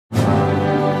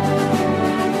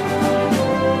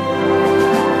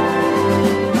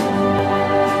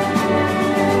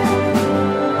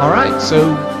All right,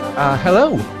 so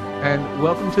hello, and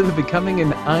welcome to the Becoming an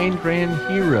Ayn Rand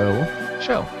Hero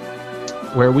show,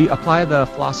 where we apply the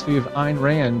philosophy of Ayn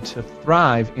Rand to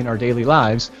thrive in our daily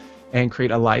lives and create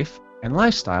a life and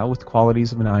lifestyle with the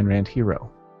qualities of an Ayn Rand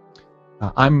hero.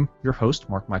 I'm your host,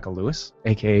 Mark Michael Lewis,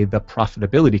 aka the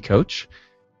Profitability Coach,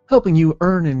 helping you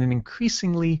earn an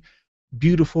increasingly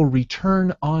beautiful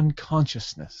return on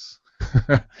consciousness,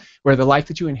 where the life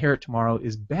that you inherit tomorrow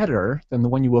is better than the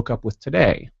one you woke up with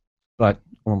today, but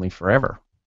only forever.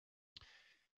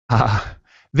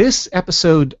 This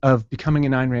episode of Becoming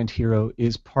an Ayn Rand Hero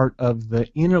is part of the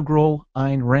integral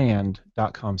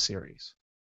AynRand.com series,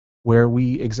 where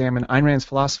we examine Ayn Rand's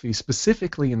philosophy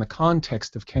specifically in the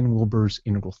context of Ken Wilber's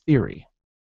integral theory.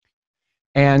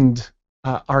 And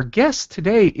our guest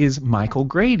today is Michael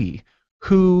Grady,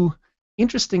 who,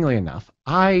 interestingly enough,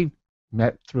 I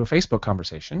met through a Facebook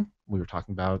conversation. We were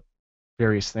talking about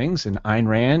various things, and Ayn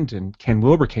Rand and Ken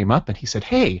Wilber came up, and he said,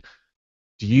 "Hey,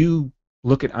 do you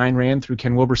look at Ayn Rand through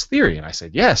Ken Wilber's theory?" And I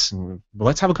said, "Yes, and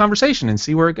let's have a conversation and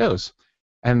see where it goes."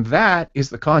 And that is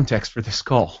the context for this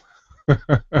call.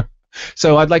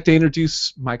 So I'd like to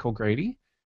introduce Michael Grady,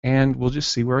 and we'll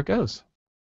just see where it goes.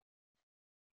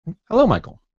 Hello,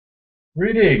 Michael.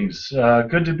 Greetings.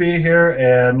 Good to be here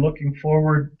and looking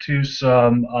forward to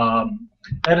some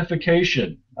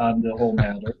edification on the whole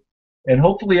matter. And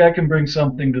hopefully I can bring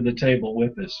something to the table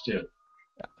with this too.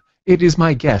 It is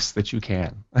my guess that you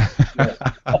can.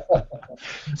 Yeah.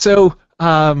 So,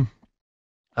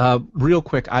 real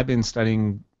quick, I've been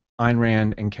studying Ayn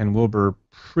Rand and Ken Wilber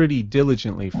pretty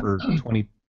diligently for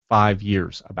 25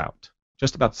 years,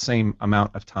 just about the same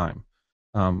amount of time.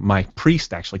 My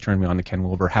priest actually turned me on to Ken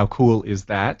Wilber. How cool is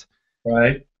that?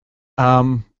 Right.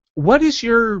 What is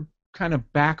your kind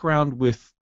of background with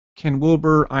Ken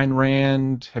Wilber, Ayn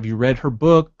Rand? Have you read her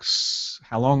books?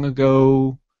 How long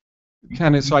ago?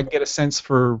 Kind of so I can get a sense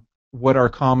for what our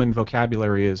common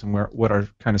vocabulary is and what our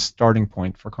kind of starting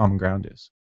point for common ground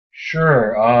is.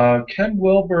 Sure. Ken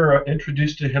Wilber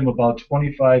introduced to him about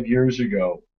 25 years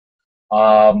ago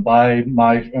by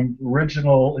my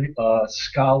original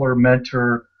scholar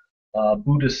mentor,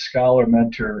 Buddhist scholar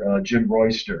mentor, Jim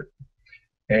Royster.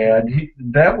 And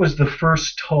that was the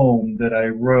first tome that I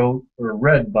wrote or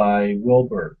read by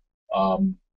Wilber.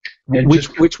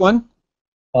 Which one?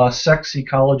 Sex,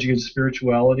 Ecology, and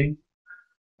Spirituality.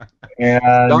 And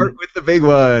Start with the big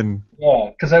one.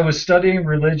 yeah, because I was studying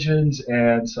religions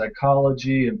and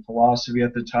psychology and philosophy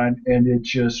at the time, and it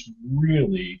just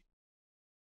really,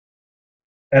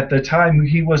 at the time,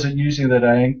 he wasn't using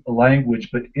that language,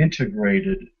 but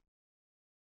integrated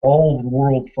all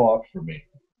world thought for me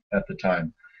at the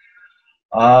time.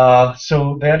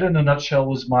 So that, in a nutshell,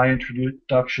 was my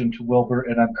introduction to Wilber,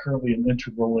 and I'm currently an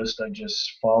integralist. I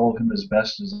just follow him as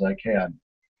best as I can.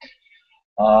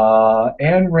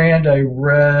 Ayn Rand I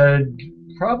read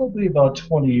probably about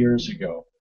 20 years ago,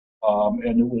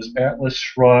 and it was Atlas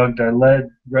Shrugged. I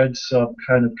read some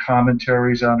kind of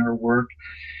commentaries on her work,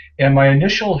 and my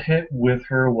initial hit with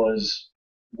her was,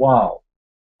 wow,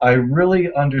 I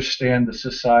really understand the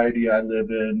society I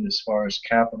live in as far as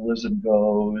capitalism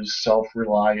goes,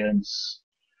 self-reliance,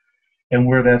 and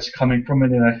where that's coming from.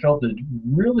 And I felt a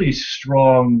really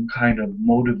strong kind of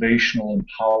motivational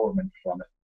empowerment from it.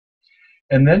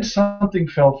 And then something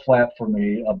fell flat for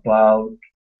me about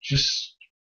just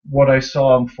what I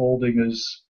saw unfolding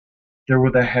as there were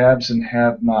the haves and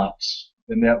have-nots,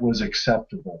 and that was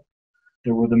acceptable.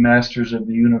 There were the masters of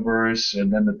the universe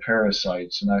and then the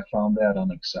parasites, and I found that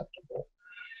unacceptable.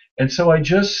 And so I'm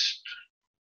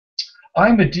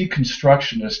a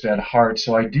deconstructionist at heart,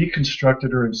 so I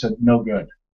deconstructed her and said, no good.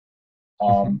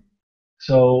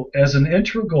 So as an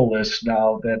integralist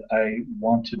now that I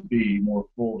want to be more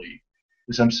fully,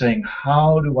 is I'm saying,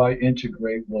 how do I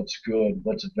integrate what's good,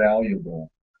 what's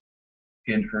valuable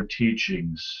in her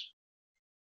teachings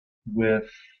with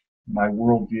my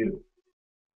worldview?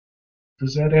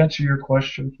 Does that answer your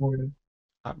question for you?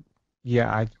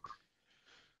 Yeah,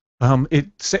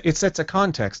 it sets a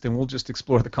context, and we'll just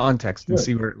explore the context and Sure.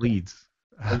 see where it leads.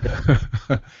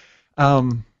 Okay.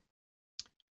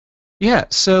 Yeah,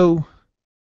 so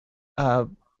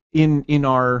in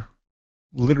our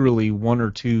literally one or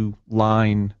two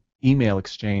line email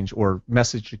exchange or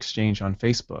message exchange on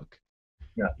Facebook,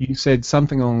 Yeah. you said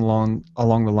something along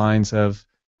the lines of,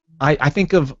 I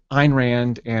think of Ayn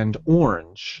Rand and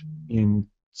orange in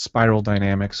spiral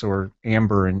dynamics or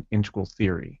amber in integral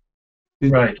theory.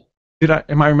 Right.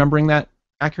 Am I remembering that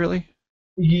accurately?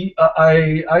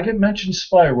 I didn't mention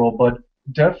spiral, but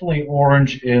definitely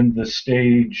orange in the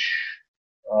stage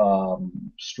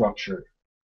structure.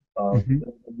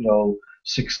 Mm-hmm.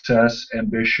 Success,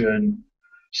 ambition,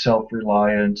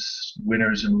 self-reliance,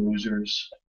 winners and losers.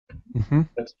 Hmm.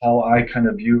 That's how I kind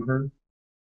of view her.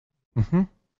 Hmm.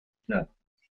 Yeah.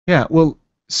 Yeah, well,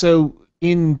 so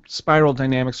in spiral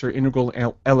dynamics or integral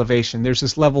elevation, there's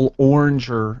this level orange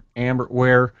or amber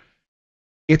where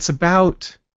it's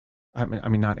about, I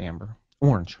mean not amber,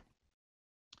 orange.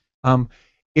 Um,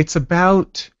 it's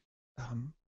about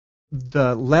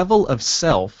the level of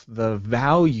self, the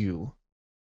value,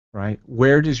 right?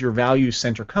 Where does your value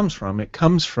center comes from? It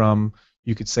comes from,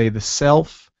 you could say, the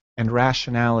self and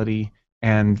rationality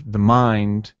and the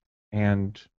mind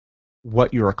and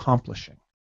what you're accomplishing,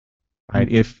 right?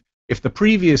 Hmm. If the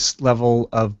previous level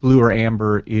of blue or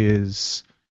amber is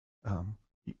um,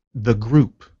 the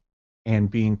group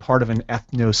and being part of an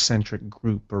ethnocentric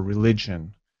group or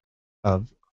religion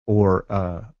of or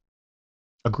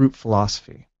a group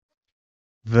philosophy,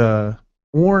 the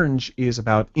orange is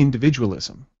about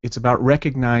individualism. It's about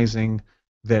recognizing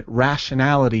that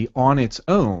rationality on its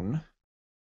own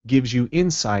gives you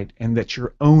insight and that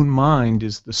your own mind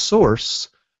is the source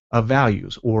of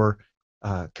values, or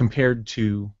compared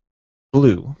to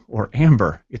blue or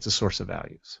amber, it's a source of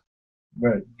values.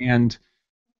 Right. And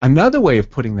another way of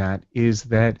putting that is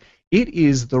that it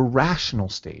is the rational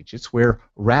stage. It's where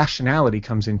rationality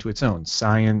comes into its own.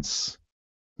 Science,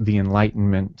 the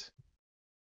Enlightenment,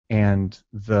 and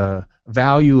the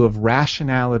value of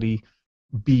rationality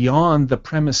beyond the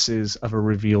premises of a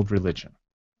revealed religion.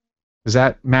 Does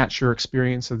that match your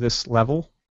experience of this level?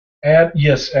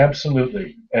 Yes,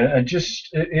 absolutely. And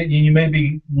just you may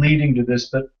be leading to this,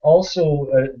 but also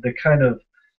the kind of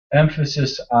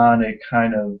emphasis on a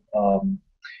kind of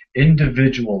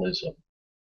individualism,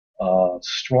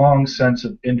 strong sense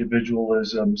of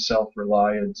individualism,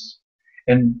 self-reliance.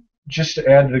 And just to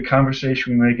add to the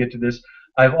conversation, we may get to this,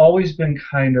 I've always been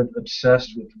kind of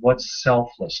obsessed with what's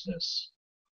selflessness,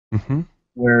 Mm-hmm.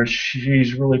 where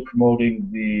she's really promoting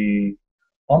the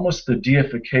almost the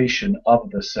deification of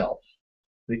the self.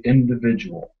 The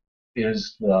individual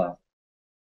is the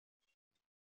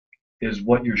is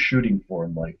what you're shooting for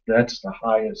in life. That's the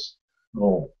highest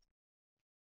goal.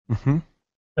 Mm-hmm.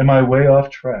 Am I way off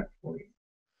track for you?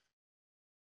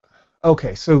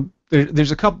 Okay, so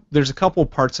there's a couple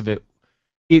parts of it.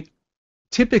 It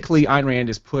typically Ayn Rand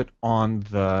is put on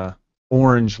the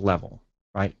orange level,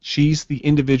 right? She's the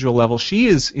individual level. She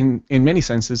is in many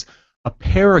senses a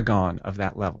paragon of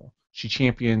that level. She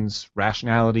champions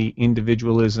rationality,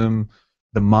 individualism,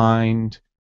 the mind,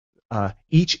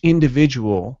 each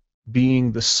individual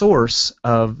being the source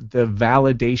of the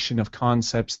validation of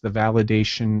concepts, the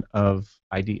validation of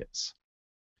ideas.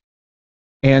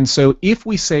 And so if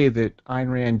we say that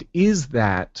Ayn Rand is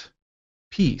that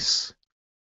piece,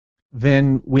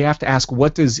 then we have to ask,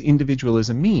 what does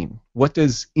individualism mean? What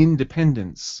does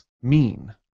independence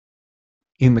mean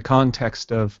in the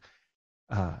context of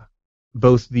uh,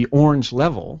 both the orange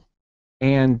level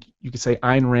and, you could say,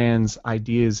 Ayn Rand's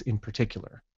ideas in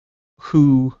particular?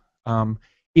 Who,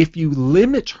 if you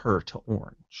limit her to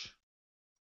orange,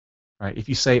 right? If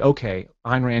you say, okay,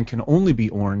 Ayn Rand can only be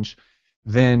orange,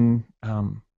 then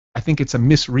I think it's a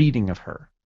misreading of her.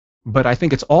 But I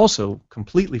think it's also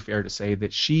completely fair to say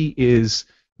that she is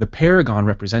the paragon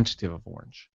representative of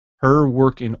orange. Her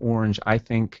work in orange, I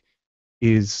think,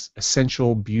 is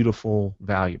essential, beautiful,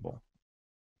 valuable.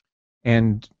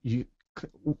 And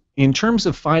in terms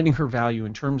of finding her value,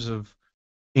 in terms of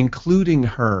including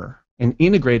her and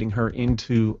integrating her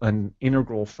into an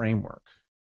integral framework,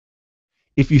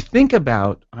 if you think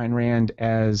about Ayn Rand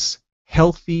as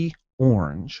healthy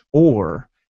orange or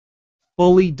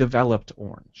fully developed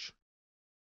orange,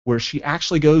 where she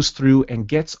actually goes through and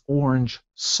gets orange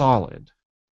solid,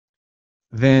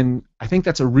 then I think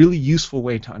that's a really useful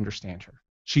way to understand her.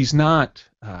 She's not,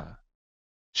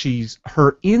 she's,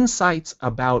 her insights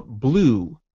about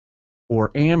blue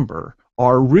or amber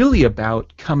are really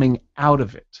about coming out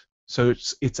of it. So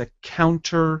it's a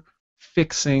counter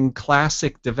fixing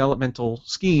classic developmental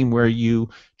scheme where you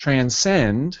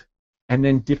transcend and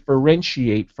then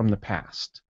differentiate from the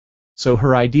past. So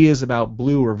her ideas about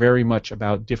blue are very much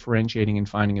about differentiating and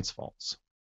finding its faults,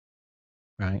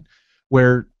 right?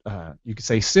 Where you could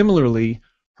say similarly,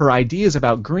 her ideas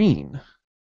about green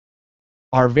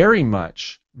are very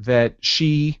much that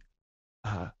she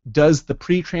does the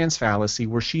pre-trans fallacy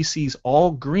where she sees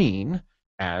all green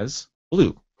as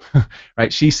blue,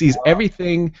 right? She sees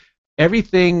everything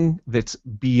that's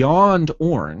beyond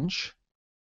orange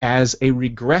as a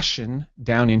regression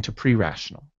down into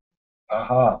pre-rational,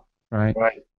 Aha. right?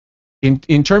 Right.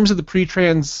 In terms of the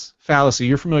pre-trans fallacy,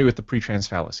 you're familiar with the pre-trans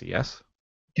fallacy, yes?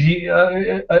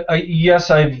 Yes,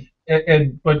 I've.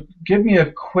 But give me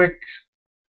a quick.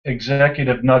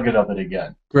 executive nugget of it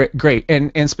again. Great, great,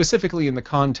 and specifically in the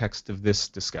context of this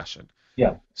discussion.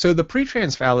 Yeah. So the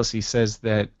pre-trans fallacy says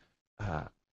that uh,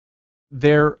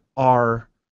 there are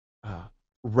uh,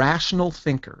 rational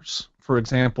thinkers. For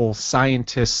example,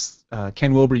 scientists.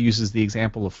 Ken Wilber uses the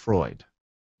example of Freud,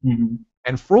 Hmm.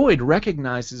 and Freud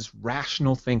recognizes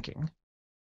rational thinking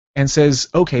and says,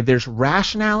 okay, there's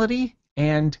rationality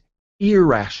and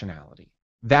irrationality.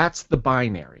 That's the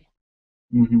binary,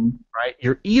 Hmm. right?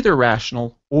 You're either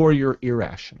rational or you're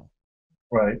irrational,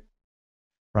 Right.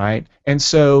 right? And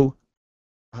so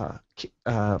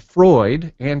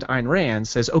Freud and Ayn Rand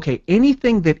says, okay,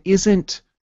 anything that isn't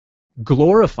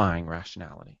glorifying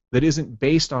rationality, that isn't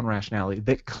based on rationality,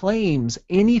 that claims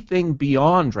anything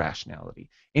beyond rationality,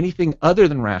 anything other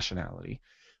than rationality,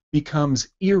 becomes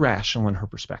irrational in her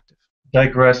perspective.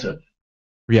 Digressive.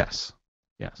 Yes.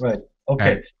 Yes. Right.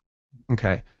 Okay. Okay.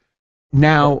 Okay.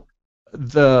 Now,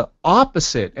 the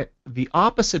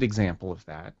opposite example of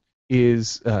that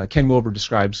is Ken Wilber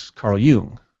describes Carl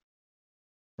Jung,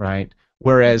 right?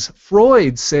 Whereas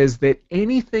Freud says that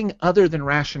anything other than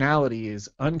rationality is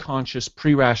unconscious,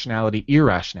 pre-rationality,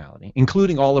 irrationality,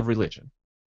 including all of religion.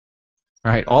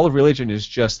 Right? All of religion is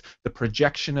just the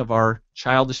projection of our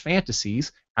childish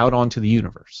fantasies out onto the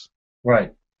universe.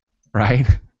 Right. Right?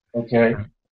 Okay.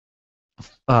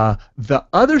 The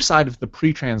other side of the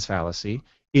pre-trans fallacy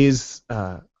is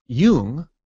Jung,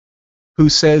 who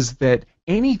says that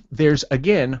there's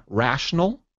again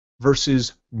rational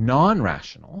versus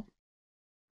non-rational,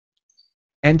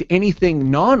 and anything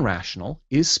non-rational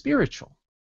is spiritual.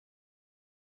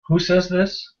 Who says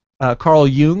this? Carl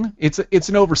Jung. It's an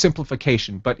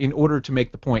oversimplification, but in order to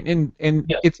make the point, and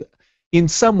Yeah. it's in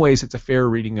some ways it's a fair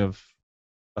reading of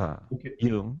uh, Okay.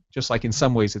 Jung, just like in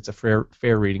some ways it's a fair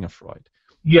reading of Freud.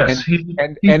 Yes. And He's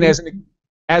and as an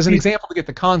he's example to get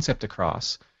the concept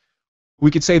across,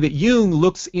 we could say that Jung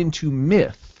looks into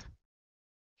myth.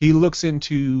 He looks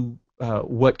into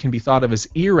what can be thought of as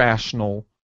irrational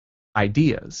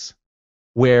ideas,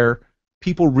 where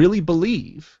people really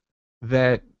believe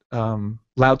that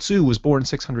Lao Tzu was born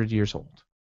 600 years old.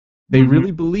 They hmm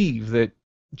really believe that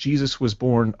Jesus was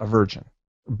born a virgin,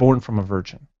 born from a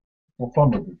virgin, well,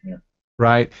 fun with it. Yeah.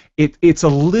 right?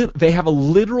 They have a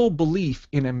literal belief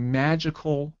in a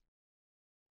magical,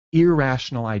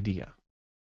 irrational idea.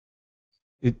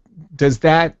 It, does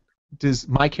that does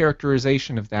my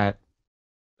characterization of that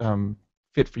um,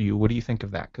 fit for you? What do you think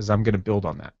of that? Because I'm going to build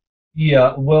on that.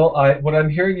 Yeah. Well, I what I'm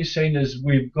hearing you saying is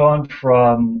we've gone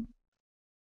from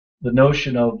the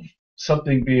notion of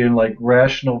something being like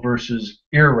rational versus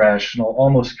irrational,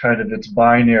 almost kind of it's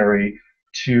binary,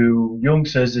 to Jung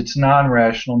says it's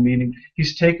non-rational, meaning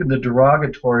he's taken the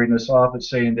derogatoriness off it,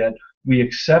 saying that we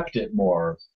accept it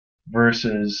more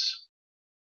versus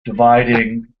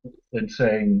dividing and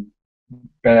saying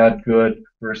bad, good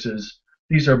versus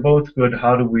these are both good.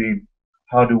 How do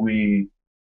we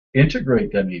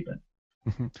integrate them even?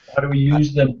 Mhm. How do we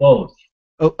use them both?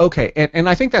 Okay, and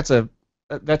I think that's a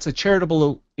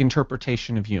charitable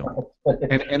interpretation of Jung,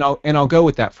 and I'll go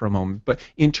with that for a moment. But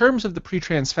in terms of the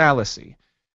pre-trans fallacy,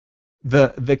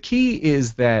 the key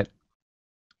is that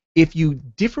if you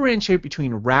differentiate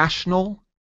between rational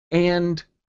and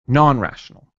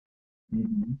non-rational,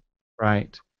 Mhm.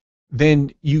 right,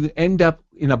 then you end up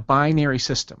in a binary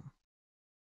system,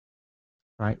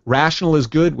 right? Rational is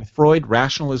good with Freud,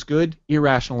 rational is good,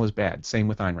 irrational is bad. Same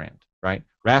with Ayn Rand, right?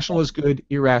 Rational is good,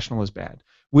 irrational is bad.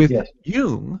 With Yes,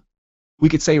 Jung, we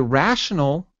could say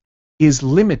rational is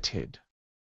limited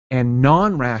and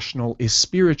non-rational is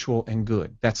spiritual and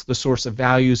good. That's the source of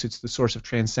values, it's the source of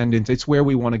transcendence, it's where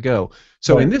we want to go.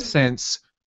 So in right. this sense,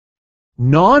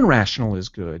 non-rational is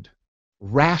good,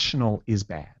 rational is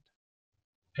bad,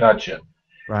 Gotcha.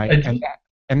 right? And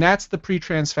And that's the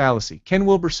pre-trans fallacy. Ken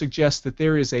Wilber suggests that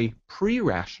there is a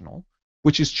pre-rational,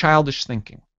 which is childish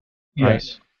thinking, right?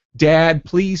 yes, Dad,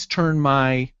 please turn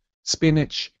my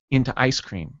spinach into ice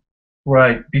cream,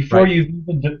 right. right?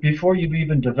 Before you've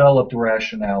even developed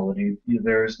rationality,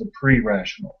 there's the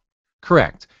pre-rational.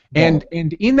 Correct. Got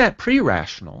And in that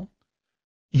pre-rational,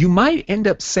 you might end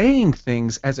up saying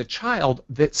things as a child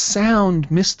that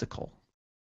sound mystical,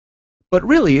 but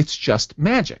really it's just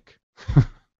magic,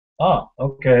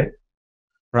 Okay.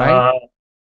 right? Uh,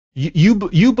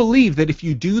 You believe that if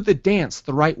you do the dance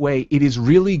the right way, it is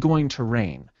really going to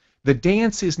rain. The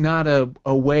dance is not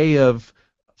a way of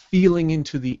feeling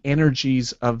into the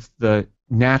energies of the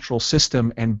natural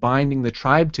system and binding the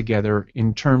tribe together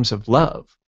in terms of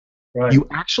love. right. You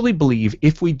actually believe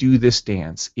if we do this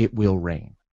dance, it will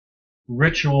rain.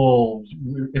 Rituals.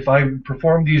 If I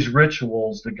perform these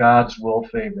rituals, the gods will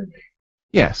favor me.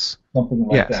 Yes, Something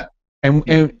like yes. that. And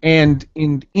Yeah.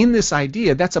 in this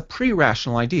idea, that's a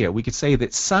pre-rational idea. We could say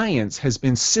that science has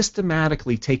been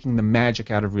systematically taking the magic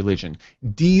out of religion,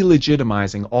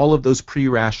 delegitimizing all of those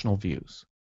pre-rational views.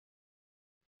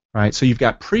 Right? So you've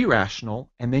got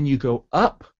pre-rational, and then you go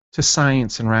up to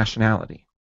science and rationality.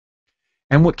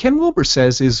 And what Ken Wilber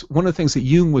says is one of the things that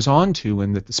Jung was onto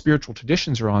and that the spiritual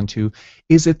traditions are onto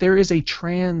is that there is a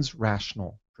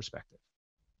trans-rational perspective,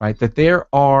 right? That there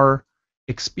are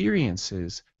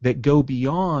experiences that go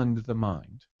beyond the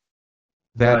mind,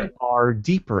 that Right. are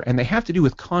deeper, and they have to do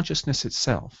with consciousness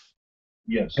itself.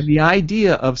 And Yes. the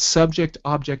idea of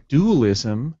subject-object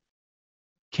dualism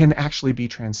can actually be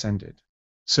transcended,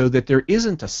 so that there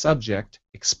isn't a subject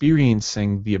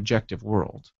experiencing the objective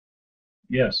world,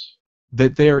 Yes.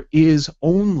 that there is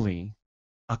only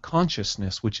a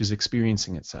consciousness which is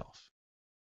experiencing itself,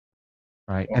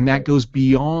 right? And that Okay. goes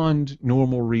beyond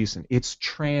normal reason. It's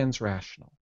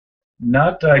trans-rational.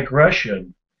 Not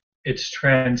digression. It's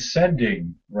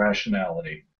transcending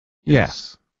rationality. It's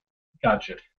Yes.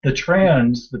 gotcha. The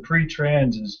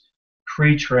pre-trans is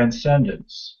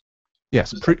pre-transcendence.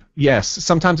 Yes. Is that Yes.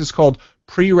 Sometimes it's called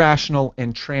pre-rational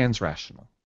and trans-rational,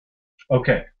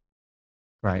 okay?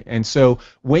 right? And so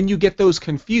when you get those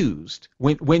confused,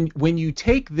 when you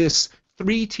take this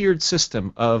three-tiered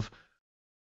system of,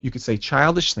 you could say,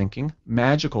 childish thinking,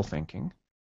 magical thinking,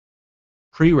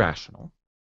 pre-rational,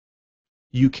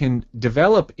 you can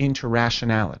develop into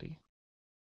rationality,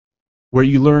 where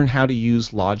you learn how to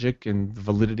use logic and the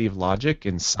validity of logic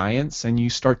and science, and you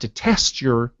start to test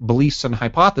your beliefs and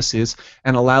hypotheses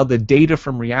and allow the data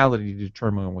from reality to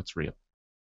determine what's real.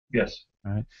 Yes.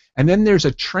 Right? And then there's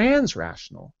a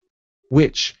trans-rational,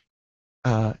 which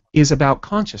is about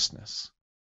consciousness.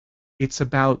 It's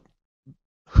about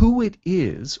who it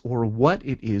is or what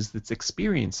it is that's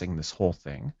experiencing this whole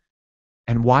thing,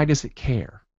 and why does it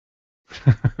care?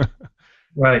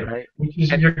 Right. Right? Which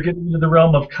is And you're getting into the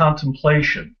realm of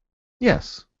contemplation.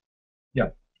 yes, Yeah.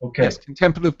 yes, Okay.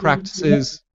 contemplative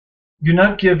practices. You're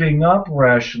not giving up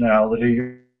rationality.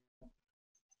 You're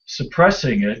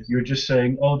suppressing it. You're just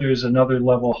saying, oh, there's another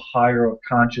level higher of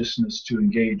consciousness to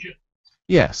engage in.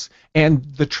 Yes, and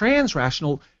the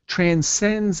trans-rational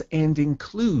transcends and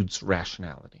includes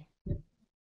rationality.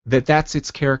 That's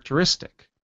its characteristic.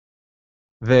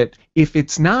 That if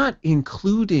it's not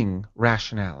including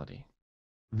rationality,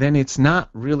 then it's not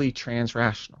really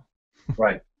trans-rational,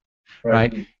 Right.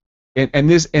 Right. right? And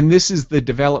this is the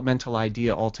developmental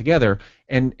idea altogether.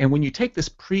 And when you take this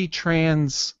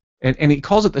pre-trans, and he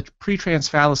calls it the pre-trans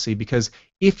fallacy, because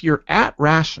if you're at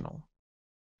rational,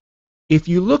 if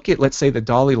you look at, let's say, the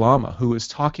Dalai Lama, who is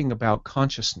talking about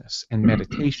consciousness and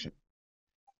meditation,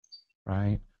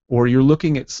 right? Or you're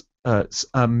looking at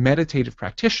a meditative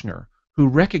practitioner who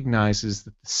recognizes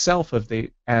that the self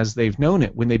as they've known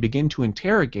it, when they begin to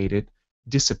interrogate it,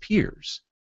 disappears,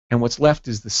 and what's left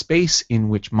is the space in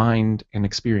which mind and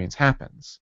experience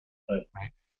happens. Right.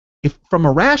 Right? If from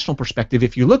a rational perspective,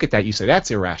 if you look at that, you say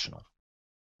that's irrational,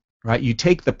 right? You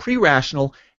take the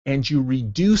pre-rational and you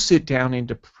reduce it down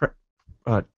into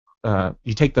uh,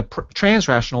 you take the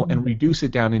trans-rational and reduce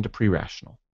it down into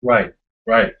pre-rational. Right.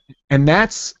 Right. And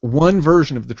that's one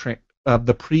version of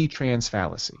the pre-trans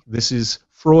fallacy. This is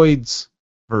Freud's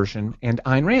version and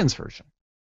Ayn Rand's version.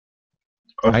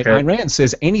 Right? Okay. Ayn Rand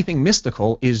says anything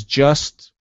mystical is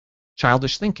just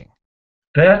childish thinking.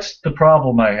 That's the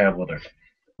problem I have with Okay.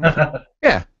 her.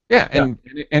 Yeah, yeah, Yeah.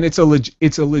 and it's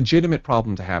a legitimate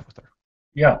problem to have with her.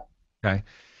 Yeah. Okay.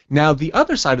 Now the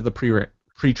other side of the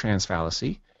pre-trans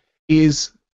fallacy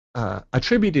is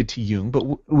attributed to Jung,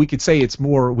 but we could say it's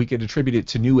more. We could attribute it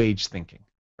to New Age thinking,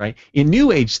 right? In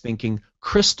New Age thinking,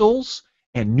 crystals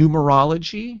and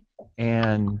numerology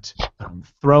and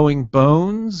throwing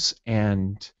bones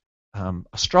and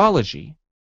astrology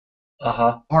Uh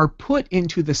huh. are put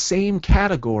into the same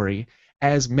category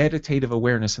as meditative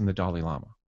awareness in the Dalai Lama,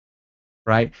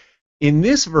 right? In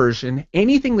this version,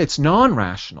 anything that's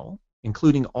non-rational,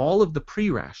 including all of the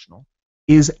pre-rational,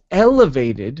 is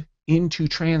elevated into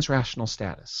trans-rational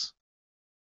status.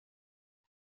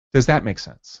 Does that make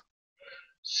sense?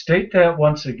 State that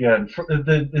once again,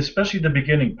 especially the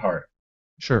beginning part.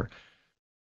 Sure.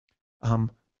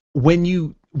 Um, when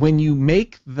you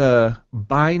make the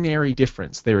binary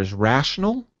difference, there is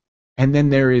rational, and then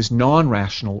there is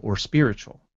non-rational or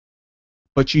spiritual.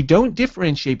 But you don't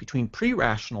differentiate between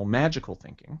pre-rational magical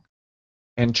thinking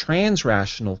and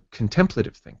trans-rational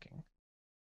contemplative thinking.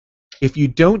 If you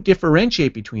don't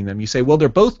differentiate between them, you say, well, they're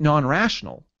both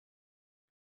non-rational,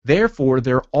 therefore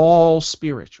they're all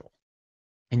spiritual.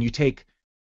 And you take Yeah.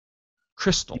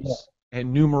 crystals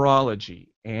and numerology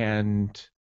and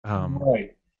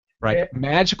Right. right? Eh, But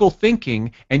magical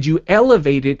thinking, and you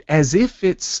elevate it as if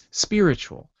it's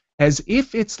spiritual, as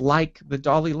if it's like the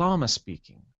Dalai Lama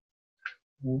speaking,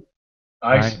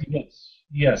 right? yes,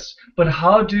 yes. But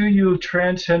how do you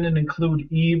transcend and include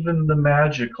even the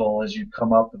magical as you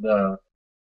come up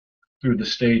through the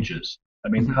stages? I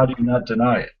mean, Mhm. how do you not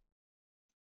deny it?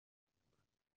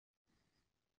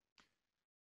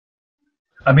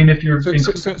 I mean, if you're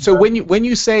including, So when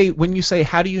you say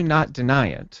how do you not deny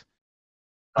it?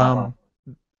 uh-huh, Um,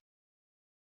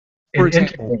 for and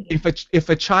example, integrating. if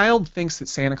a child thinks that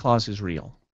Santa Claus is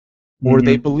real, or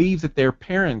they Hmm. believe that their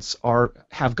parents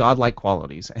have godlike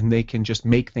qualities and they can just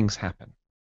make things happen,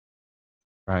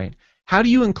 right? How do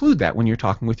you include that when you're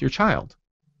talking with your child?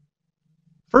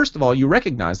 First of all, you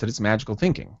recognize that it's magical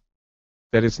thinking,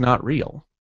 that it's not real.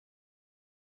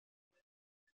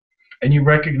 And you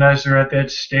recognize they're at that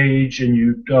stage, and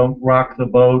you don't rock the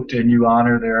boat, and you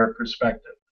honor their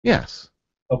perspective. Yes,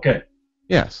 Okay.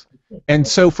 yes. And Okay.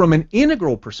 so, from an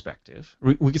integral perspective,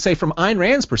 we could say from Ayn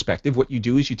Rand's perspective, what you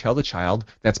do is you tell the child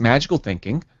that's magical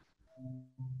thinking,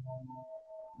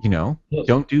 you know, Yes.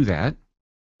 don't do that.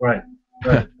 Right.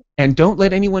 Right. And don't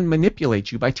let anyone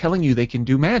manipulate you by telling you they can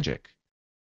do magic,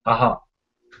 Aha.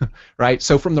 right?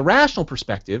 So, from the rational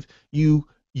perspective, you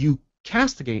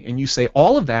castigate and you say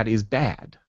all of that is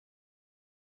bad,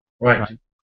 Right. right?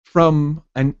 From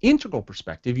an integral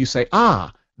perspective, you say,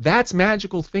 ah, that's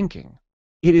magical thinking.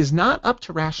 It is not up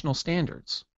to rational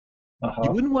standards. You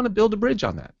Aha. wouldn't want to build a bridge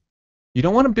on that. You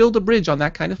don't want to build a bridge on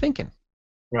that kind of thinking,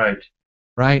 Right.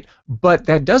 right? But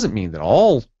that doesn't mean that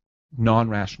all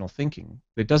non-rational thinking,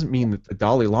 it doesn't mean that the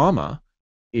Dalai Lama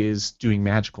is doing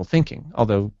magical thinking,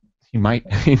 although he might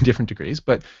in different degrees,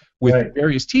 but with Right.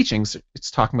 various teachings,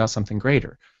 it's talking about something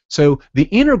greater. So the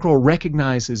integral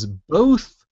recognizes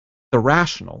both the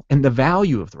rational and the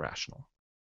value of the rational,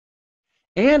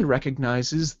 and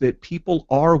recognizes that people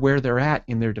are where they're at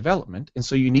in their development, and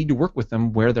so you need to work with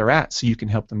them where they're at so you can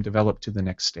help them develop to the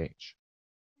next stage.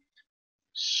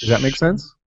 Does that make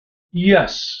sense?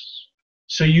 Yes.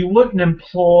 So you wouldn't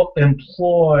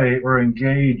employ or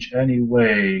engage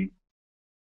anyway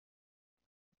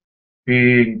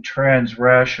being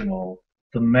transrational,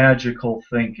 the magical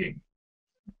thinking.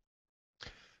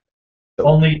 So,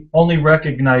 Only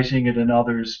recognizing it in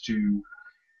others to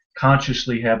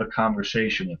consciously have a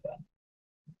conversation with them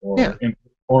yeah,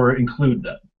 or include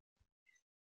them.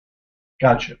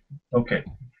 Gotcha. Okay.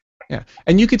 yeah.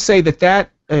 And you could say that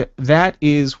that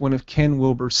is one of Ken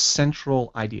Wilber's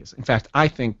central ideas. In fact, I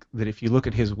think that if you look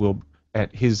at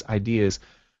his ideas,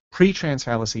 pre-trans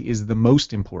fallacy is the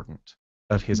most important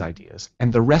of his ideas,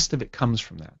 and the rest of it comes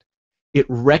from that. It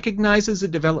recognizes a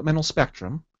developmental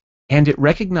spectrum, and it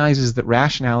recognizes that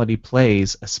rationality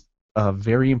plays a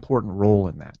very important role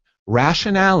in that.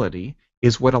 Rationality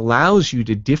is what allows you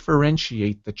to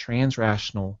differentiate the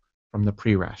transrational from the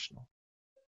pre-rational.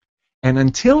 And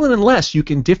until and unless you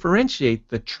can differentiate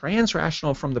the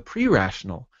transrational from the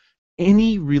pre-rational,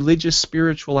 any religious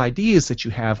spiritual ideas that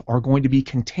you have are going to be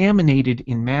contaminated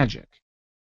in magic.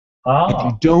 And you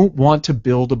Ah, don't want to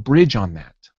build a bridge on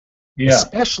that, yeah.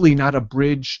 especially not a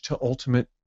bridge to ultimate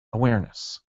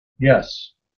awareness.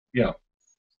 Yes. Yeah.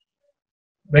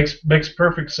 Makes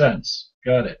perfect sense.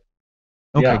 Got it.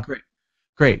 Okay, Yeah. great.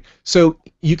 Great. So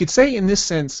you could say in this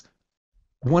sense,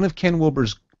 one of Ken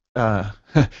Wilber's uh,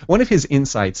 one of his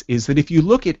insights is that if you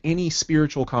look at any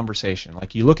spiritual conversation,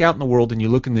 like you look out in the world and you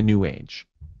look in the New Age,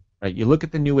 right? You look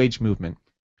at the New Age movement,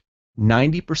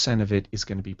 90% of it is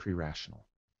going to be pre-rational,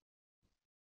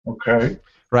 Okay.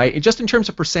 right? And just in terms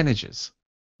of percentages,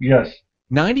 Yes.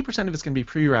 90% of it's going to be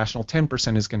pre-rational,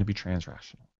 10% is going to be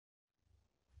trans-rational.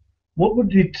 What would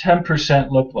the 10%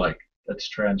 look like that's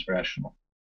transrational?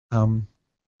 Um,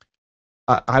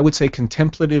 I would say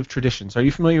contemplative traditions. Are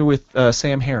you familiar with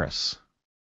Sam Harris?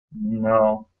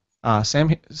 No.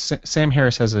 Sam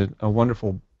Harris has a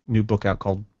wonderful new book out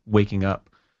called Waking Up,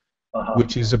 Uh-huh.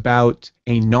 which is about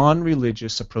a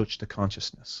non-religious approach to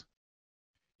consciousness.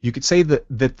 You could say that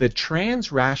the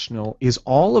trans-rational is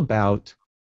all about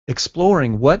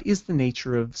exploring what is the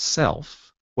nature of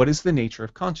self, what is the nature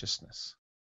of consciousness,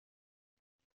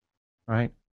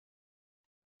 right?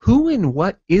 Who and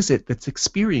what is it that's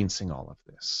experiencing all of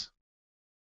this?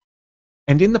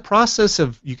 And in the process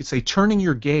of, you could say, turning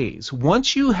your gaze,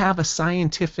 once you have a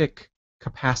scientific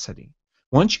capacity,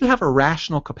 once you have a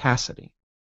rational capacity,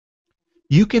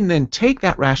 you can then take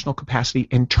that rational capacity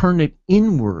and turn it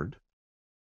inward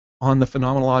on the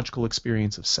phenomenological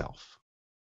experience of self.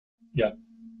 Yeah.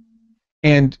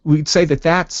 And we'd say that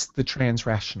that's the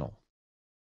transrational.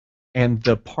 And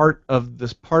the part of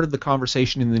the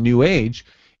conversation in the New Age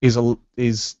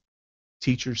is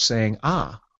teachers saying,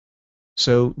 ah,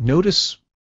 So notice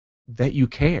that you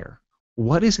care.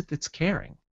 What is it that's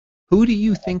caring? Who do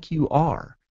you think you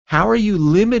are? How are you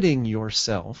limiting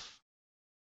yourself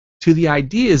to the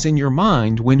ideas in your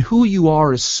mind when who you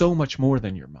are is so much more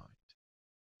than your mind?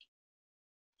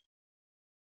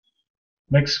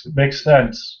 Makes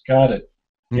sense. Got it.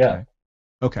 Yeah. Okay.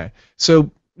 Okay.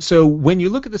 So when you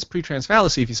look at this pre-trans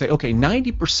fallacy, if you say, okay,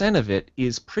 90% of it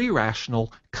is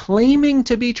pre-rational claiming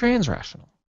to be transrational,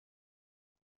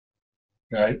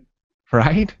 Right.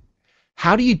 right?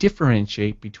 How do you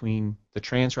differentiate between the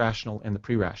transrational and the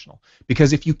pre-rational?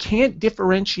 Because if you can't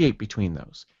differentiate between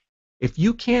those, if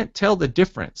you can't tell the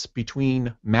difference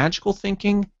between magical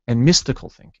thinking and mystical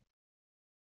thinking,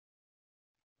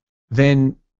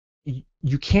 then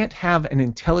you can't have an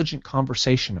intelligent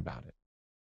conversation about it.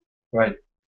 Right.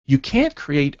 You can't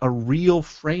create a real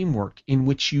framework in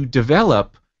which you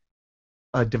develop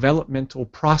a developmental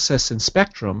process and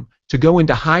spectrum to go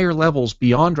into higher levels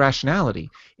beyond rationality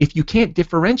if you can't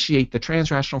differentiate the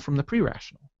transrational from the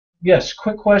pre-rational. Yes.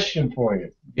 Quick question for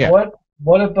you. Yeah.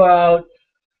 What about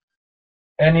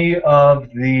any of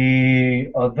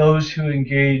the those who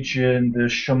engage in the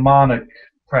shamanic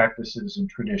practices and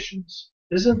traditions?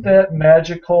 Isn't Mhm. that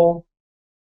magical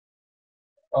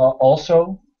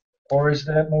also, or is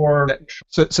that more?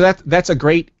 So that's a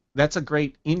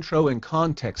great intro and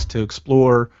context to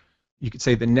explore. You could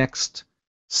say the next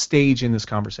stage in this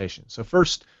conversation. So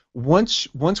first, once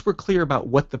we're clear about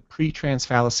what the pre-trans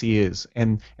fallacy is,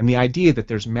 and the idea that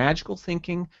there's magical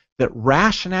thinking, that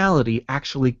rationality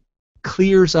actually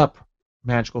clears up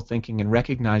magical thinking and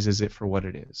recognizes it for what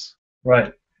it is,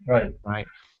 Right. Right. right?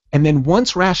 And then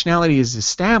once rationality is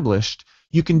established,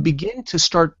 you can begin to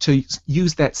start to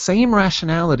use that same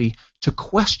rationality to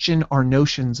question our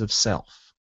notions of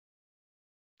self.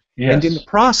 And in the Yes.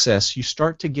 process, you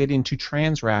start to get into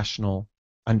transrational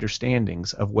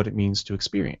understandings of what it means to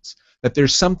experience. That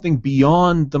there's something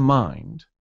beyond the mind,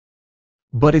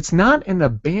 but it's not an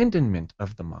abandonment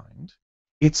of the mind.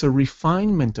 It's a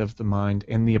refinement of the mind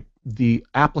and the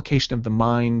application of the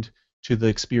mind to the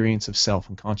experience of self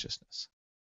and consciousness.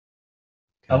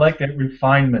 I Okay. like that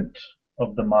refinement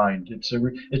of the mind. It's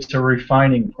a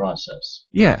refining process.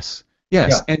 Yes,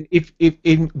 yes. Yeah. And if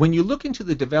when you look into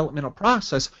the developmental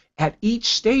process, at each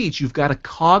stage you've got a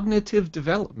cognitive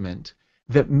development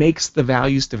that makes the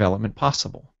values development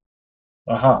possible.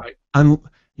 Aha. Right.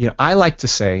 I like to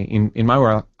say in my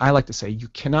world, I like to say you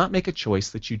cannot make a choice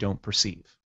that you don't perceive.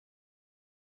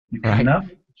 You Right? cannot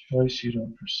make a choice you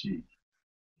don't perceive.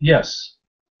 Yes.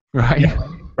 Right? Yeah.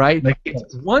 Right? Makes It's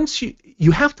sense. once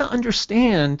you have to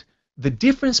understand the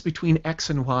difference between X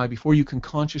and Y before you can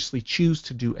consciously choose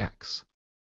to do X.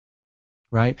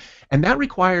 Right? And that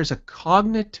requires a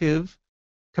cognitive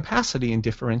capacity in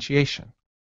differentiation.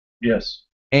 Yes.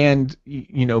 And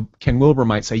Ken Wilber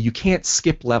might say you can't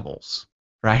skip levels,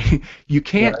 right? You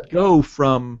can't Right. go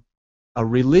from a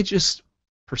religious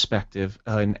perspective,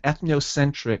 an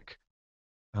ethnocentric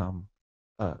um,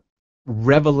 uh,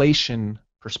 revelation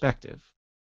perspective,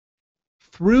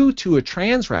 through to a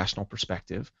transrational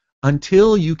perspective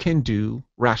until you can do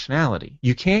rationality.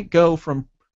 You can't go from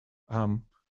um,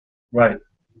 Right.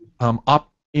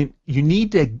 you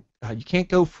need to you can't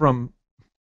go from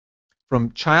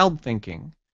child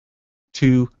thinking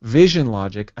to vision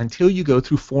logic until you go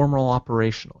through formal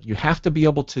operational. You have to be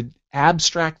able to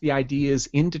abstract the ideas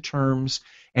into terms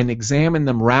and examine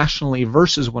them rationally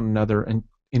versus one another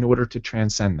in order to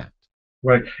transcend that.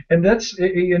 Right. And that's,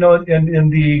 in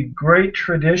the great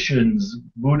traditions,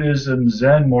 Buddhism,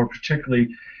 Zen more particularly,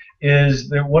 is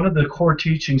that one of the core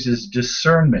teachings is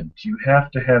discernment. You have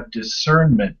to have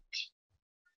discernment,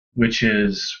 which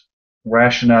is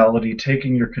rationality,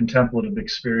 taking your contemplative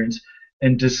experience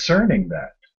and discerning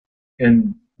that,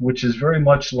 and which is very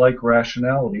much like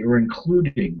rationality or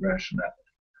including rationality.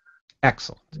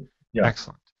 Excellent. Yeah.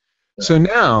 Excellent. Yeah. So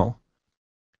now,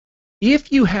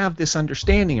 if you have this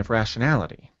understanding of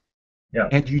rationality Yeah.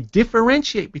 and you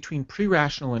differentiate between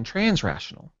pre-rational and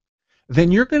transrational,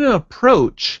 then you're going to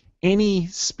approach any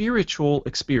spiritual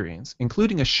experience,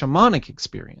 including a shamanic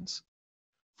experience,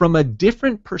 from a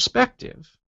different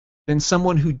perspective than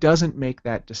someone who doesn't make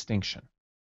that distinction.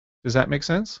 Does that make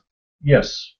sense?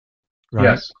 Yes. Right?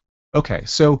 Yes. Okay,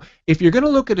 so if you're going to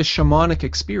look at a shamanic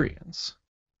experience,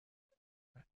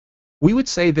 we would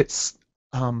say that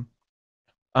I'm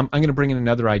going to bring in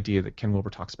another idea that Ken Wilber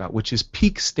talks about, which is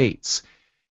peak states,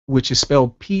 which is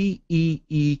spelled Peek,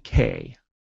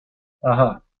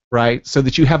 Uh-huh. right? So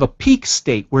that you have a peak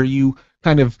state where you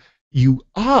kind of you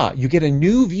get a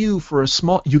new view for a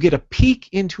you get a peek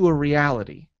into a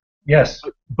reality, Yes.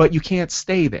 but you can't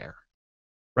stay there,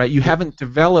 right? You haven't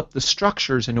developed the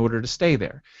structures in order to stay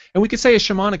there. And we could say a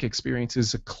shamanic experience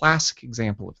is a classic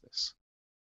example of this,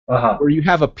 Uh-huh. where you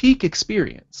have a peak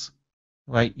experience,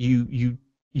 right? You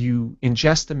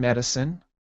ingest a medicine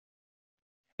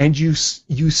and you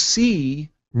see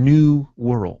new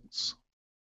worlds.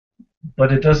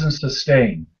 But it doesn't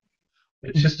sustain.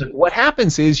 It's just a What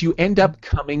happens is you end up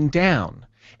coming down.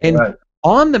 And right.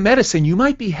 on the medicine, you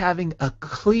might be having a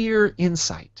clear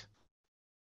insight,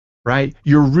 right?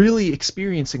 You're really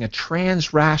experiencing a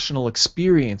transrational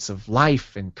experience of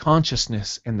life and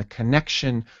consciousness and the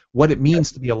connection, what it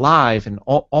means to be alive, and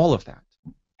all of that.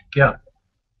 Yeah.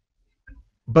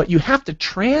 But you have to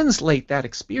translate that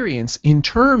experience in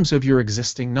terms of your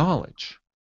existing knowledge,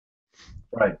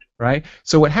 Right. right?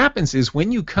 So what happens is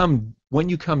when you come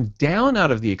down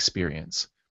out of the experience,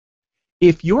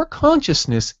 if your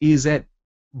consciousness is at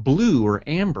blue or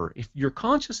amber, if your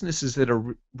consciousness is at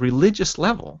a religious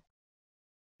level,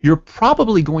 you're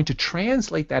probably going to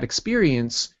translate that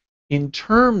experience in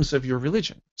terms of your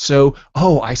religion. So,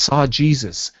 oh, I saw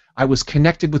Jesus. I was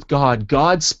connected with God.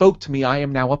 God spoke to me. I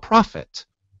am now a prophet.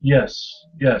 Yes.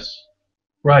 Yes.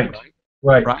 Right. Right.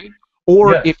 Right. Right?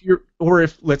 Or Yes.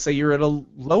 if let's say you're at a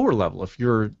lower level, if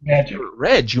Magic. you're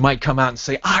red, you might come out and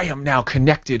say, I am now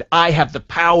connected. I have the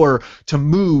power to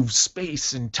move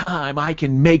space and time. I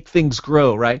can make things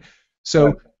grow, right? Right.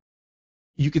 So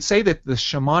you could say that the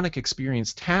shamanic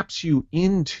experience taps you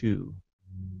into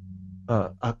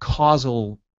a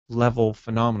causal level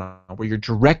phenomenon where you're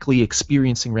directly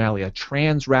experiencing reality, a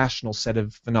transrational set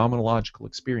of phenomenological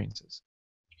experiences.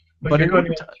 But But in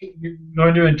order to you're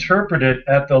going to interpret it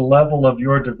at the level of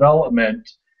your development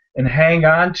and hang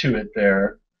on to it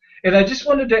there. And I just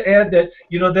wanted to add that,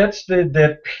 that's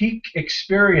the peak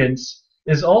experience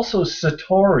is also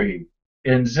Satori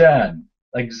in Zen.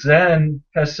 Like Zen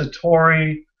has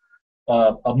Satori,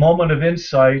 a moment of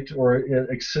insight or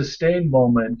a sustained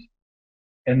moment,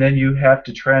 and then you have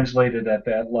to translate it at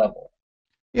that level.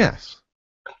 yes,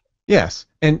 yes,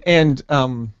 and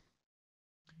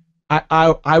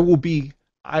I will be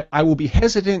I will be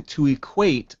hesitant to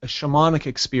equate a shamanic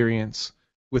experience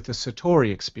with a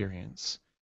satori experience,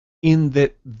 in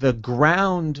that the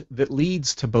ground that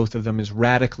leads to both of them is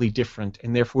radically different,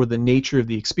 and therefore the nature of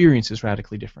the experience is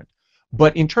radically different.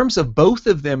 But in terms of both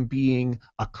of them being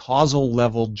a causal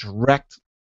level direct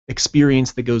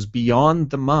experience that goes beyond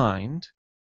the mind,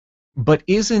 but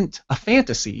isn't a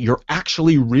fantasy, you're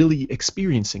actually really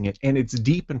experiencing it, and it's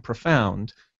deep and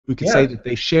profound, we could say Yes. that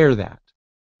they share that.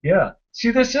 Yeah.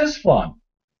 See, this is fun.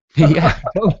 Yeah,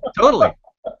 totally.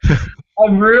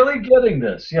 I'm really getting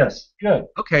this. Yes. Good.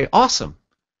 Okay, awesome,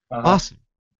 Uh-huh. awesome.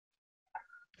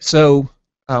 So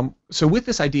with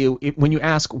this idea, when you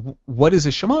ask what is a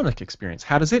shamanic experience,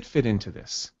 how does it fit into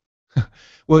this?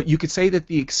 Well, you could say that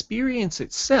the experience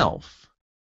itself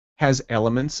has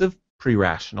elements of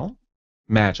pre-rational,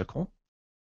 magical,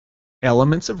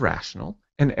 elements of rational,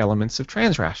 and elements of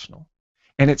transrational.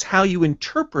 And it's how you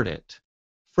interpret it,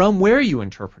 from where you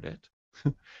interpret it,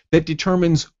 that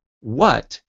determines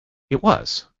what it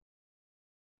was,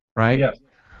 right? Yes.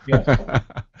 Yes.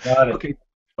 Got it. Okay.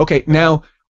 Okay. Now,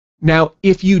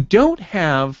 if you don't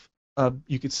have,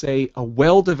 you could say, a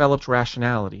well-developed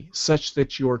rationality such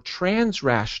that your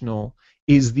transrational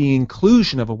is the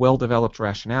inclusion of a well-developed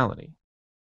rationality,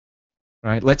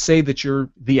 right? Let's say that you're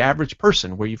the average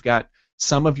person, where you've got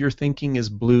some of your thinking is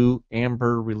blue,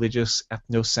 amber, religious,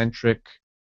 ethnocentric,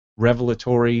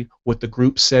 revelatory. What the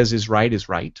group says is right,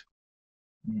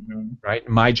 Hmm. right?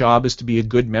 My job is to be a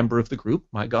good member of the group.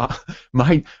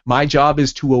 My job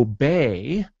is to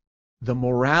obey the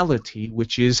morality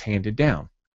which is handed down,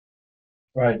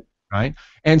 Right. right?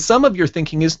 And some of your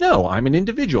thinking is, no, I'm an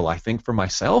individual. I think for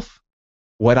myself.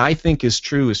 What I think is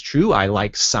true is true. I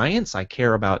like science. I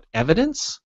care about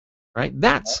evidence, right?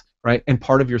 That's right. And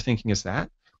part of your thinking is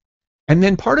that. And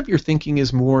then part of your thinking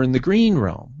is more in the green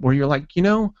realm, where you're like,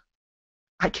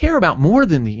 I care about more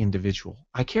than the individual.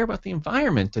 I care about the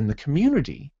environment and the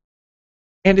community.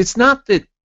 And it's not that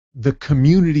the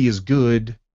community is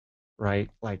good, right?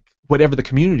 Like whatever the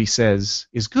community says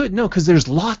is good. No, because there's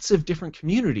lots of different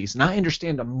communities, and I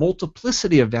understand a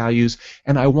multiplicity of values,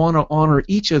 and I want to honor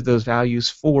each of those values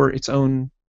for its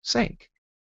own sake,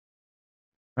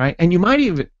 right? And you might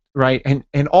even, right,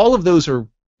 and all of those are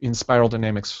in spiral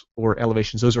dynamics or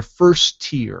elevations. Those are first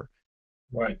tier.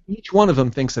 Right. Each one of them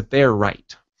thinks that they're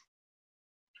right.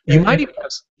 And, and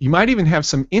You might even have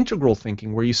some integral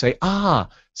thinking where you say,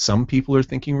 some people are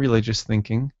thinking religious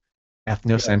thinking, yes.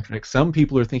 ethnocentric. Some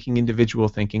people are thinking individual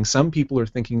thinking. Some people are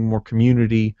thinking more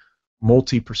community,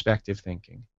 multi-perspective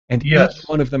thinking. And each Yes.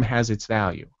 one of them has its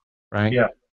value, right? Yeah.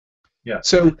 Yeah.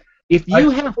 So If I you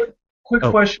have, quick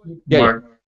oh, question, yeah, yeah. Mark.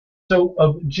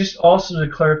 So just also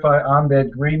to clarify on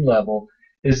that green level,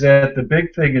 is that the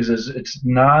big thing is it's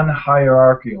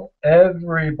non-hierarchical.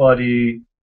 Everybody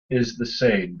is the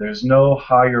same. There's no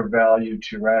higher value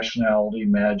to rationality,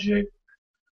 magic,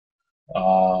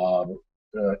 uh,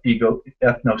 ego,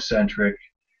 ethnocentric.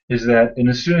 Is that, and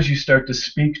as soon as you start to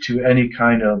speak to any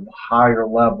kind of higher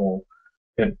level,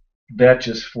 it, that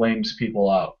just flames people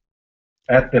out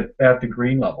at the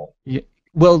green level. Yeah.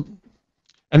 Well,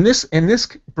 and this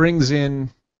brings in,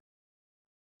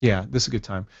 yeah, this is a good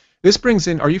time. This brings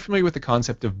in, are you familiar with the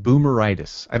concept of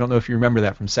boomeritis? I don't know if you remember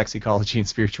that from Sex Ecology and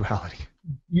Spirituality.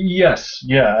 Yes,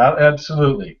 yeah,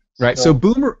 absolutely. Right. So So,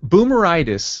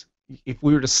 boomeritis, if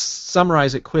we were to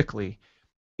summarize it quickly,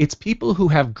 it's people who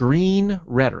have green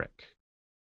rhetoric.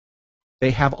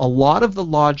 They have a lot of the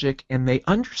logic and they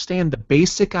understand the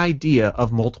basic idea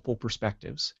of multiple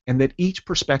perspectives and that each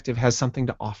perspective has something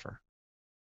to offer,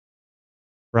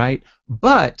 right?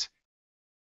 But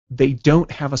they don't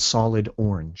have a solid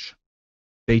orange.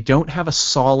 They don't have a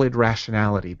solid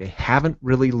rationality. They haven't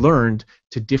really learned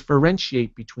to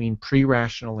differentiate between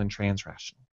pre-rational and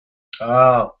trans-rational.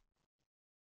 uh,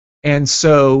 And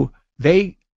so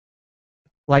they,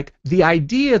 like, the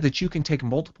idea that you can take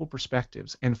multiple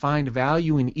perspectives and find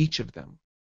value in each of them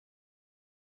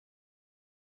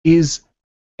is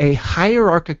a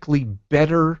hierarchically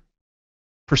better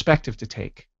perspective to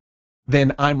take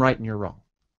than I'm right and you're wrong.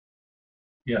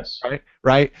 yes, Right?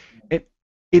 Right?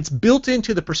 It's built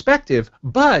into the perspective,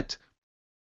 but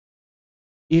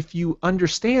if you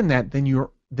understand that, then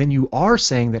you are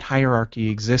saying that hierarchy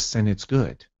exists and it's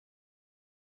good.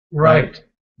 Right?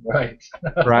 right,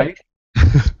 right. Right?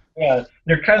 Yeah,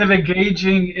 they're kind of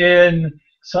engaging in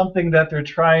something that they're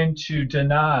trying to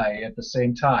deny at the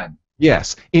same time.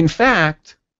 Yes. In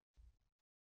fact,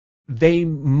 they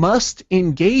must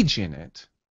engage in it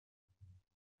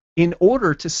in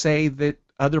order to say that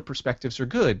other perspectives are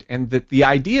good and that the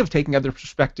idea of taking other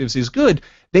perspectives is good.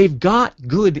 They've got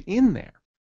good in there.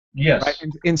 Right. Yes,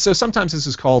 And so sometimes this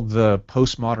is called the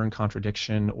postmodern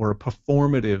contradiction or a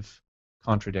performative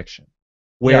contradiction,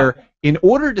 yeah, where in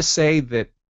order to say that,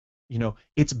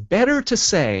 it's better to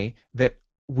say that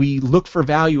we look for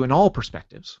value in all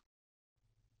perspectives,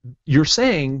 you're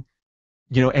saying,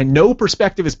 and no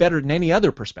perspective is better than any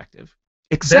other perspective,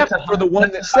 that's except a for the one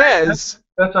that's that a high, that's, says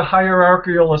that's a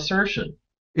hierarchical assertion.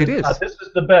 it is. This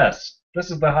is the best.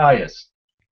 This is the highest.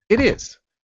 It is.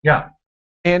 Yeah.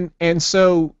 And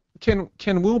so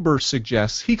Ken Wilber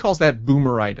suggests, he calls that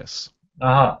boomeritis.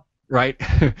 Uh-huh. Right?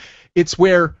 It's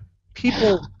where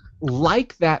people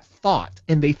like that thought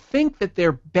and they think that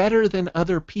they're better than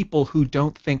other people who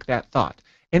don't think that thought.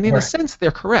 And in a Right. sense,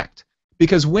 they're correct.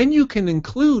 Because when you can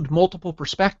include multiple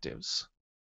perspectives,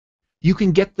 you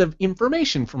can get the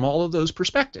information from all of those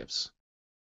perspectives.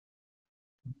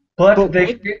 But But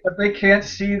when they can't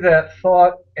see that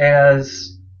thought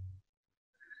as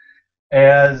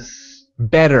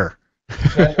better.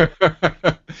 better.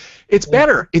 It's It's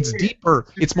better. It's superior. deeper.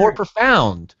 It's It's more superior.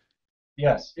 profound.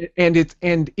 Yes. And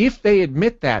if they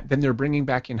admit that, then they're bringing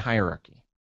back in hierarchy.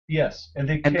 Yes. And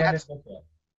they And can't that's admit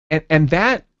that. and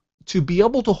that to be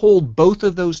able to hold both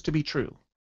of those to be true,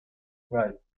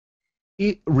 Right.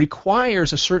 it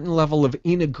requires a certain level of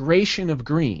integration of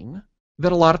green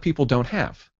that a lot of people don't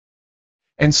have.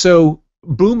 And so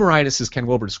boomeritis, as Ken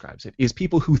Wilber describes it, is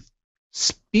people who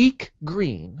speak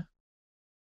green,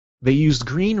 they use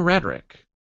green rhetoric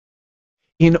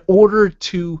in order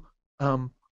to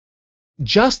um,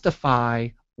 justify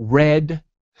red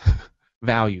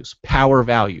values, power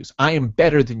values. I am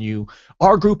better than you.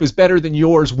 Our group is better than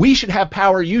yours. We should have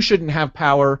power. You shouldn't have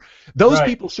power. Those Right.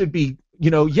 people should be,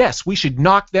 yes, we should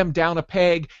knock them down a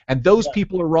peg, and those Yeah.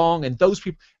 people are wrong, and those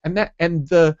people, and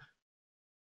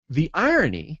the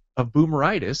irony of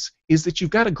boomeritis is that you've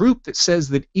got a group that says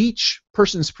that each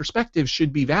person's perspective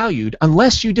should be valued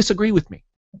unless you disagree with me.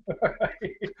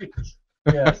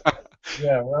 Yes.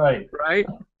 Yeah. Right. Right?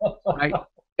 Right?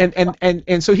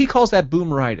 And so he calls that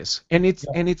boomeritis. And Yeah.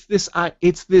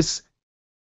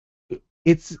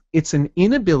 it's an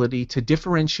inability to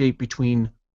differentiate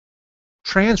between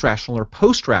transrational or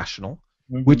post-rational,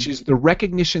 which Hmm. is the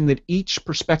recognition that each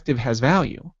perspective has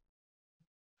value,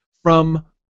 from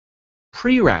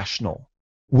pre-rational,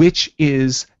 which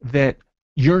is that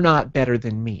you're not better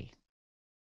than me.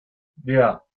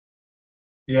 Yeah.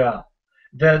 Yeah.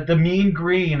 The mean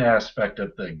green aspect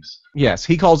of things. Yes,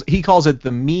 he calls it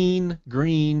the mean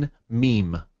green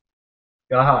meme.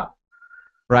 Aha.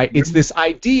 Right? It's You're this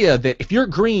idea that if you're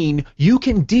green, you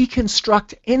can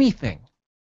deconstruct anything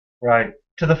right.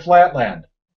 To the flatland.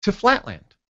 to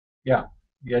flatland. Yeah.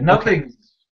 Yeah. Okay. Nothing.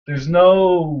 There's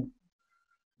no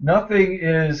nothing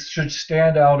is should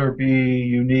stand out or be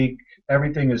unique.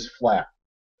 Everything is flat.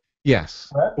 Yes.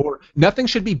 Correct? Or nothing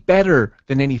should be better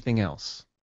than anything else.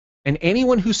 And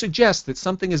anyone who suggests that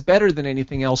something is better than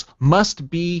anything else must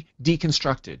be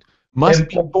deconstructed, must And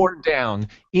be torn down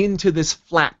into this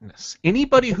flatness.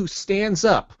 Anybody who stands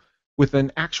up with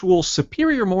an actual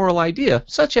superior moral idea,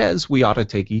 such as we ought to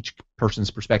take each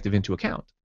person's perspective into account,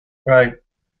 right.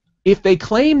 if they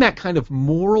claim that kind of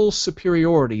moral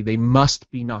superiority, they must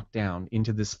be knocked down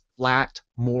into this flat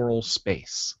moral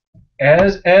space.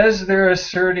 As they're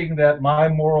asserting that my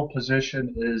moral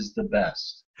position is the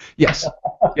best. Yes,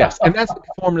 yes, and that's the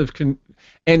formative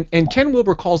and Ken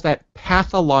Wilber calls that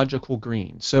pathological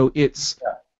green. So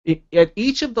at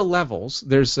each of the levels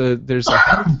there's a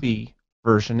healthy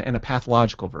version and a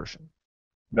pathological version.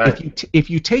 Right. If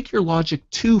you take your logic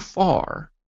too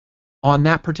far on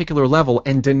that particular level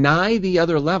and deny the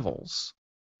other levels,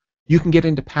 you can get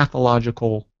into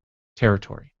pathological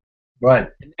territory. Right.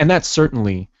 And that's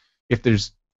certainly if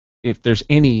there's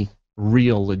any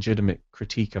real legitimate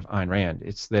critique of Ayn Rand,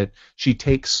 it's that she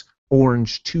takes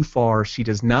orange too far. She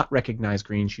does not recognize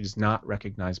green. She does not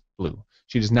recognize blue.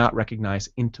 She does not recognize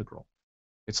integral.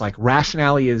 It's like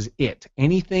rationality is it.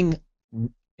 Anything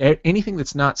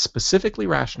that's not specifically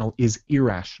rational is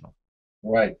irrational.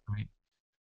 Right. Right.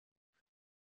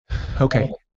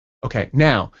 Okay. Okay.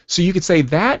 Now, so you could say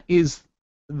that is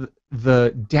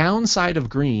the downside of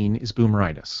green is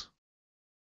boomeritis,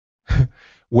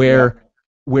 Yeah.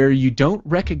 where you don't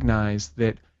recognize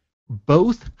that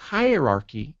both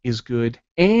hierarchy is good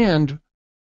and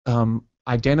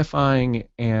identifying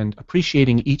and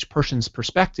appreciating each person's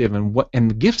perspective and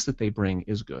the gifts that they bring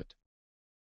is good.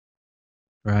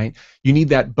 Right? You need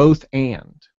that both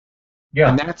Yeah.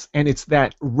 and it's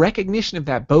that recognition of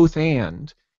that both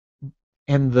and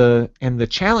the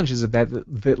challenges of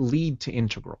that lead to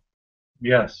integral.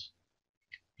 Yes.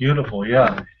 Beautiful.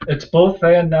 Yeah. It's both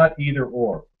and not either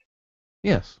or.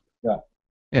 Yes. Yeah.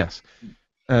 Yes.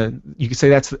 You could say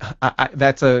that's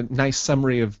a nice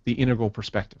summary of the integral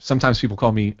perspective. Sometimes people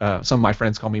call me, some of my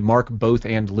friends call me Mark Both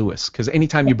and Lewis, because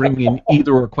anytime you bring me an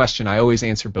either or question, I always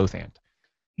answer both and.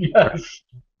 Right? Yes. Yes.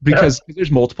 Because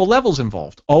there's multiple levels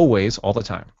involved, always, all the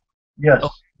time. Yes.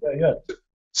 Oh, Yeah. Yeah.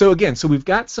 so again, so we've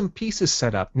got some pieces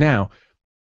set up. Now,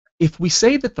 if we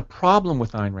say that the problem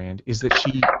with Ayn Rand is that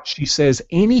she says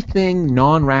anything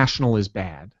non-rational is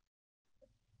bad,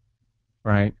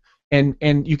 right?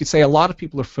 And you could say a lot of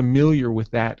people are familiar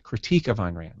with that critique of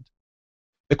Ayn Rand.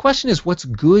 The question is, what's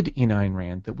good in Ayn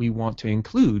Rand that we want to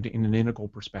include in an integral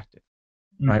perspective,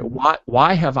 right? Mhm.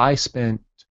 Why have I spent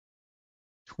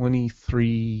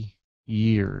 23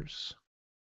 years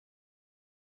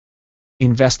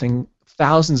investing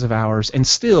thousands of hours, and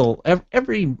still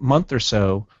every month or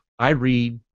so I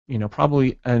read,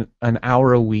 probably an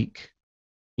hour a week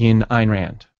in Ayn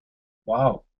Rand,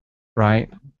 Wow. right?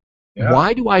 Yeah.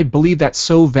 Why do I believe that's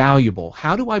so valuable?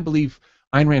 How do I believe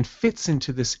Ayn Rand fits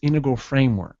into this integral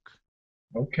framework,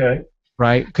 Okay.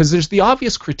 right? Because there's the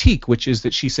obvious critique, which is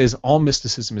that she says all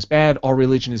mysticism is bad, all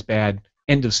religion is bad,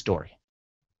 end of story,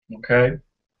 Okay.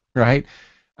 right?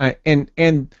 And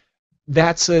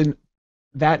that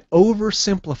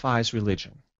oversimplifies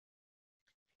religion.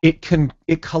 It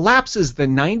collapses the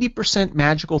 90%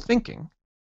 magical thinking,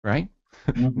 right?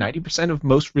 Mhm. 90% of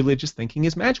most religious thinking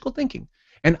is magical thinking.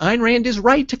 And Ayn Rand is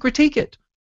right to critique it.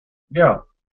 Yeah.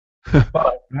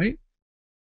 But Right?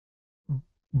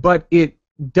 But it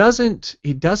doesn't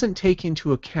take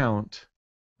into account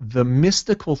the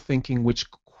mystical thinking which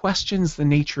questions the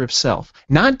nature of self,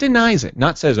 not denies it,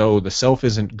 not says, oh, the self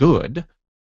isn't good,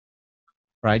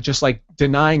 right? Just like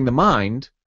denying the mind,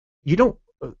 you don't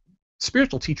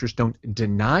spiritual teachers don't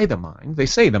deny the mind. They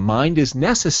say the mind is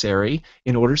necessary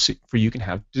in order for you can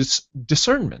have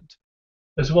discernment.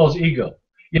 as well as ego.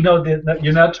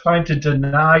 You're not trying to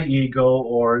deny ego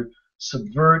or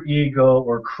subvert ego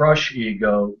or crush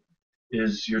ego.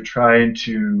 Is you're trying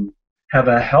to have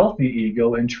a healthy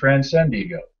ego and transcend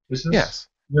ego. Is this Yes.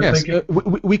 your Yes,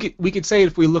 thinking? we could say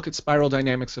if we look at spiral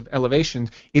dynamics of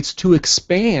elevation, it's to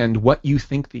expand what you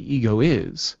think the ego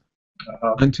is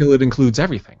Uh, until it includes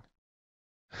everything.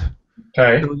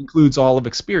 okay. Until it includes all of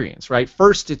experience, right?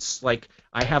 First, it's like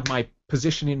I have my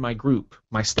position in my group,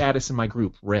 my status in my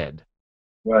group, red,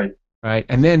 Right. right?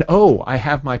 And then, oh, I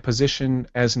have my position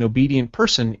as an obedient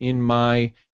person in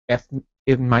my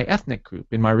ethnic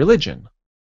group, in my religion.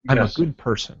 I'm a Yes. good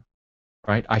person,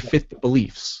 right? I fit the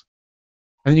beliefs.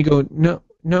 And then you go, no,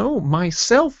 no,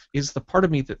 myself is the part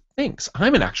of me that thinks.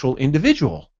 I'm an actual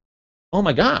individual. Oh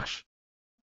my gosh.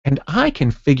 And I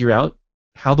can figure out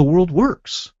how the world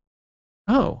works.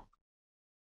 Oh.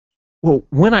 Well,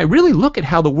 when I really look at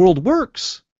how the world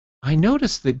works, I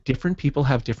notice that different people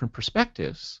have different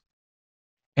perspectives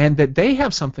and that they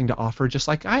have something to offer just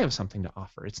like I have something to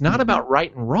offer. It's not Hmm. about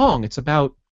right and wrong, it's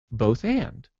about both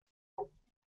and.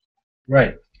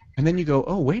 Right. And then you go,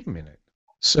 oh, wait a minute.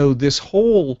 So this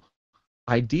whole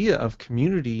idea of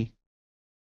community,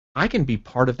 I can be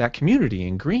part of that community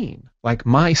in green. Like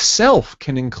myself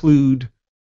can include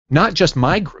not just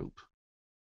my group,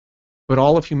 but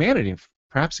all of humanity,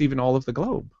 perhaps even all of the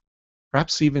globe,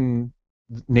 perhaps even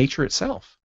nature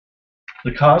itself,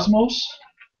 The cosmos,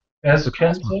 as the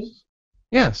Ken said. cosmos.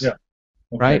 Yes, Yeah.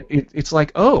 Okay. right? It's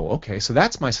like, oh, okay, so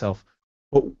that's myself.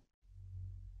 But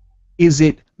is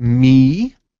it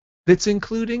me that's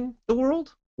including the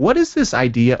world? What is this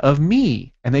idea of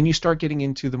me? And then you start getting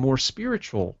into the more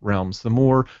spiritual realms, the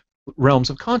more realms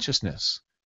of consciousness,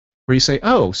 where you say,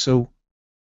 oh, so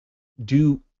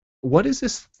do what is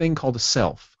this thing called a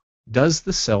self? Does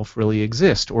the self really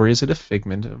exist, or is it a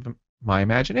figment of my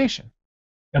imagination?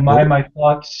 Am What I my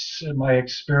thoughts, my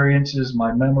experiences,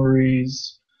 my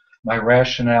memories, my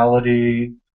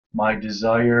rationality, my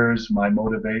desires, my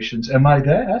motivations? Am I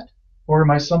that? Or am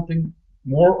I something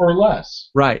more or less?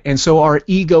 Right. And so our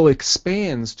ego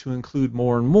expands to include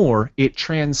more and more. It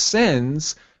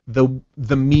transcends the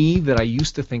me that I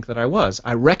used to think that I was.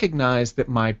 I recognize that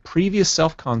my previous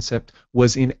self-concept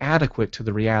was inadequate to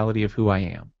the reality of who I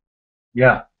am.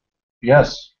 Yeah.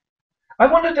 Yes. I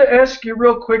wanted to ask you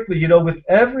real quickly, with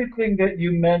everything that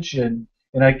you mentioned,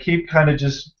 and I keep kind of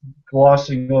just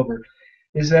glossing over,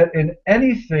 is that in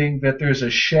anything that there's a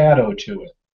shadow to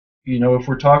it? If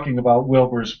we're talking about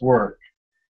Wilbur's work,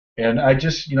 and I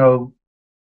just,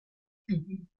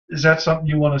 is that something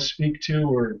you want to speak to,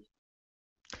 or?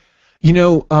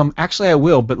 Actually I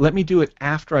will, but let me do it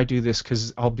after I do this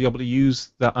because I'll be able to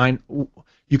use the Ayn.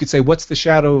 You could say, what's the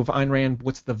shadow of Ayn Rand?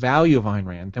 What's the value of Ayn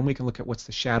Rand? Then we can look at what's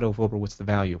the shadow of Wilbur, what's the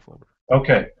value of Wilbur.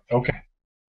 Okay, okay.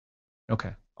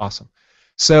 Okay, awesome.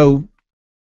 So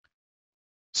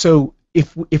So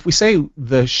if we say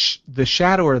the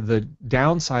shadow or the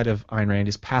downside of Ayn Rand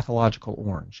is pathological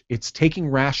orange, it's taking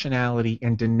rationality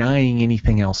and denying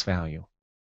anything else value,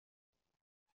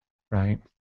 right?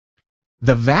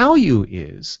 The value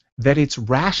is that it's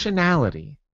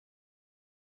rationality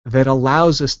that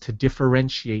allows us to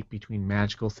differentiate between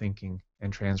magical thinking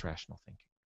and transrational thinking.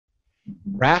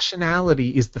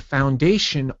 Rationality is the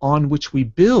foundation on which we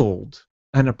build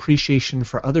an appreciation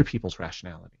for other people's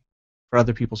rationality, for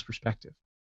other people's perspective.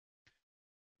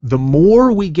 The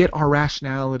more we get our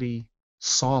rationality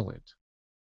solid,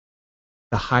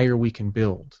 the higher we can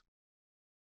build.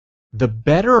 The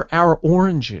better our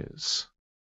orange is,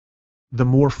 the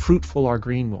more fruitful our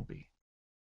green will be.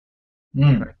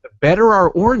 Mm, Right? The better our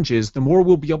orange is, the more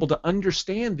we'll be able to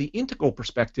understand the integral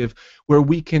perspective where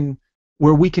we can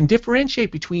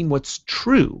differentiate between what's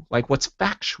true, like what's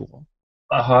factual,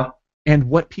 uh-huh. and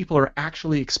what people are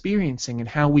actually experiencing and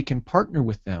how we can partner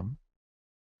with them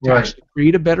to Right. actually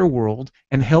create a better world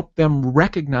and help them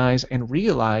recognize and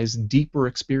realize deeper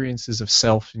experiences of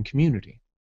self and community,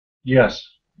 Yes.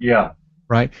 Yeah.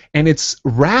 right? And it's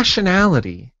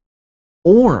rationality,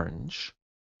 orange,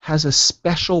 has a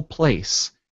special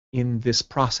place in this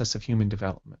process of human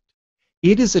development.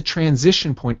 It is a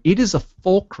transition point. It is a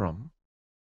fulcrum,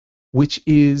 which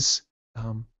is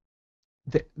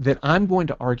that I'm going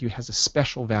to argue has a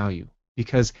special value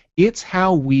because it's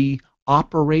how we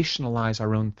operationalize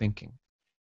our own thinking.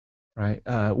 Right?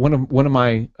 One of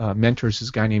my mentors is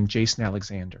a guy named Jason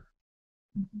Alexander,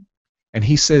 and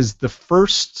he says the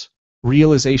first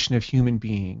realization of human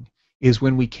being is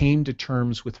when we came to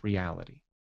terms with reality.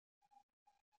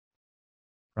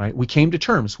 Right? We came to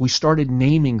terms. We started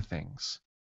naming things.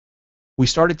 We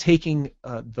started taking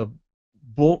the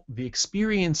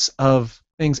experience of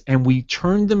things and we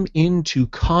turned them into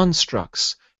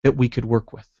constructs that we could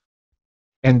work with,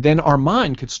 and then our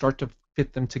mind could start to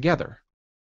fit them together.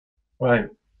 Right.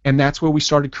 And that's where we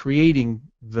started creating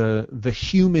the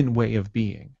human way of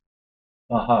being,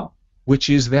 Uh-huh. which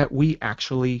is that we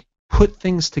actually put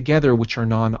things together which are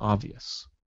non-obvious,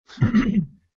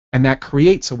 and that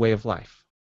creates a way of life.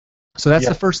 So that's Yeah.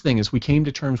 the first thing, is we came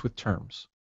to terms with terms,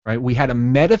 right? We had a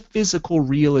metaphysical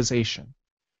realization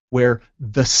where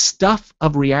the stuff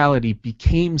of reality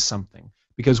became something,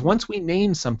 because once we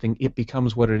name something it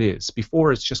becomes what it is.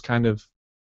 Before, it's just kind of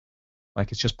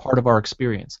like it's just part of our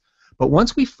experience. But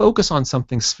once we focus on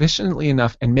something sufficiently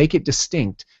enough and make it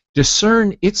distinct,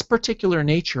 discern its particular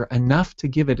nature enough to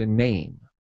give it a name,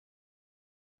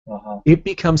 Uh-huh. it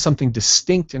becomes something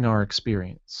distinct in our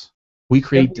experience. We And,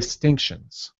 create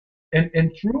distinctions.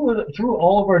 and through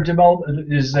all of our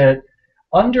development is that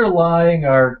underlying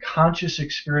our conscious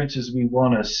experiences, we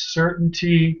want a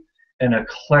certainty and a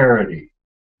clarity.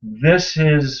 This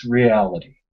is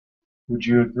reality. Would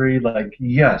you agree? Like,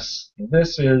 yes,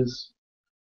 this is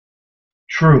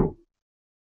true.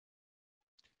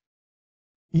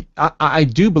 I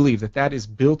do believe that that is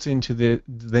built into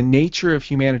the nature of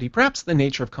humanity, perhaps the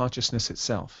nature of consciousness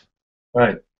itself.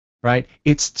 Right. Right?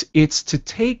 It's to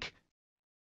take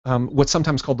what's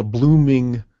sometimes called the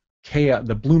blooming chaos,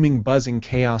 the blooming, buzzing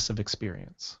chaos of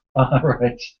experience,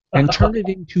 Right. and turn it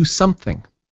into something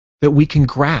that we can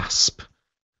grasp.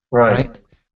 Right. Right?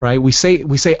 Right? We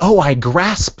say, oh, I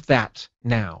grasp that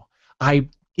now. I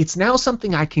It's now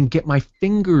something I can get my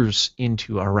fingers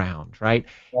into around. Right?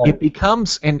 It Right.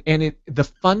 becomes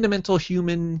the fundamental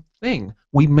human thing.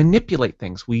 We manipulate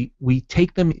things. We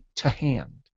take them to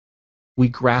hand. We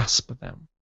grasp them.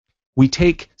 We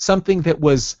take something that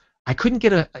was I couldn't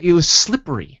get it was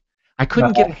slippery. I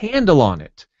couldn't get a handle on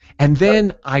it. And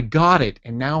then I got it,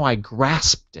 and now I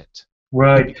grasped it. It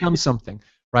Right. becomes something,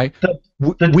 right? The,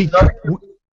 We the we, desire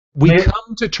we may,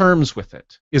 come to terms with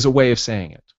it is a way of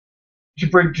saying it.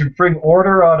 to bring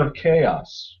order out of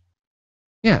chaos.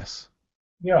 Yes.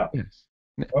 Yeah. Yes.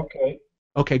 Okay.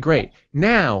 Okay, great.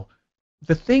 Now,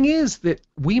 the thing is that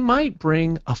we might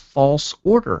bring a false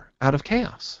order out of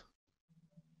chaos.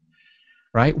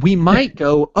 Right? We might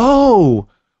go, oh,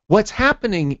 what's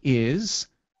happening is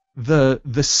the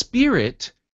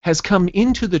spirit has come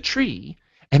into the tree,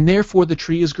 and therefore the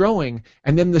tree is growing,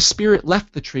 and then the spirit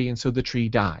left the tree, and so the tree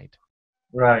died.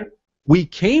 Right. We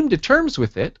came to terms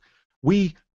with it.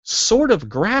 We sort of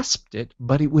grasped it,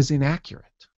 but it was inaccurate.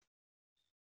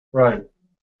 Right.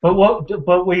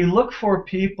 But we look for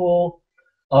people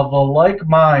of a like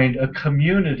mind, a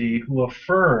community who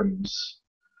affirms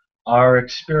our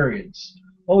experience.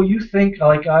 Oh, you think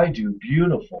like I do,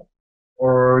 beautiful.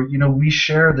 Or, we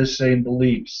share the same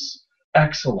beliefs.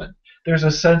 Excellent. There's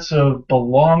a sense of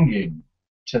belonging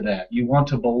to that. You want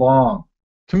to belong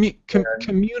and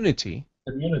Community,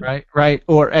 community. right? Right.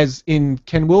 Or as in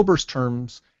Ken Wilber's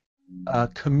terms,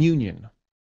 communion.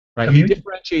 Right? He Community.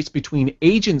 differentiates between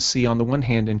agency on the one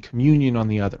hand and communion on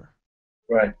the other.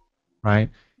 Right. Right?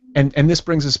 And this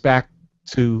brings us back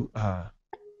to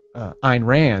Ayn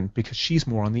Rand because she's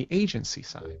more on the agency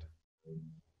side.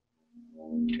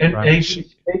 And Right?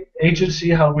 agency,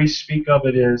 how we speak of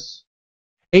it is,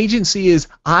 Agency is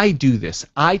I do this,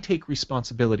 I take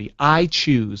responsibility, I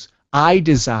choose, I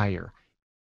desire.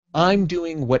 I'm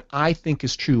doing what I think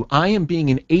is true. I am being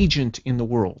an agent in the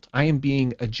world. I am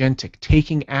being agentic,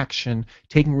 taking action,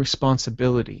 taking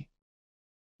responsibility.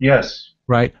 yes.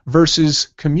 Right? Versus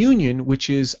communion, which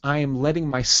is I am letting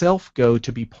myself go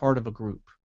to be part of a group.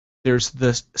 There's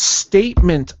the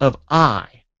statement of I.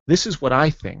 This is what I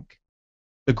think.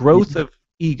 The growth of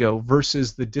ego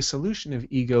versus the dissolution of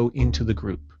ego into the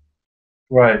group.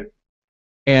 Right.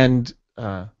 And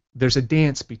there's a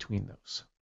dance between those.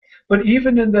 But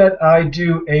even in that I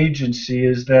do agency,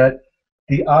 is that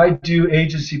the I do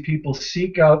agency people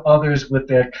seek out others with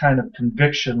that kind of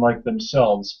conviction like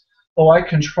themselves. Oh, I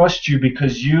can trust you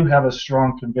because you have a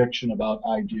strong conviction about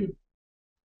I do.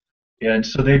 And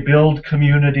so they build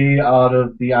community out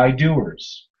of the I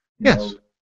doers. You Yes. know,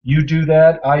 you do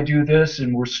that, I do this,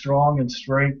 and we're strong and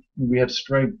strength, and we have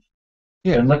strength.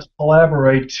 Yeah. And let's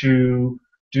collaborate to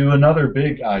do another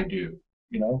big I do.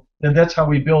 And that's how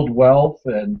we build wealth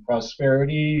and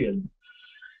prosperity. And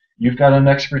you've got an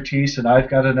expertise, and I've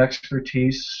got an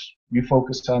expertise. You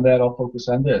focus on that, I'll focus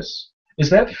on this. Is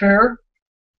that fair?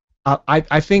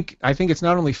 I think it's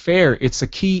not only fair, it's a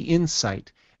key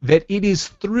insight that it is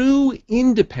through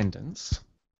independence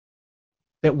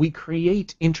that we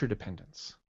create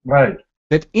interdependence. Right.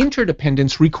 That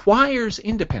interdependence requires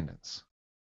independence.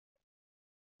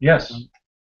 Yes.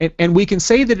 And we can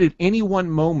say that at any one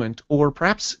moment, or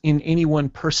perhaps in any one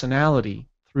personality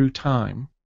through time,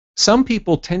 some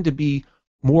people tend to be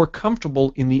more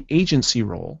comfortable in the agency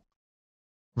role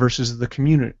versus the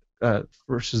communion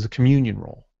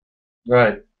role.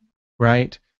 Right.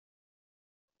 Right?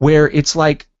 Where it's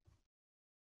like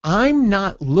I'm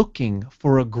not looking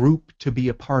for a group to be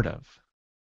a part of.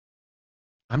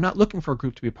 I'm not looking for a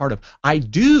group to be a part of. I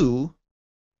do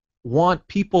want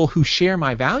people who share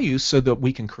my values so that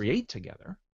we can create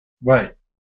together. Right.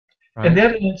 And Right?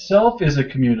 that in itself is a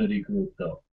community group,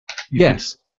 though. You could.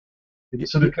 Yes.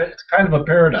 So it's kind of a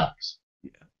paradox.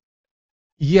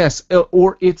 Yes,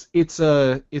 or it's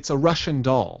a Russian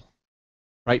doll,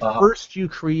 right? Uh, First you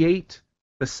create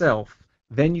the self,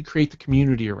 Then you create the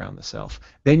community around the self.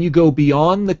 Then you go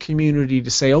beyond the community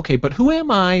to say, okay, but who am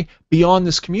I beyond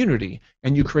this community?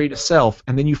 And you create a self,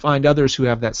 and then you find others who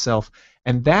have that self.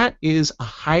 And that is a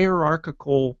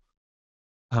hierarchical,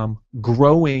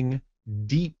 growing,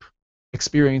 deep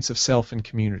experience of self and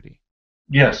community,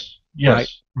 Yes. right?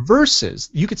 Yes. Versus,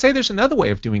 you could say there's another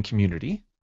way of doing community,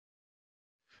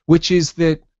 which is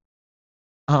that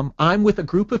I'm with a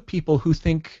group of people who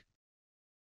think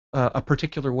a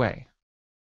particular way.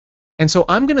 And so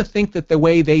I'm going to think that the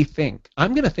way they think,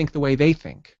 I'm going to think the way they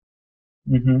think,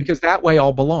 Hmm. because that way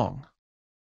I'll belong.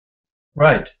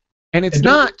 Right. And And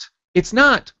do, it's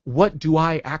not what do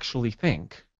I actually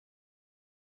think.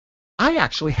 I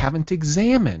actually haven't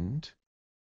examined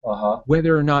uh-huh.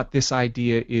 whether or not this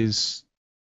idea is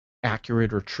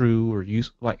accurate or true or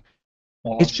use like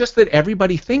it's Uh-huh. just that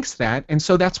everybody thinks that, and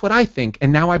so that's what I think,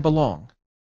 and now I belong.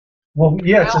 Well,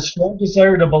 yeah, it's a Now, strong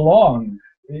desire to belong.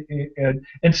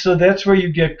 And so that's where you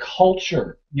get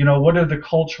culture. What are the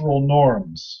cultural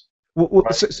norms?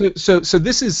 Right? so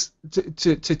this is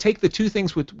to take the two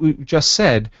things we just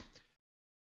said.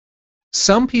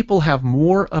 Some people have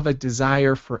more of a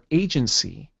desire for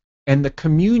agency, and the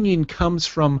communion comes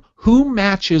from who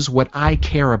matches what I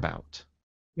care about,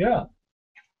 Yeah.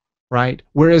 right?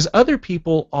 Whereas other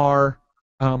people are,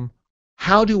 um,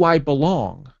 how do I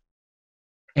belong?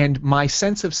 And my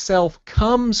sense of self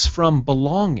comes from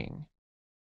belonging,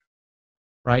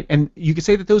 right? And you could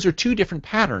say that those are two different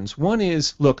patterns. One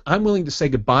is, look, I'm willing to say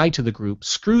goodbye to the group,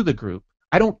 screw the group.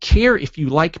 I don't care if you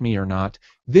like me or not.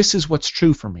 This is what's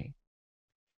true for me,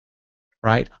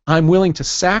 right? I'm willing to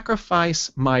sacrifice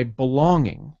my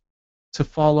belonging to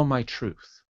follow my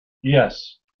truth.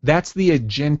 Yes. That's the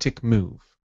agentic move,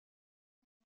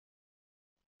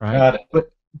 right? Got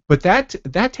it. But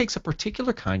that takes a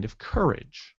particular kind of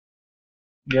courage,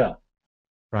 Yeah.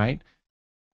 right?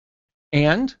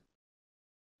 And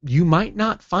you might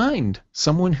not find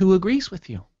someone who agrees with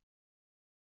you,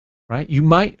 right? You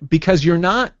might, because you're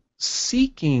not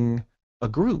seeking a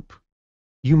group.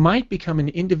 You might become an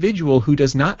individual who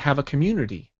does not have a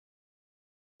community.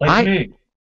 Like I me.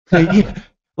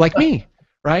 like me,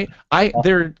 right? I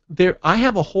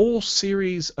have a whole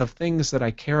series of things that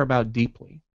I care about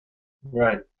deeply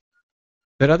Right.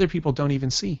 that other people don't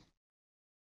even see,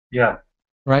 Yeah.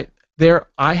 right? There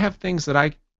I have things that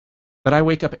I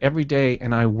wake up every day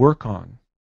and I work on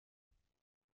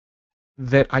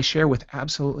that I share with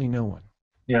absolutely no one,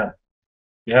 Yeah.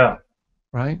 Yeah.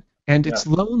 right? And Yeah. it's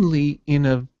lonely in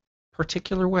a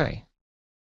particular way,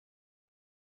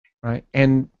 right?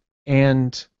 And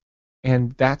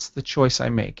and that's the choice I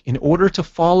make. In order to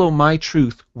follow my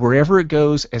truth wherever it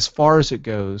goes, as far as it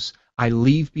goes, I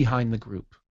leave behind the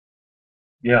group.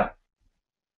 Yeah.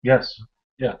 Yes.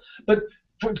 Yeah. But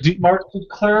Do, Mark, to yeah.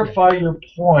 clarify your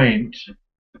point,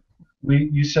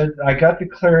 you said I got the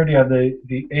clarity on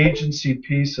the agency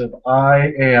piece of I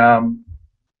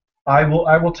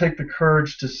will take the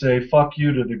courage to say fuck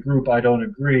you to the group I don't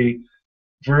agree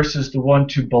versus the one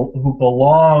who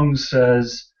belongs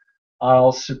says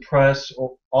I'll suppress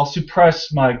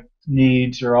my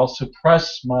needs or I'll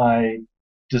suppress my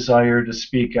desire to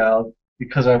speak out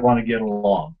because I want to get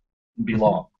along and Hmm.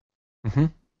 belong. Hmm.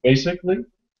 Basically.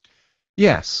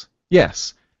 Yes,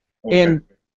 yes. Okay.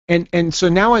 And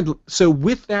so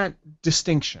with that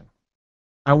distinction,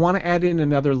 I want to add in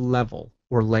another level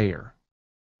or layer,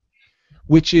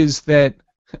 which is that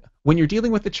when you're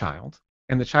dealing with a child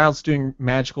and the child's doing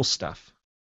magical stuff,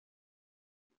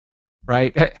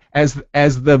 right? As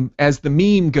the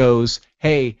meme goes,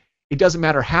 hey, it doesn't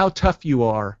matter how tough you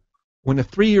are. When a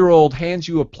 3-year-old hands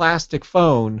you a plastic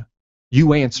phone,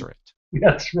 you answer it,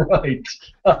 That's right.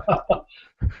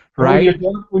 Or right?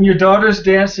 when your daughter's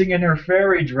dancing in her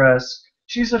fairy dress,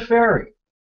 she's a fairy.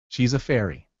 She's a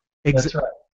fairy. Ex- That's right.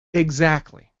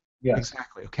 exactly. Yes.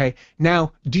 Exactly. Okay.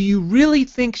 Now, do you really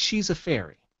think she's a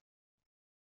fairy?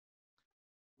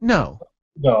 No.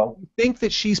 No. You think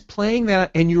that she's playing that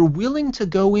and you're willing to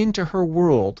go into her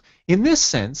world. In this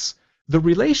sense, the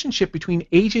relationship between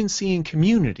agency and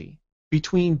community,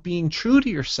 between being true to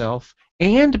yourself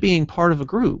and being part of a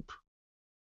group,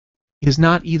 is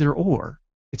not either or.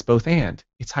 It's both and.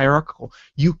 It's hierarchical.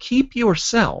 You keep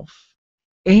yourself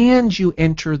and you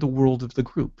enter the world of the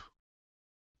group,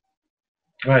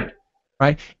 Right.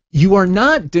 right? You are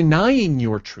not denying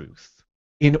your truth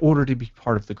in order to be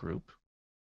part of the group,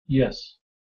 Yes.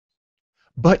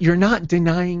 but you're not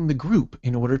denying the group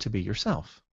in order to be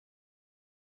yourself.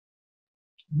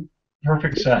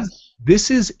 Perfect This is sense.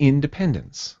 this is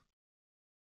independence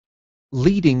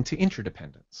leading to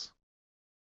interdependence.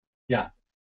 Yeah.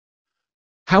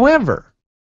 However,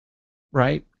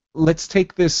 right? let's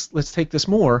take this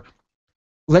more.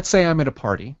 Let's say I'm at a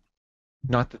party.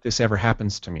 Not that this ever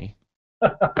happens to me,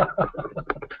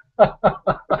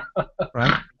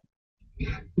 right?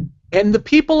 And the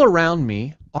people around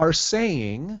me are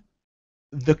saying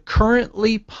the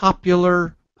currently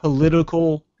popular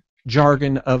political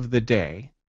jargon of the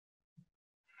day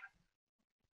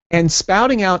and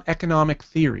spouting out economic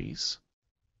theories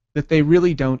that they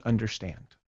really don't understand.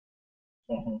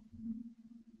 Uh-huh.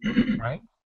 Right?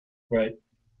 Right.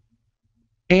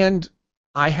 And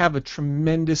I have a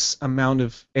tremendous amount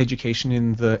of education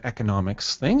in the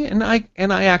economics thing, and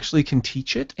I actually can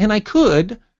teach it, and I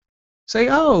could say,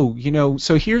 oh,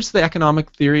 so here's the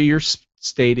economic theory you're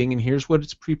stating, and here's what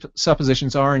its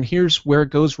presuppositions are, and here's where it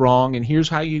goes wrong, and here's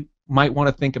how you might want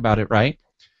to think about it, right?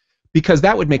 Because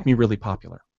that would make me really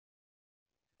popular.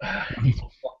 People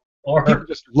Or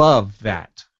just love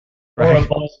that, or a right?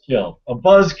 buzzkill. A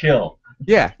buzzkill.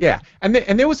 Yeah, yeah. And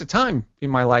there was a time in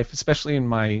my life, especially in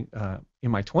my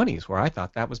 20s, where I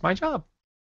thought that was my job.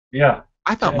 Yeah.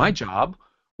 I thought Yeah. my job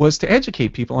was to educate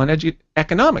people on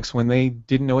economics when they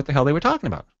didn't know what the hell they were talking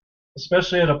about.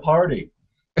 Especially at a party.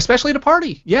 Especially at a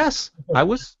party. Yes, I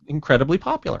was incredibly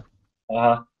popular.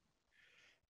 Uh,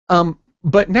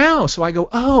 But now, so I go,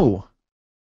 oh,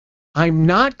 I'm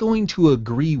not going to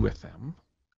agree with them.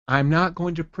 I'm not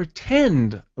going to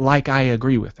pretend like I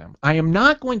agree with them. I am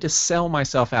not going to sell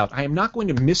myself out. I am not going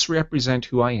to misrepresent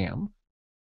who I am.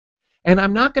 And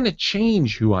I'm not going to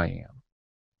change who I am.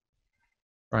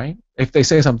 Right? If they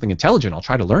say something intelligent, I'll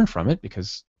try to learn from it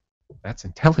because that's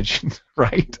intelligent,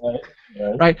 right? right.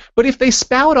 Right. Right? But if they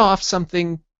spout off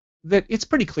something that it's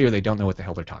pretty clear they don't know what the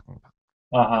hell they're talking about,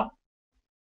 Uh-huh.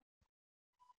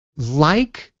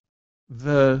 like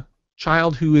the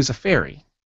child who is a fairy,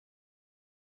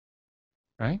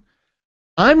 right?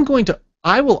 I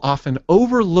will often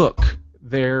overlook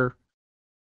their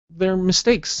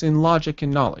mistakes in logic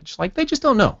and knowledge. Like they just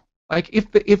don't know. Like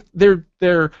if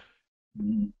they're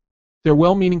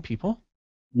well-meaning people,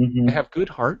 they Mm-hmm. have good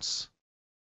hearts,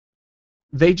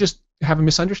 they just have a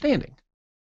misunderstanding,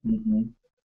 Mm-hmm.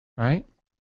 right?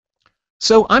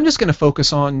 So I'm just going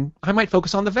to I might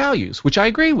focus on the values, which I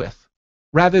agree with,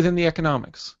 rather than the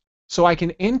economics. So I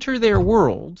can enter their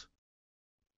world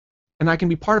and I can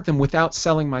be part of them without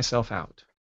selling myself out.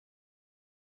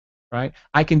 Right?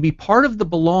 I can be part of the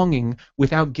belonging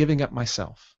without giving up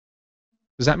myself.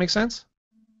 Does that make sense?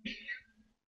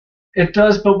 It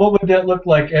does, but what would that look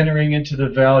like entering into the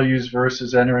values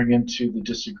versus entering into the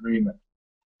disagreement?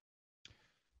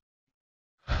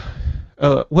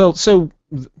 Well, so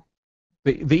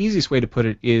the easiest way to put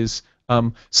it is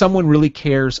someone really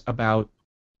cares about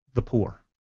the poor,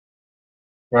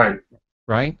 Right.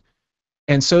 right?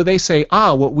 And so they say,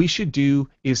 what we should do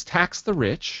is tax the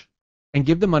rich and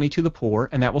give the money to the poor,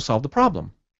 and that will solve the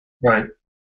problem, Right.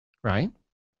 right?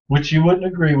 Which you wouldn't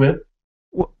agree with.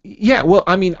 Well, yeah. Well,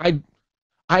 I mean,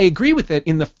 I agree with it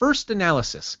in the first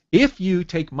analysis. If you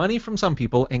take money from some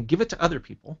people and give it to other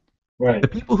people, Right. the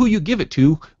people who you give it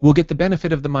to will get the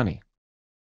benefit of the money.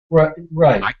 Right.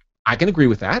 Right. I can agree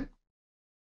with that,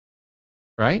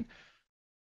 right?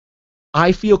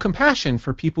 I feel compassion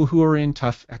for people who are in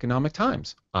tough economic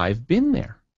times. I've been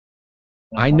there.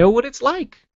 I Uh-huh. know what it's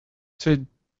like to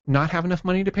not have enough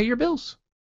money to pay your bills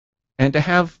and to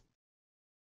have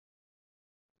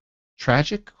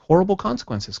tragic, horrible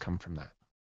consequences come from that.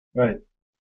 Right.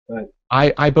 Right.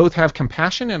 I both have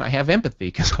compassion and I have empathy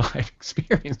because I've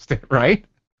experienced it, right?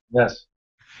 Yes.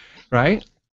 Right?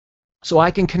 So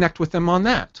I can connect with them on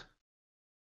that,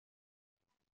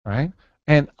 right?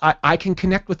 And I can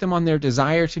connect with them on their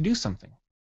desire to do something.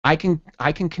 I can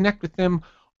connect with them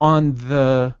on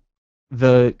the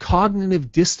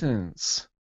cognitive dissonance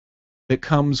that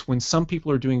comes when some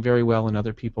people are doing very well and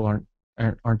other people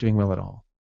aren't doing well at all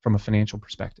from a financial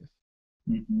perspective,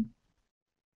 Mm-hmm.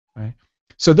 right?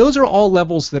 So those are all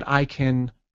levels that I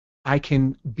can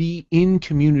be in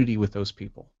community with those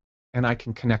people and I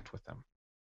can connect with them,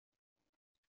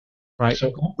 right?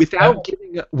 So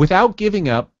Without giving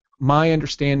up my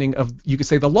understanding of, you could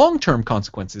say, the long-term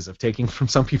consequences of taking from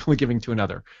some people and giving to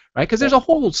another, right? Because there's a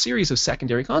whole series of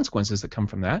secondary consequences that come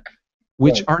from that,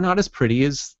 which right. are not as pretty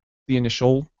as the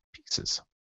initial pieces,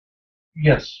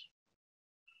 Yes.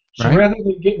 So right?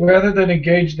 rather than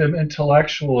engage them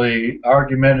intellectually,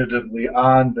 argumentatively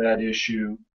on that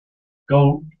issue,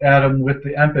 go at them with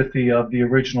the empathy of the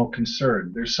original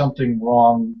concern. There's something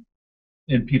wrong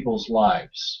in people's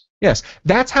lives. Yes,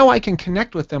 that's how I can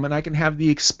connect with them, and I can have the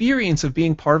experience of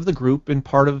being part of the group and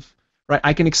part of, right?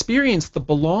 I can experience the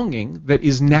belonging that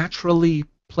is naturally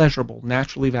pleasurable,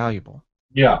 naturally valuable.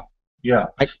 Yeah. Yeah.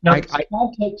 I, Now, I, it's I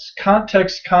context.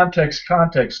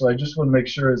 So I just want to make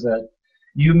sure is that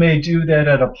you may do that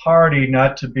at a party,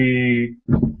 not to be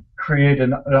create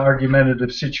an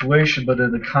argumentative situation, but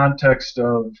in the context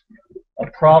of a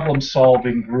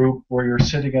problem-solving group where you're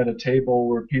sitting at a table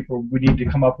where people we need to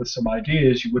come up with some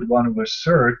ideas, you would want to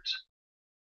assert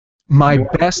my your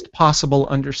best possible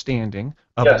understanding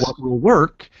of yes, what will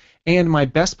work and my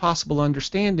best possible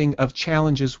understanding of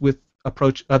challenges with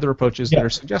other approaches that yeah, are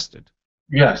suggested.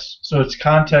 yes. So it's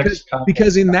Because context,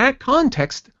 because context. in that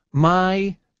context,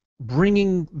 my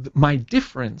bringing my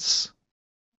difference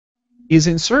is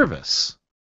in service.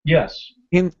 Yes,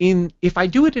 In if I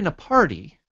do it in a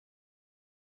party,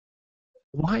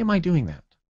 why am I doing that?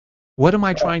 What am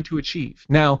I right, trying to achieve?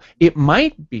 Now, it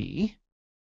might be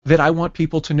that I want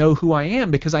people to know who I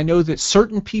am because I know that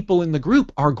certain people in the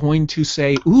group are going to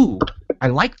say, "Ooh, I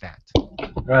like that."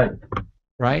 right.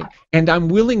 Right? And I'm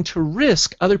willing to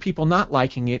risk other people not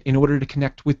liking it in order to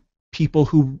connect with people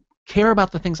who care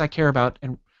about the things I care about.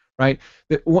 And right,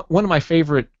 one of my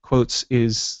favorite quotes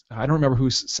is I don't remember who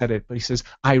said it, but he says,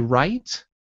 "I write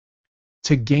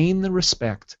to gain the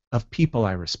respect of people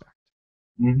I respect."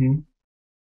 Mm-hmm.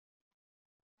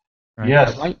 Right? I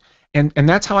Yes, write, and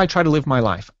that's how I try to live my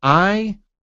life.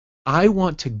 I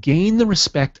want to gain the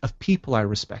respect of people I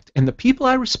respect. And the people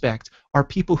I respect are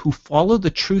people who follow the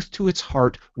truth to its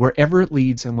heart wherever it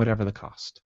leads and whatever the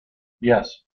cost.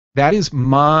 yes. That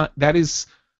is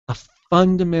a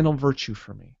fundamental virtue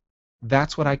for me.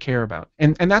 That's what I care about.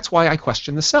 And that's why I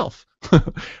question the self.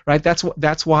 Right?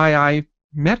 That's why I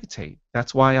meditate.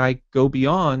 That's why I go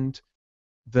beyond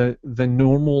the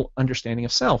normal understanding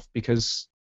of self because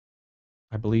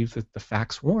I believe that the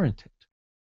facts warrant it.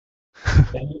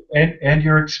 And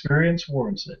your experience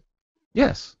warrants it.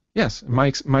 Yes, yes. My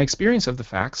experience of the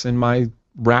facts and my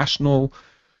rational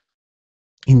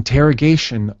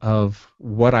interrogation of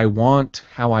what I want,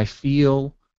 how I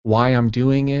feel, why I'm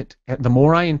doing it. The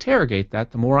more I interrogate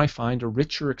that, the more I find a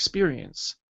richer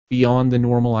experience beyond the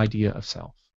normal idea of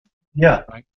self. Yeah,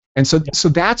 Right? And so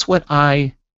that's what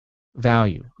I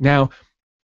value. Now,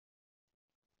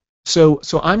 so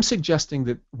I'm suggesting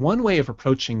that one way of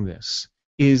approaching this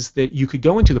is that you could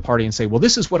go into the party and say, well,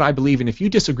 this is what I believe, and if you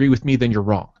disagree with me, then you're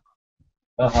wrong.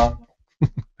 uh-huh.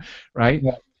 Right?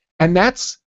 Yeah, And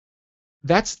that's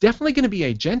definitely going to be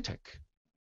agentic,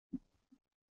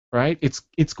 right?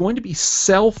 It's going to be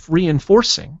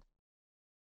self-reinforcing,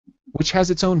 which has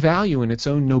its own value and its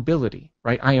own nobility,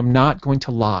 right? I am not going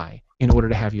to lie in order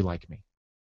to have you like me,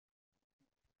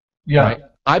 yeah, right?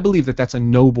 I believe that that's a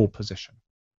noble position.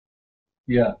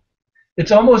 yeah.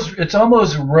 It's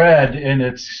almost red in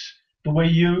its the way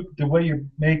you're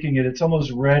making it. It's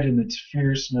almost red in its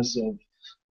fierceness of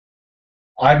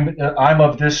I'm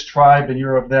of this tribe and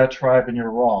you're of that tribe and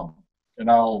you're wrong. And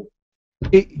I'll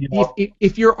you know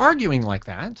If you're arguing like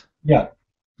that, yeah,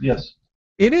 yes,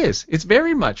 it is. It's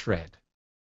very much red,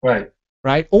 right,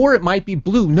 right? Or it might be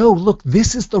blue. No, look,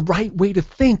 this is the right way to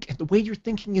think, and the way you're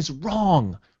thinking is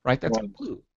wrong, right? That's right,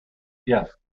 blue, yeah,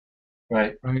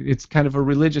 right, right? It's kind of a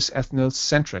religious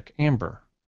ethnocentric amber,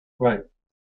 right,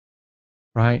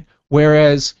 right?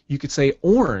 Whereas you could say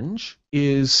orange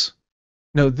is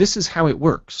no, this is how it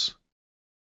works.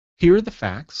 Here are the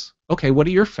facts. Okay, what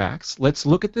are your facts? Let's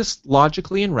look at this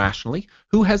logically and rationally.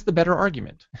 Who has the better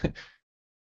argument?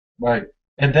 right.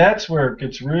 And that's where it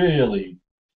gets really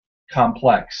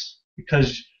complex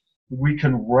because we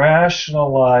can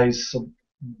rationalize some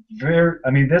very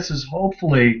I mean this is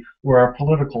hopefully where our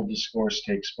political discourse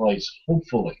takes place.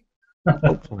 Hopefully.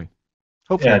 Hopefully,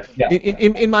 hopefully. Yeah, yeah,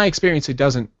 In my experience, it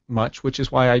doesn't much, which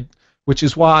is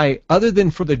why, other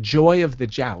than for the joy of the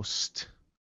joust,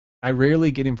 I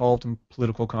rarely get involved in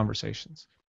political conversations.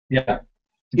 yeah.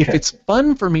 If Okay. it's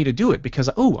fun for me to do it because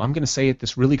I'm going to say it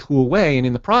this really cool way, and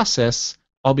in the process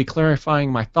I'll be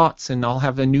clarifying my thoughts and I'll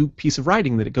have a new piece of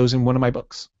writing that it goes in one of my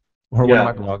books or one of Yeah,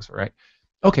 my blogs, right?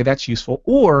 Okay, that's useful.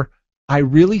 Or I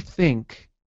really think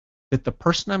that the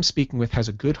person I'm speaking with has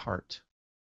a good heart,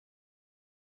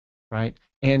 right?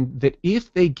 And that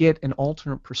if they get an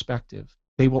alternate perspective,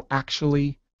 they will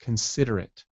actually consider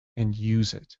it and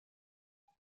use it,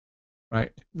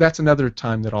 right? That's another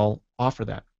time that I'll offer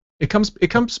that. It comes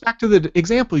back to the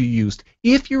example you used.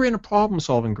 If you're in a problem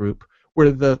solving group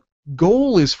where the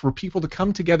goal is for people to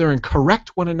come together and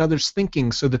correct one another's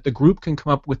thinking so that the group can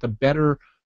come up with a better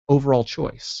overall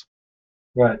choice.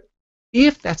 right.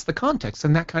 If that's the context,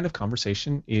 then that kind of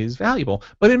conversation is valuable.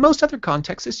 But in most other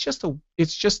contexts, it's just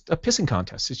a pissing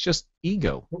contest. It's just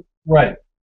ego. Right.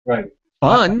 Right.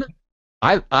 I, Fun.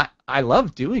 I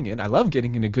love doing it. I love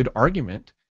getting in a good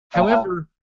argument. uh-huh. However,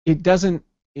 it doesn't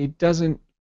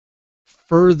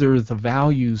further the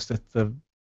values that the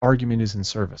argument is in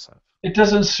service of. It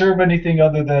doesn't serve anything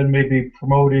other than maybe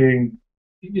promoting,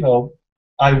 you know,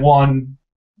 I won,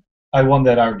 I won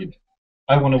that argument.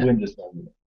 I want to Yeah. win this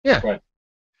argument. Yeah. Right.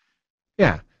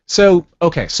 Yeah. So,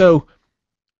 okay. So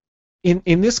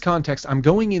in this context, I'm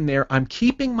going in there, I'm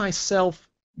keeping myself,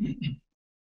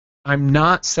 I'm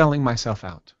not selling myself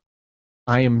out.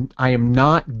 I am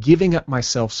not giving up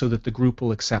myself so that the group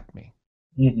will accept me.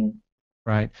 Mm-hmm.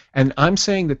 Right? And I'm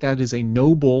saying that that is a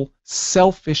noble,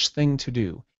 selfish thing to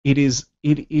do. It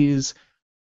is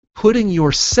putting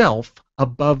yourself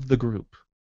above the group.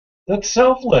 That's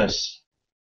selfless.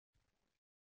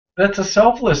 That's a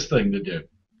selfless thing to do.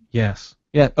 Yes.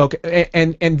 Yeah. Okay.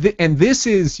 And this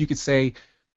is, you could say,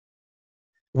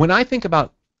 when I think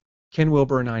about Ken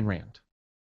Wilber and Ayn Rand,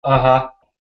 Uh huh.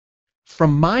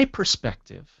 from my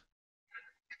perspective,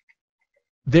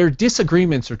 their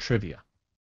disagreements are trivia.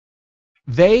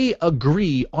 They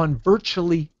agree on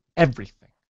virtually everything.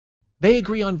 They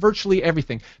agree on virtually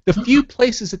everything. The few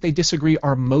places that they disagree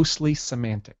are mostly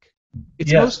semantic.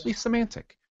 It's Yes. mostly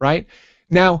semantic, right?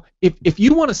 Now, if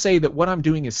you want to say that what I'm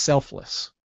doing is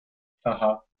selfless, Uh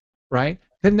huh. right?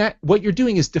 Then that what you're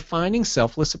doing is defining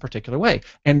selfless a particular way.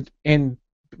 And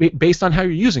based on how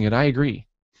you're using it, I agree,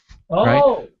 right?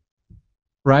 Oh,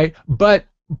 Right? But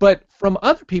from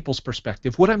other people's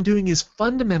perspective, what I'm doing is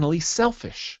fundamentally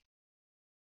selfish.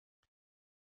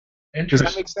 Does that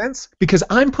interesting. make sense? Because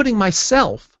I'm putting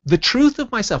myself, the truth of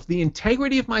myself, the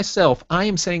integrity of myself, I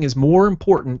am saying is more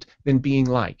important than being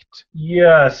liked.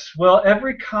 Yes. Well,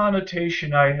 every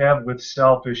connotation I have with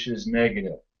selfish is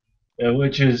negative,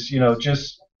 which is,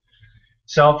 just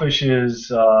selfish is,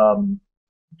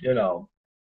 you know,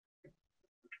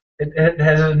 it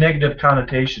has a negative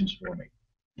connotations for me.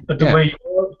 But the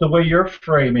Yeah. way you're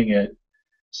framing it,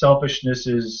 selfishness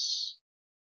is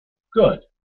good,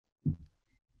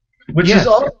 which is Yes.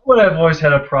 also what I've always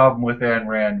had a problem with Ayn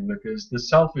Rand with is the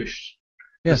Yes.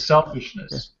 Yes.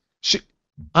 selfishness. She,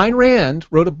 Ayn Rand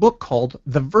wrote a book called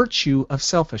The Virtue of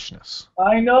Selfishness.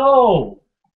 I know.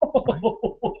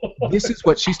 Right? This is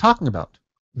what she's talking about.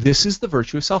 This is the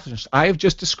virtue of selfishness. I have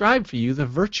just described for you the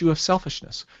virtue of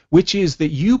selfishness, which is that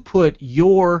you put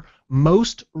your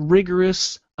most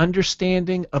rigorous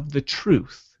understanding of the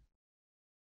truth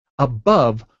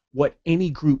above what any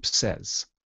group says,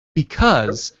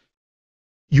 because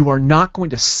you are not going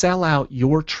to sell out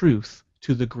your truth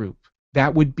to the group.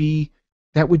 That would be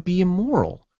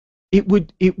immoral. It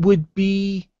would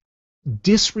be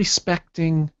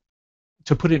disrespecting,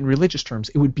 to put it in religious terms,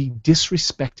 it would be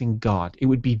disrespecting God. It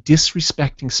would be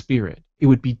disrespecting spirit. It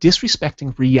would be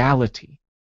disrespecting reality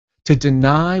to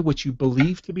deny what you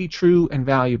believe to be true and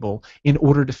valuable in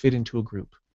order to fit into a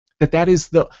group. That is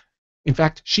the, in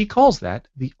fact, she calls that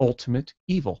the ultimate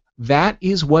evil. That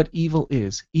is what evil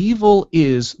is. Evil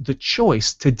is the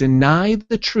choice to deny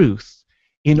the truth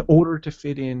in order to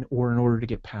fit in or in order to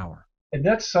get power. And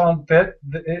that sound that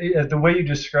the way you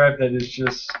describe that is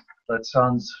just that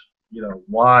sounds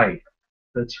why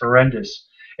that's horrendous.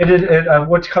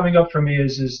 What's coming up for me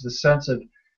is the sense of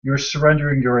you're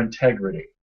surrendering your integrity.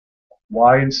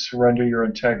 Why and surrender your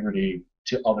integrity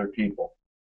to other people?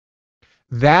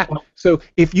 That, so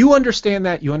if you understand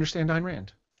that, you understand Ayn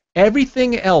Rand.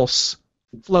 Everything else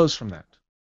flows from that.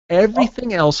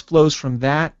 Everything else flows from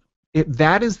that.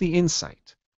 That is the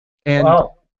insight. And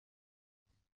Wow.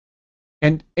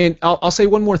 and I'll say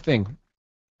one more thing.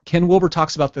 Ken Wilber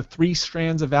talks about the three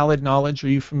strands of valid knowledge. Are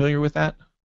you familiar with that?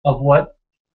 Of what?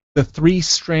 The three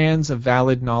strands of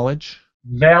valid knowledge.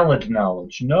 Valid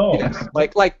knowledge. No. Yes.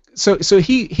 So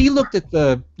he looked at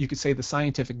the, you could say, the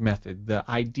scientific method, the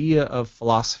idea of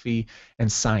philosophy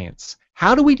and science.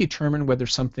 How do we determine whether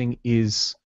something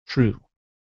is true?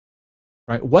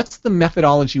 Right? What's the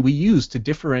methodology we use to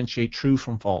differentiate true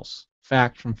from false,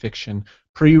 fact from fiction,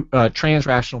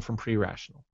 trans-rational from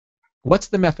pre-rational? What's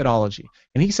the methodology?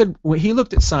 And he said, well, he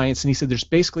looked at science and he said there's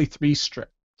basically three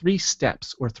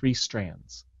steps or three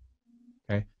strands.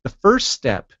 Okay? The first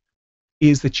step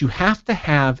is that you have to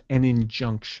have an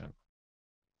injunction.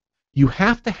 You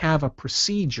have to have a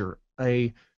procedure,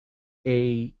 a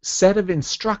set of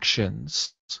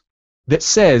instructions that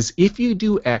says if you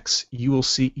do X, you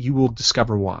will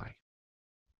discover Y.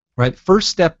 Right? First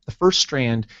step, the first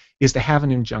strand is to have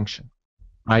an injunction.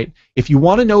 Right? If you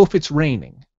want to know if it's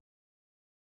raining,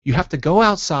 you have to go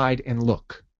outside and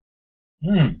look.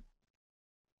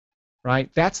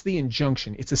 Right? That's the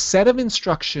injunction. It's a set of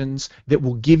instructions that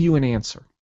will give you an answer.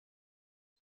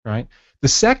 Right? The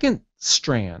second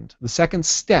strand, the second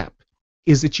step,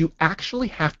 is that you actually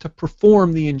have to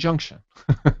perform the injunction.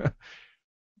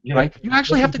 Yeah. Right? You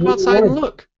actually have to go Good outside and word.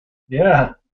 look.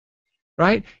 Yeah.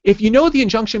 right? If you know the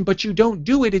injunction but you don't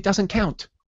do it, it doesn't count,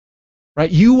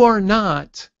 right? You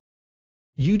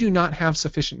do not have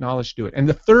sufficient knowledge to do it. And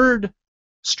the third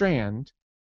strand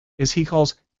is he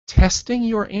calls testing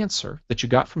your answer that you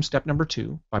got from step number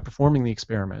 2 by performing the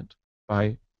experiment,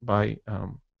 by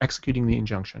executing the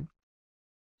injunction,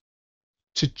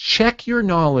 to check your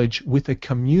knowledge with a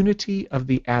community of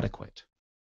the adequate,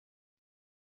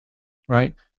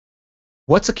 right?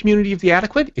 What's a community of the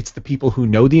adequate? It's the people who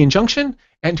know the injunction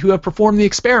and who have performed the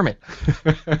experiment,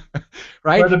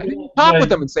 right? And then you talk with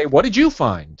them and say, what did you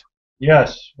find?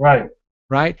 Yes, right.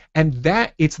 Right? And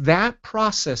it's that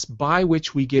process by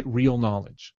which we get real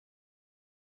knowledge.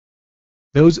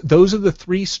 Those are the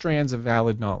 3 strands of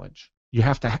valid knowledge. You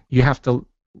have to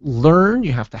learn,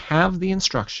 you have to have the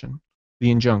instruction,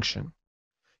 the injunction.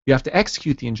 You have to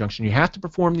execute the injunction, you have to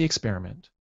perform the experiment,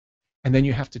 and then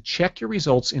you have to check your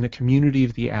results in a community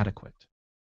of the adequate.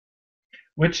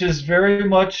 Which is very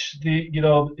much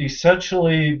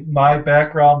essentially my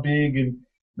background being in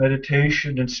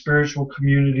meditation and spiritual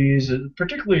communities,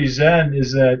 particularly Zen,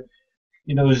 is that,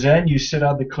 Zen, you sit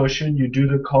on the cushion, you do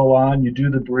the koan, you do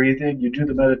the breathing, you do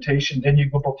the meditation, then you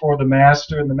go before the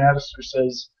master, and the master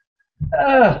says,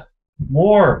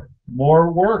 more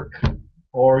work,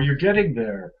 or you're getting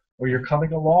there, or you're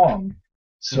coming along.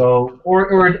 So,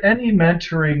 or in any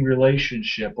mentoring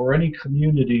relationship or any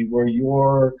community where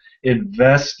you're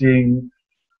investing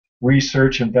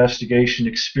research, investigation,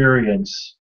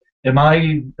 experience, am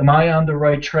I on the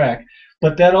right track?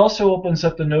 But that also opens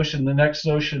up the next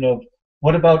notion of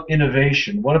what about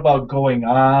innovation? What about going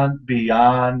on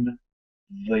beyond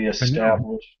the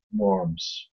established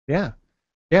norms? Yeah. Yeah.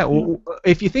 Yeah. Well,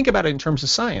 if you think about it in terms of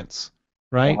science,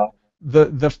 right? Uh-huh.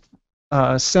 The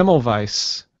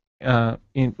Semmelweis,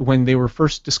 when they were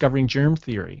first discovering germ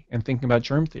theory and thinking about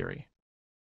germ theory,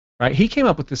 right? He came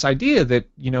up with this idea that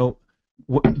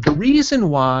the reason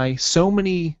why so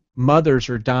many mothers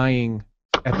are dying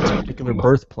at this particular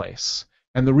birthplace,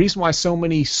 and the reason why so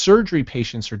many surgery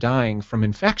patients are dying from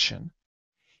infection,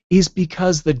 is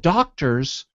because the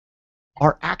doctors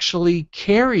are actually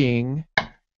carrying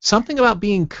something about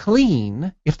being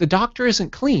clean. If the doctor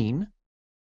isn't clean,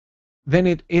 then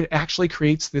it actually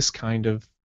creates this kind of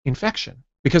infection.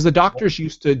 Because the doctors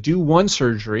used to do one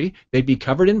surgery, they'd be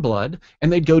covered in blood,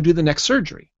 and they'd go do the next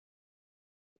surgery.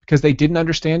 Because they didn't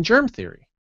understand germ theory.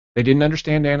 They didn't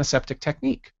understand antiseptic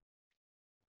technique.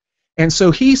 And so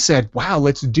he said, wow,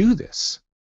 let's do this.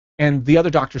 And the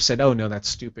other doctor said, oh, no, that's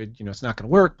stupid. It's not going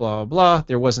to work, blah, blah, blah.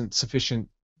 There wasn't sufficient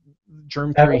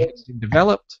germ theory had been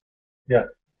developed. Yeah.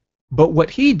 But what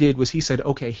he did was he said,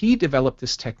 okay, he developed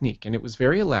this technique, and it was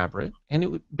very elaborate, and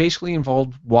it basically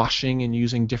involved washing and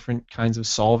using different kinds of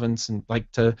solvents and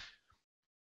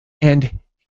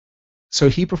so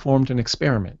he performed an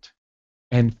experiment,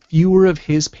 and fewer of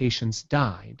his patients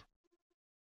died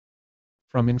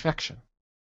from infection.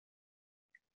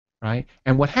 Right?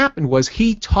 And what happened was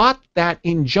he taught that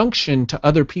injunction to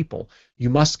other people. You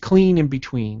must clean in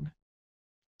between.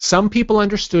 Some people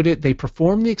understood it, they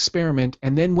performed the experiment,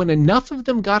 and then when enough of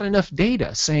them got enough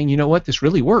data saying, you know what, this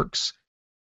really works,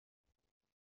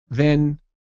 then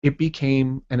it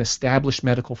became an established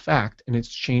medical fact, and it's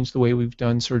changed the way we've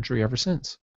done surgery ever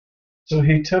since. So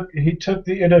he took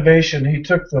the innovation, he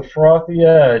took the frothy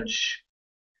edge,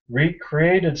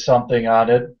 recreated something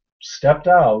on it, stepped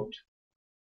out,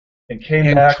 and came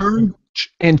And back.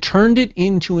 turned it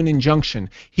into an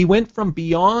injunction. He went from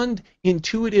beyond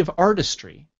intuitive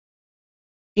artistry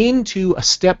into a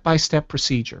step-by-step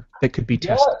procedure that could be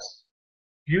tested. Yes,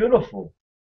 beautiful.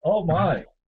 Oh my.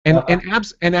 And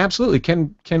absolutely,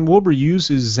 Ken Wilber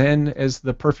uses Zen as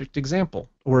the perfect example,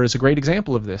 or as a great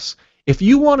example of this. If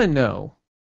you want to know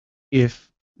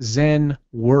if Zen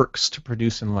works to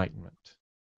produce enlightenment,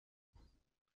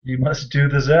 You must do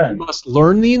the Zen. you must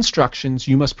learn the instructions,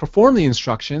 you must perform the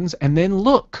instructions, and then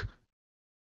look.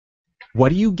 What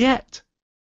do you get?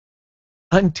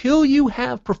 Until you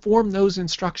have performed those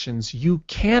instructions, you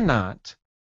cannot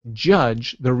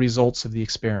judge the results of the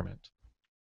experiment.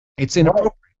 It's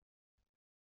inappropriate.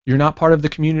 You're not part of the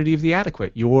community of the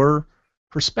adequate. Your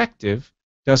perspective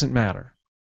doesn't matter.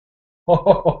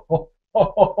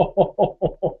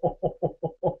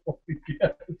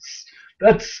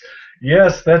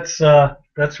 Yes,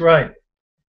 that's right.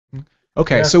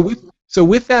 Okay, Yes. so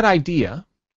with that idea,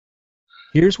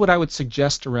 here's what I would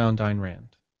suggest around Ayn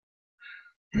Rand.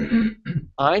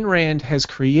 Ayn Rand has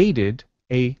created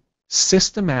a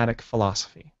systematic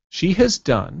philosophy. She has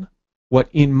done what,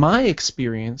 in my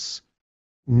experience,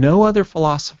 no other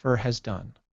philosopher has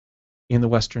done in the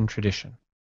Western tradition.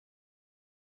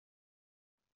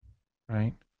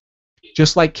 Right?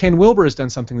 Just like Ken Wilber has done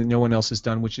something that no one else has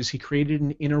done, which is he created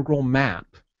an integral map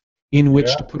in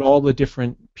which to Yeah. put all the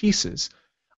different pieces.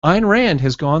 Ayn Rand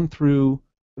has gone through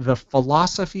the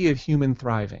philosophy of human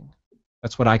thriving.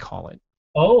 That's what I call it,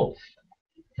 Oh.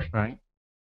 right?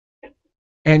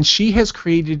 And she has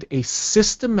created a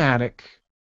systematic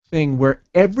thing where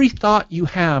every thought you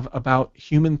have about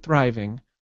human thriving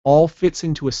all fits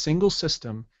into a single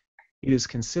system. It is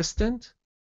consistent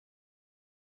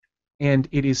and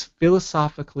it is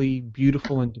philosophically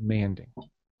beautiful and demanding.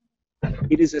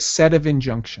 It is a set of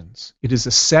injunctions. It is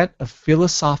a set of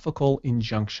philosophical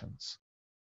injunctions,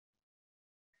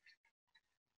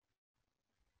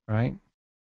 right?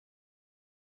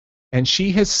 And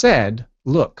she has said,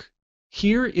 look,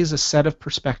 here is a set of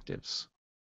perspectives.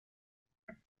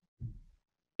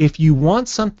 If you want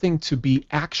something to be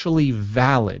actually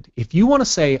valid, if you want to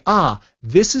say,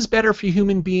 this is better for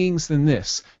human beings than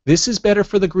this is better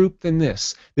for the group than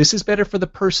this is better for the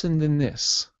person than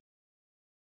this,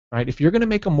 right? If you're going to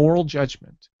make a moral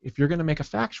judgment, if you're going to make a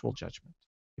factual judgment,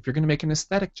 if you're going to make an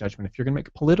aesthetic judgment, if you're going to make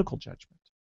a political judgment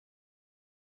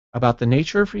about the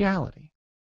nature of reality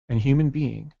and human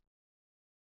being,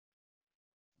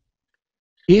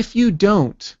 if you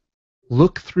don't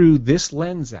look through this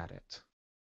lens at it,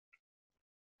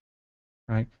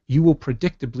 right, you will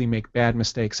predictably make bad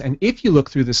mistakes. And if you look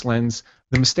through this lens,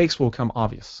 the mistakes will become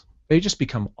obvious. They just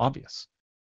become obvious.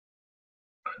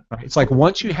 Right? It's like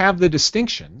once you have the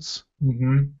distinctions,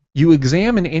 Mm-hmm. you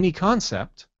examine any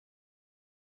concept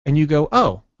and you go,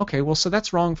 oh, okay, well, so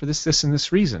that's wrong for this, and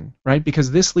this reason, right? Because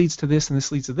this leads to this and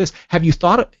this leads to this. Have you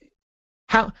thought of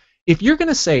how, if you're going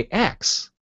to say X,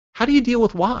 how do you deal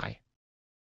with Y?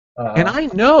 And Uh-huh. I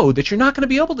know that you're not going to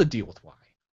be able to deal with Y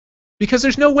because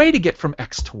there's no way to get from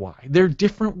X to Y. They're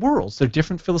different worlds. They're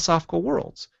different philosophical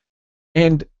worlds.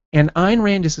 And and Ayn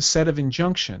Rand is a set of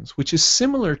injunctions, which is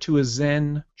similar to a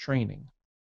Zen training.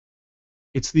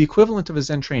 It's the equivalent of a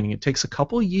Zen training. It takes a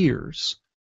couple years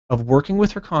of working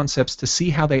with her concepts to see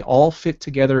how they all fit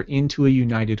together into a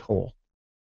united whole.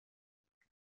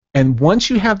 And once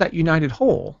you have that united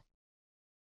whole,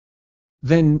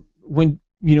 then when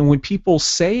people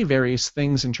say various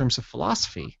things in terms of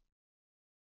philosophy,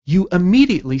 you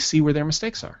immediately see where their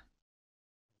mistakes are.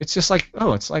 It's just like,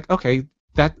 oh, it's like, okay,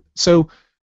 that so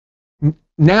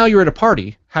now you're at a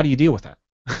party. How do you deal with that?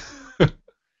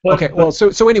 Okay, well,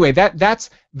 But so anyway,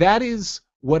 that is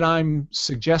what I'm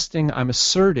suggesting. I'm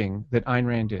asserting that Ayn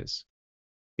Rand is.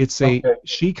 okay.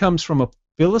 She comes from a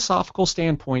philosophical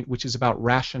standpoint, which is about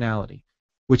rationality,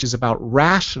 which is about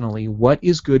rationally what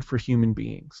is good for human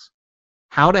beings,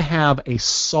 how to have a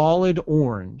solid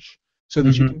orange so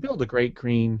that you can Mm-hmm. build a great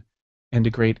green and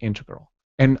a great integral.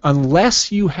 And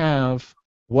unless you have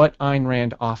what Ayn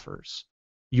Rand offers,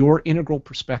 your integral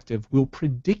perspective will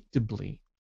predictably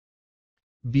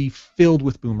be filled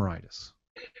with boomeritis.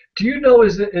 Do you know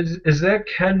is that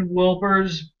Ken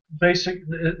Wilber's basic?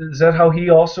 Is that how he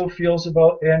also feels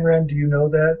about Ayn Rand? Do you know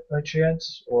that by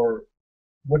chance, or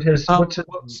what's his Well,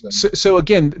 reason? so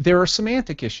again, there are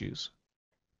semantic issues.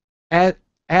 As,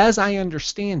 as I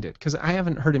understand it, because I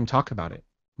haven't heard him talk about it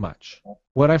much,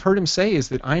 what I've heard him say is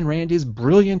that Ayn Rand is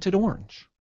brilliant at orange.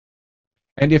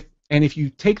 And if you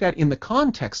take that in the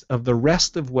context of the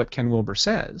rest of what Ken Wilber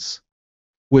says,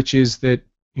 which is that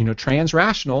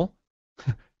transrational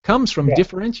comes from Yeah.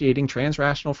 differentiating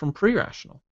transrational from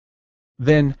pre-rational,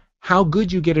 then how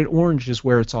good you get at orange is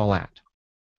where it's all at.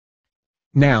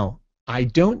 Now, I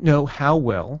don't know how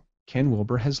well Ken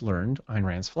Wilber has learned Ayn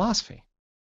Rand's philosophy.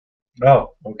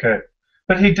 Oh, okay.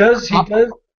 But he does. He I'll, does.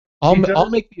 He I'll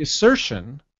does. make the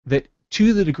assertion that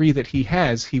to the degree that he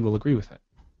has, he will agree with it.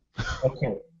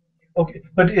 Okay. Okay.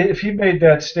 But if he made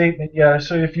that statement, yeah.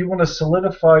 So if you want to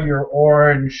solidify your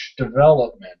orange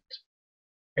development,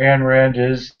 Ayn Rand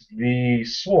is the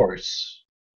source.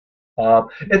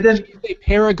 And then, She's a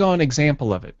paragon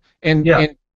example of it. And yeah.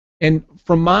 and and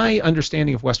from my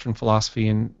understanding of Western philosophy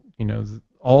and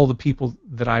all the people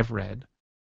that I've read,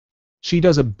 she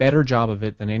does a better job of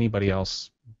it than anybody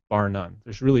else, bar none.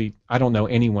 There's really I don't know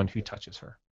anyone who touches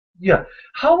her. Yeah.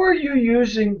 How are you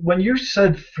using, when you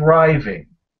said thriving,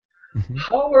 Mm-hmm.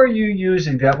 how are you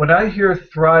using that? When I hear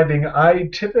thriving, I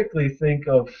typically think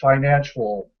of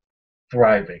financial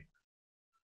thriving.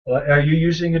 Are you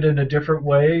using it in a different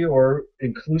way or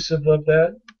inclusive of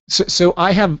that? So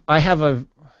I have a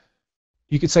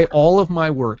you could say all of my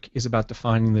work is about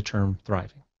defining the term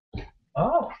thriving.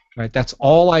 Oh, Right? That's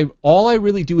all I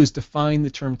really do is define the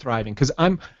term thriving because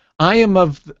I am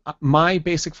of my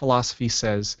basic philosophy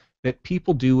says that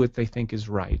people do what they think is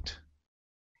right.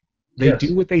 They do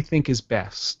yes. what they think is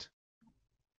best.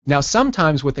 Now,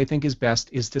 sometimes what they think is best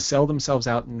is to sell themselves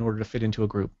out in order to fit into a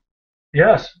group,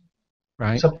 Yes.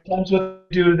 right? Sometimes what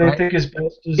they do they Right? think is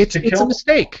best is It's to it's a kill them.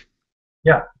 mistake.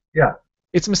 Yeah. Yeah.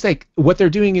 It's a mistake. What they're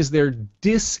doing is they're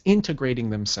disintegrating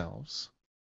themselves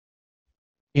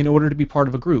in order to be part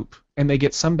of a group, and they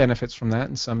get some benefits from that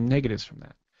and some negatives from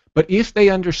that. But if they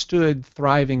understood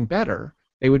thriving better,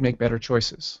 they would make better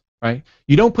choices, right?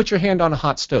 You don't put your hand on a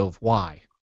hot stove. Why?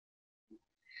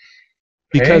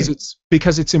 Because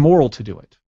Pain. it's immoral to do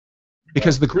it.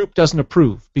 Because Right. the group doesn't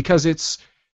approve. Because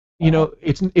Uh-huh.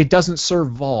 it doesn't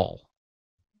serve vol,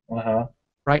 Uh-huh.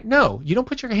 right? No, you don't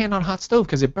put your hand on a hot stove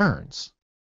because it burns.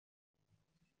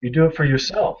 You do it for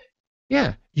yourself.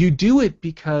 Yeah, you do it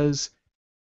because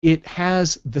it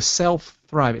has the self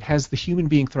thrive. It has the human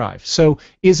being thrive. So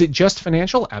is it just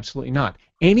financial? Absolutely not.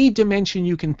 Any dimension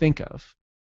you can think of,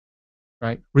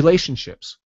 right?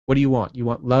 Relationships. What do you want? You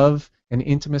want love and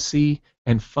intimacy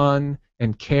and fun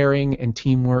and caring and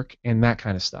teamwork and that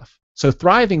kind of stuff. So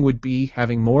thriving would be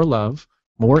having more love,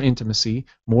 more intimacy,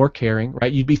 more caring,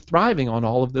 right? You'd be thriving on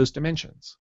all of those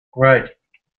dimensions. Right.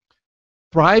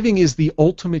 Thriving is the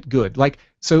ultimate good. Like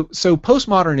so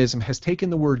postmodernism has taken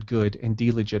the word good and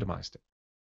delegitimized it.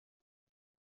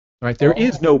 Right? There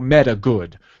is Oh. no meta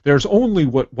good. There's only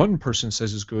what one person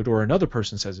says is good or another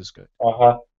person says is good.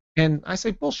 Uh-huh. And I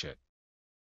say bullshit.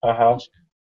 Uh-huh. Bullshit.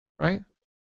 Right?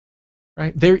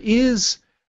 Right? There is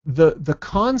the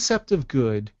concept of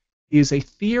good is a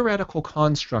theoretical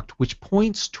construct which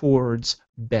points towards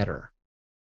better.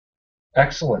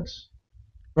 Excellence.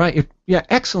 Right? Yeah,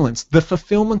 excellence, the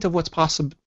fulfillment of what's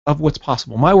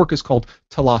possible My work is called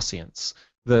telosience.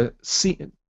 The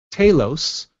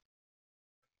telos,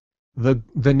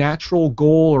 the natural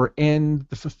goal or end,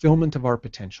 the fulfillment of our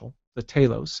potential, the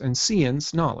telos, and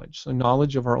science, knowledge, so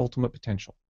knowledge of our ultimate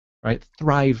potential, right?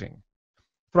 Thriving.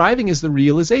 Thriving is the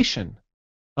realization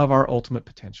of our ultimate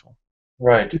potential.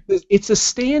 Right. It's a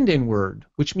stand-in word,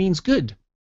 which means good,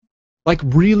 like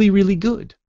really, really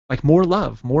good, like more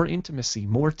love, more intimacy,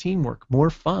 more teamwork, more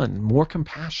fun, more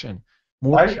compassion,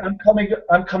 more care.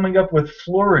 I'm coming up with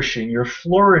flourishing. You're Sure,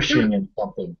 flourishing in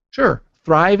something. sure.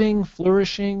 Thriving,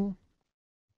 flourishing,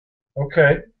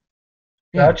 Okay.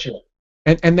 yeah. Gotcha.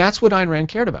 And that's what Ayn Rand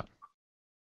cared about.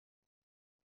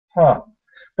 Huh.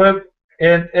 But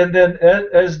and then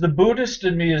as the Buddhist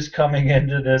in me is coming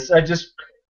into this, I just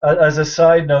as a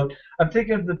side note, I'm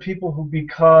thinking of the people who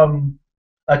become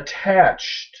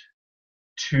attached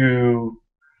to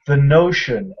the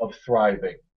notion of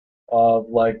thriving, of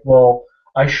like, well,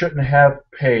 I shouldn't have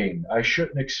pain, I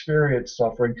shouldn't experience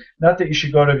suffering. Not that you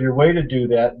should go out of your way to do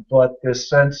that, but this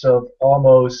sense of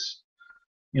almost,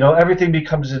 everything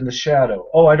becomes in the shadow.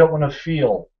 Oh, I don't want to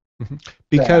feel Mhm. sad.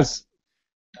 Because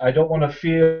I don't want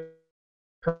to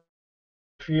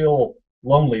feel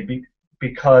lonely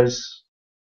because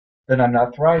then I'm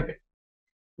not thriving.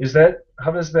 Is that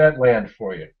how does that land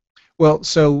for you? well,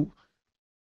 so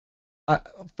uh,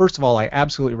 first of all, I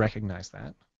absolutely recognize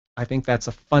that. I think that's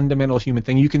a fundamental human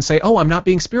thing. You can say, "Oh, I'm not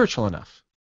being spiritual enough,"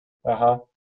 Uh huh.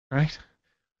 right?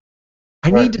 I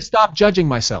need Right. to stop judging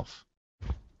myself.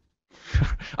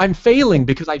 I'm failing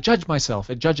because I judge myself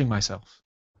at judging myself.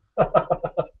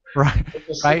 Right,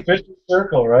 It's a right, vicious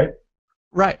circle, right?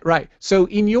 right. So,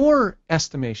 in your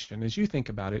estimation, as you think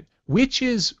about it, which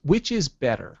is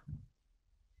better,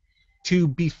 to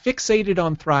be fixated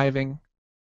on thriving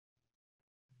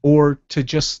or to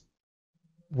just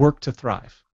work to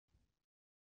thrive?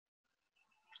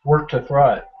 Work to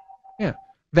thrive. Yeah,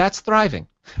 that's thriving,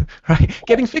 right?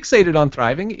 Getting fixated on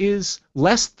thriving is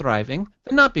less thriving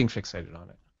than not being fixated on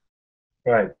it.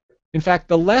 Right. In fact,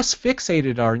 the less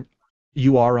fixated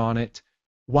you are on it,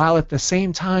 while at the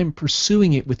same time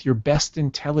pursuing it with your best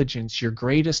intelligence, your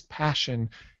greatest passion,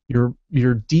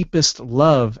 your deepest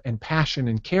love and passion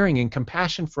and caring and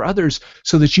compassion for others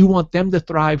so that you want them to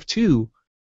thrive too,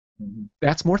 Mhm.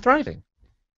 that's more thriving.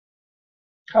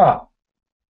 Huh.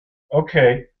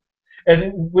 Okay.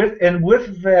 And with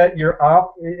that,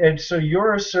 and so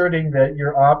you're asserting that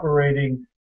you're operating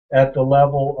at the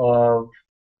level of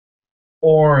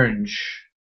orange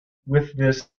with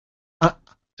this I,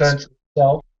 sense of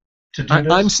self to do I'm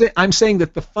this. I'm saying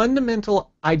that the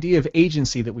fundamental idea of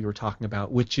agency that we were talking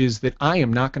about, which is that I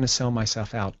am not going to sell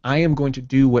myself out. I am going to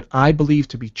do what I believe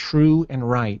to be true and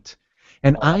right,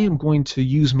 and I am going to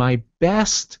use my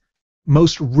best,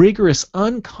 most rigorous,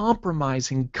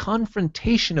 uncompromising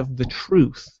confrontation of the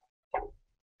truth.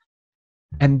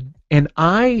 And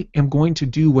I am going to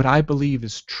do what I believe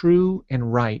is true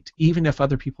and right, even if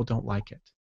other people don't like it.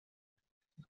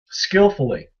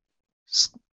 Skillfully.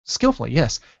 Skillfully,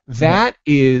 yes. Uh-huh. That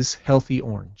is healthy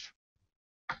orange.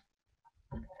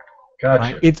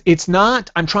 right? Gotcha. It's not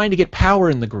I'm trying to get power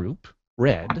in the group,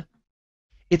 red.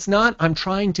 It's not I'm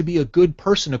trying to be a good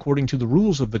person according to the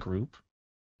rules of the group,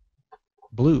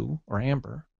 blue or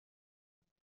amber,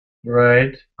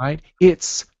 Right. right?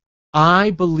 It's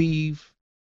I believe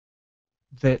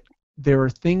that there are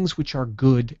things which are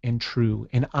good and true,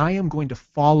 and I am going to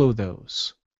follow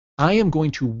those. I am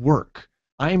going to work.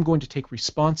 I am going to take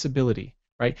responsibility,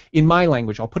 right? In my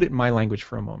language, I'll put it in my language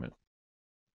for a moment,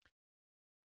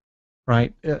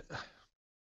 right?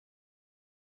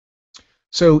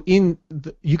 So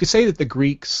you could say that the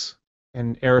Greeks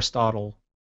and Aristotle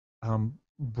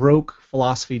broke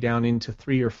philosophy down into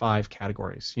 3 or 5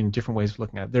 categories, different ways of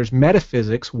looking at it. There's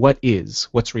metaphysics,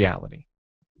 what's reality?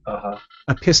 Uh-huh.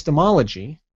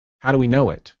 Epistemology, how do we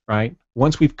know it, right?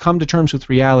 Once we've come to terms with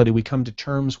reality, we come to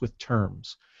terms with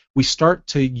terms. We start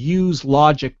to use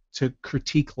logic to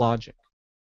critique logic.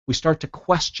 We start to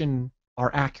question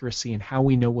our accuracy and how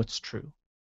we know what's true,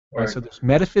 right? Right. So there's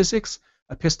metaphysics,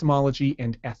 epistemology,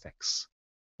 and ethics.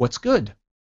 What's good,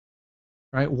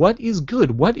 right? What is good?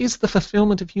 What is the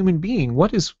fulfillment of human being?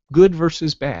 What is good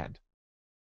versus bad,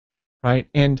 right?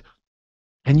 And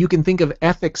you can think of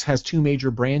ethics has 2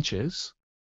 major branches,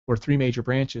 or 3 major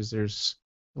branches. There's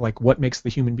like what makes the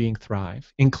human being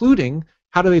thrive, including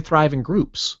how do they thrive in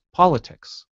groups,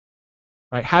 politics,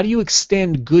 right? How do you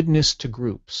extend goodness to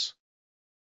groups?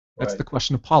 That's Right. the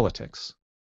question of politics.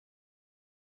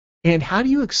 And how do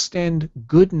you extend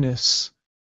goodness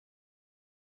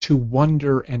to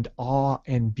wonder and awe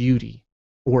and beauty,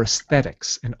 or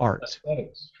aesthetics and art,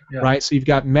 Aesthetics. Yeah. right? So you've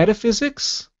got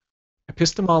metaphysics,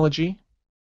 epistemology,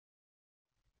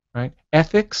 right?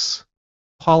 Ethics,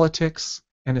 politics,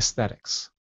 and aesthetics.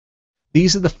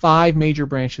 These are the 5 major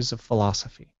branches of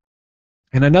philosophy.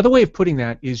 And another way of putting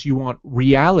that is you want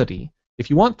reality. If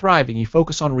you want thriving, you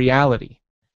focus on reality,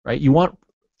 right? You want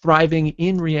thriving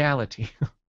in reality,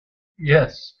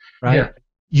 Yes. right? Yeah.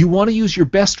 You want to use your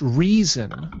best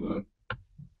reason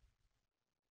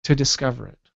to discover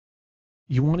it.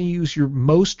 You want to use your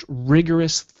most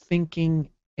rigorous thinking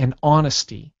and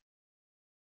honesty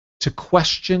to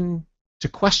question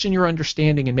your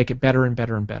understanding and make it better and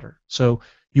better and better. So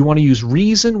you want to use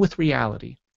reason with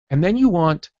reality, and then you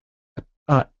want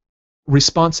uh,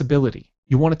 responsibility.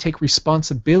 You want to take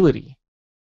responsibility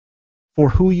for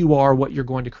who you are, what you're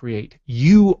going to create.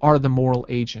 You are the moral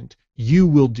agent. You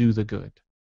will do the good,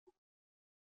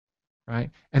 right?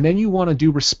 And then you want to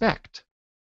do respect,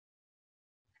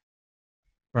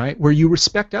 right? Where you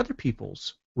respect other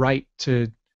people's right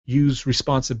to use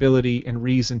responsibility and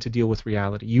reason to deal with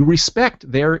reality. You respect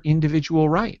their individual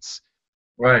rights.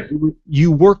 Right.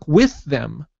 You work with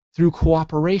them through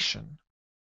cooperation,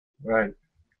 Right.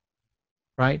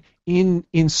 right?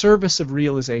 In service of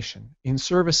realization, in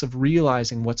service of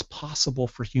realizing what's possible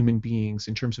for human beings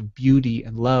in terms of beauty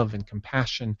and love and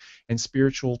compassion and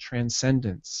spiritual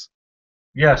transcendence,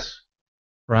 Yes.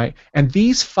 right? And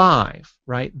these 5,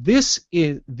 right?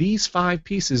 These 5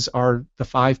 pieces are the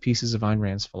 5 pieces of Ayn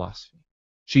Rand's philosophy.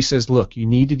 She says, look, you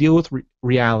need to deal with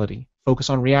reality.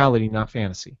 Focus on reality, not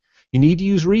fantasy. You need to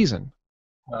use reason,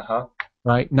 Uh-huh.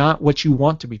 right? Not what you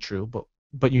want to be true,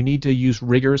 but you need to use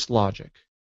rigorous logic.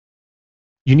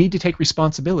 You need to take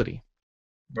responsibility,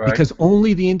 Right. because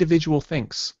only the individual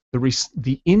thinks.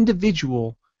 The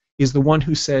individual is the one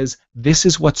who says, this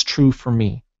is what's true for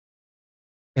me.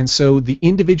 And so the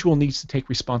individual needs to take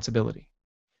responsibility.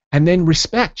 And then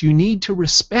respect. You need to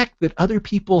respect that other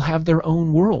people have their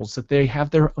own worlds, that they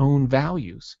have their own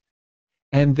values,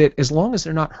 and that as long as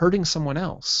they're not hurting someone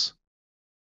else,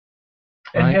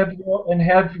 And right?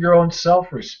 have your own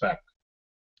self-respect.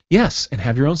 Yes, and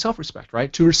have your own self-respect,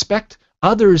 right? To respect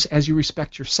others as you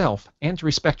respect yourself, and to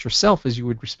respect yourself as you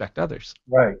would respect others.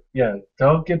 Right. Yeah.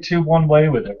 Don't get too one way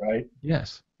with it, right?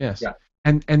 Yes, yes. Yeah.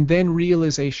 And then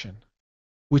realization,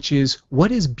 which is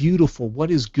what is beautiful, what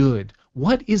is good,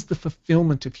 what is the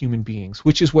fulfillment of human beings,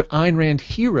 which is what Ayn Rand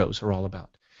heroes are all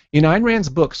about. In Ayn Rand's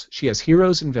books, she has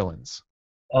heroes and villains,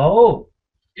 Oh,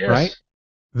 right? yes.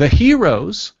 The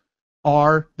heroes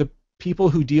are the people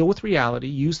who deal with reality,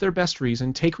 use their best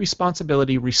reason, take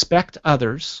responsibility, respect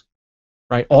others,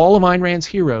 right? All of Ayn Rand's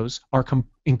heroes are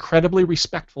incredibly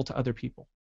respectful to other people,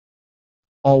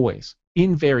 always,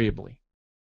 invariably,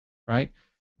 right?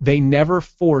 They never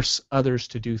force others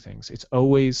to do things. It's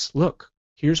always, look,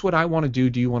 here's what I want to do.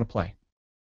 Do you want to play?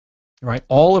 Right?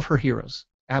 All of her heroes,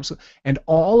 absolutely, and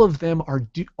all of them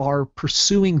are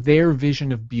pursuing their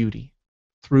vision of beauty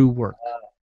through work.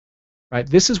 Right?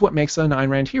 This is what makes an Ayn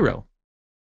Rand hero: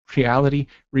 reality,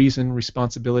 reason,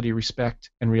 responsibility, respect,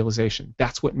 and realization.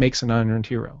 That's what makes an Ayn Rand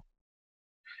hero.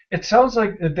 It sounds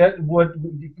like that what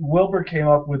Wilbur came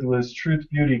up with was truth,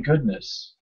 beauty,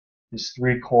 goodness. His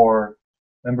three core.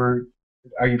 Remember?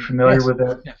 Are you familiar Yes. with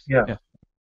that? Yes. Yeah. Yes.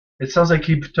 It sounds like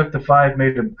he took the five,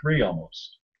 made them three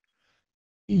almost.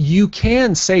 You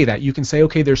can say that. You can say,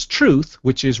 okay, there's truth,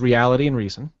 which is reality and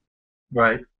reason.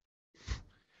 Right.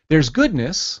 There's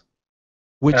goodness,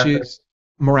 which Ethic. is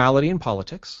morality and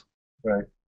politics. Right.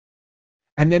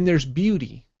 And then there's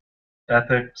beauty,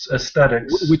 Ethics.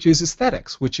 Aesthetics. which is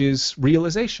aesthetics, which is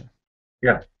realization.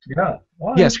 Yeah. Yeah.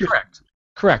 Oh, Yes, interesting. correct.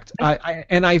 Correct.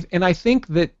 I think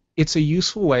that it's a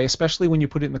useful way, especially when you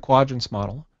put it in the quadrants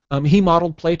model. He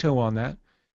modeled Plato on that,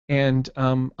 and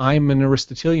I'm an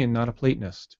Aristotelian, not a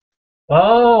Platonist,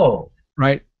 Oh.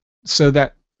 right? So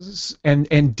that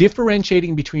and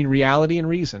differentiating between reality and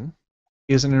reason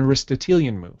is an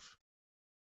Aristotelian move,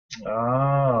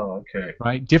 Oh. Okay.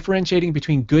 right? Differentiating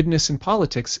between goodness and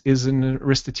politics is an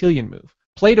Aristotelian move.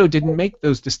 Plato didn't make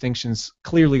those distinctions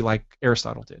clearly like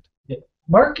Aristotle did. Yeah.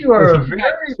 Mark, you So are a he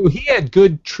had very so he had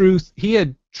good truth. He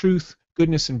had truth,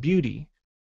 goodness, and beauty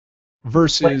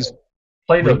versus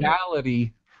Plato. Plato did.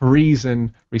 reality,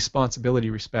 reason, responsibility,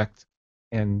 respect,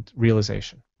 and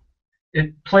realization.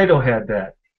 Plato had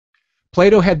that.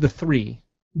 Plato had the three.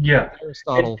 Yeah. And,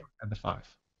 Aristotle had the five.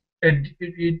 and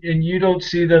you don't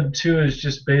see them too as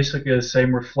just basically the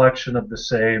same reflection of the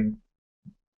same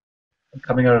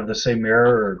coming out of the same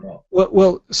mirror, or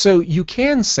no? So you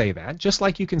can say that, just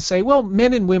like you can say, well,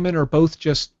 men and women are both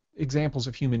just examples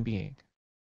of human being,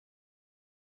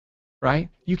 right?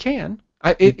 You can.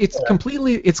 It's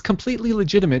completely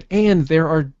legitimate, and there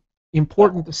are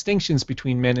important distinctions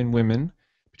between men and women,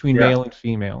 between Yeah. male and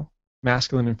female,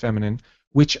 masculine and feminine,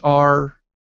 which are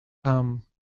um,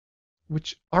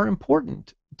 which are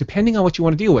important depending on what you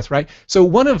want to deal with, right? So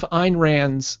one of Ayn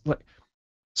Rand's,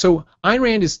 so Ayn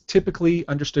Rand is typically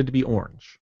understood to be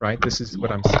orange, right? This is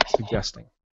what I'm suggesting.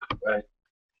 Right.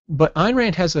 But Ayn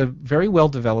Rand has a very well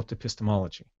developed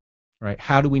epistemology, right?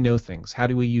 How do we know things? How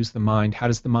do we use the mind? How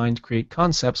does the mind create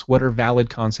concepts? What are valid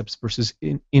concepts versus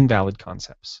invalid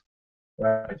concepts?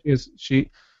 Right.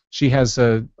 She has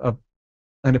an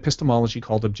epistemology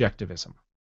called objectivism.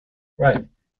 Right.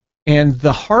 And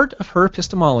the heart of her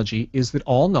epistemology is that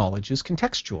all knowledge is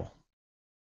contextual.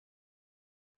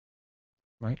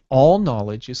 Right? All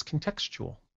knowledge is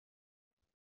contextual.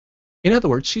 In other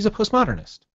words, she's a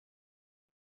postmodernist.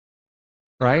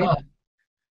 Right? Huh.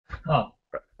 Huh.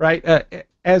 Right?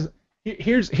 As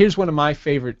here's one of my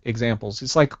favorite examples.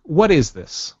 It's like, what is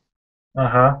this?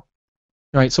 Uh-huh.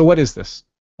 Right? So what is this?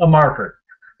 A marker.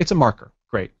 It's a marker.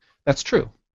 Great. That's true.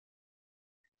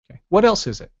 Okay. What else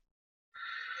is it?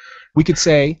 We could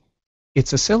say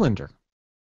it's a cylinder.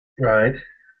 Right.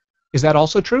 Is that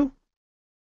also true?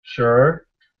 Sure.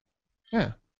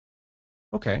 Yeah.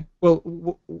 Okay.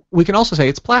 Well, we can also say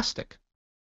it's plastic.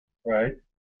 Right.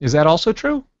 Is that also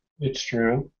true? It's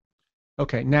true.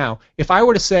 Okay. Now, if I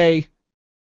were to say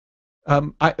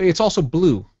it's also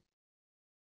blue,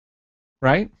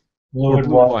 right? Blue Or and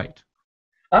blue and white. white.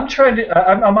 I'm trying to.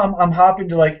 I'm hopping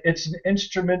to like it's an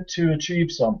instrument to achieve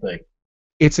something.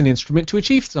 It's an instrument to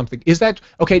achieve something. Is that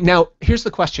okay? Now, here's the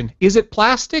question: is it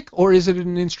plastic or is it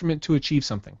an instrument to achieve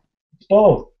something? It's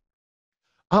both.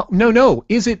 Oh, no, no.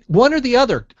 Is it one or the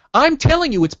other? I'm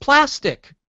telling you, it's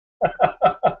plastic.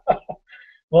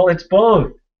 Well, it's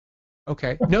both.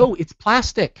 Okay. No, it's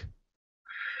plastic.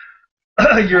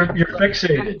 You're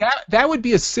fixated. That would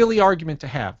be a silly argument to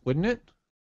have, wouldn't it?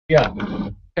 Yeah.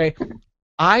 Okay.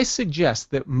 I suggest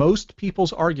that most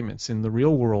people's arguments in the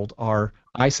real world are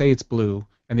I say it's blue,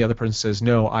 and the other person says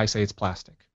no, I say it's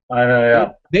plastic. I know.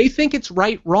 Yeah. They think it's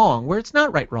right wrong, where it's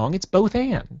not right wrong, it's both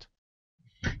and.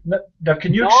 Now,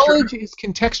 can you Knowledge is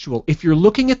contextual. If you're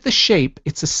looking at the shape,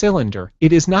 it's a cylinder.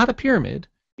 It is not a pyramid.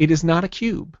 It is not a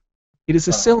cube. It is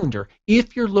a cylinder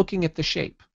if you're looking at the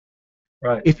shape.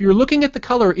 Right. If you're looking at the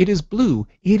color, it is blue.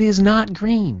 It is not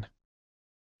green.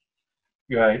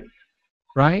 Right.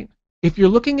 Right? If you're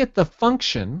looking at the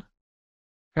function,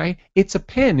 right, it's a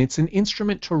pen. It's an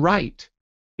instrument to write.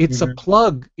 It's a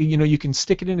plug. You know, you can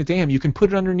stick it in a dam. You can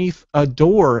put it underneath a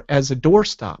door as a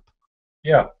doorstop.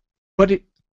 Yeah. But it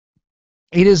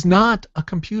is not a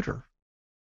computer,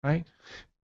 right?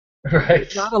 Right.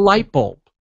 It's not a light bulb.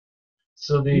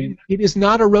 So it is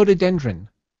not a rhododendron.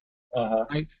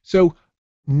 Right? So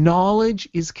knowledge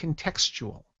is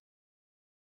contextual.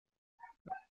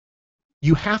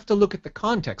 You have to look at the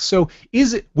context. So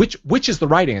is it which is the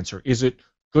right answer? Is it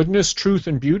goodness, truth,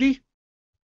 and beauty?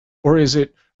 Or is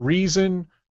it reason?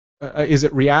 Is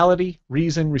it reality,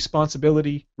 reason,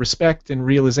 responsibility, respect, and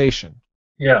realization?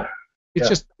 Yeah. It's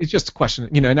just a question.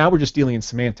 You know. Now we're just dealing in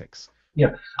semantics.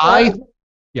 Yeah.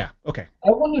 Yeah. Okay. I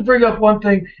wanted to bring up one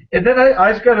thing, and then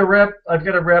I've got to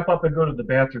wrap up and go to the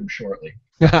bathroom shortly.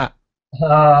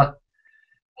 Uh,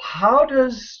 how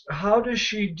does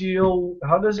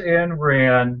Ayn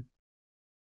Rand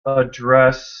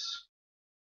address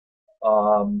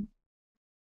um,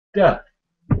 death,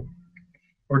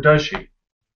 or does she?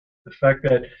 The fact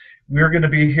that we're going to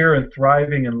be here and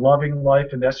thriving and loving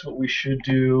life, and that's what we should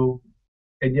do,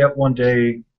 and yet one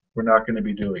day we're not going to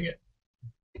be doing it.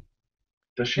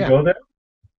 Does she Yeah. go there?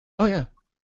 Oh yeah.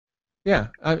 Yeah.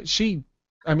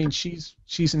 I mean, she's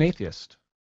an atheist.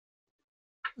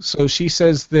 So she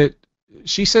says that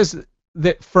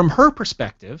from her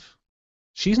perspective,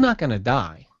 she's not going to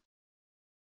die.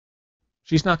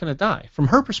 She's not going to die. From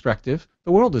her perspective,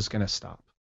 the world is going to stop.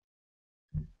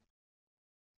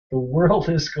 The world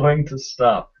is going to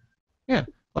stop. Yeah.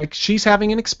 Like she's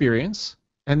having an experience,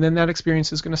 and then that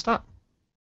experience is going to stop.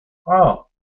 Oh,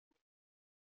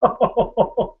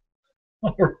 all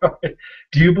right.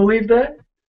 Do you believe that,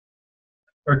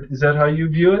 or is that how you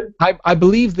view it? I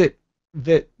believe that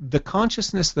the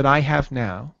consciousness that I have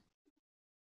now,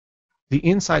 the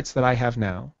insights that I have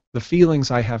now, the feelings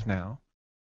I have now,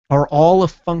 are all a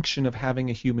function of having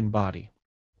a human body.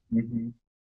 Hmm.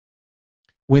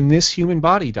 When this human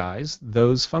body dies,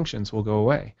 those functions will go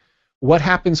away. What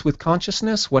happens with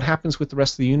consciousness? What happens with the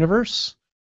rest of the universe?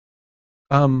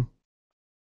 Um,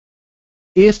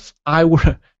 if I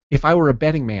were if I were a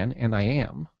betting man, and I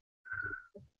am,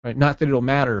 right? Not that it'll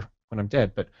matter when I'm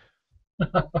dead, but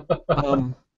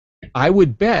um, I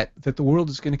would bet that the world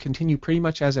is going to continue pretty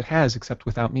much as it has, except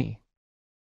without me.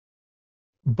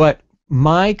 But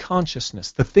my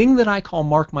consciousness, the thing that I call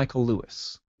Mark Michael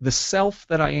Lewis, the self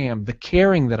that I am, the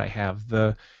caring that I have,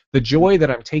 the joy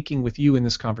that I'm taking with you in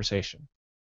this conversation,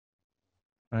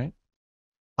 right?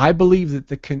 I believe that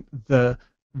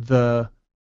the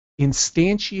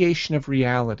instantiation of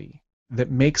reality that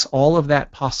makes all of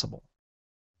that possible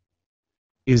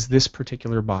is this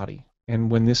particular body.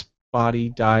 And when this body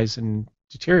dies and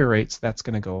deteriorates, that's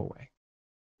going to go away.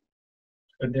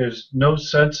 And there's no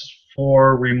sense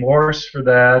for remorse for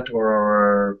that,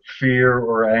 or fear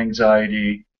or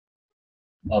anxiety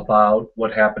about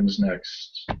what happens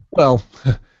next. Well,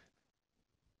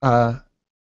 uh,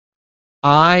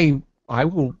 I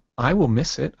will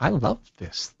miss it. I love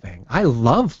this thing. I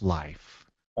love life.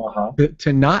 Uh-huh.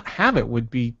 To not have it would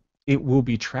be it will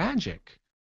be tragic.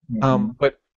 Hmm.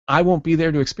 But I won't be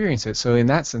there to experience it. So in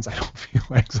that sense, I don't feel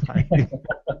anxiety.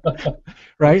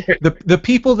 Right? Okay. The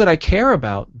people that I care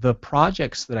about, the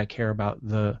projects that I care about,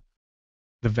 the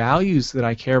values that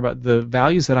I care about, the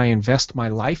values that I invest my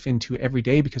life into every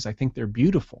day because I think they're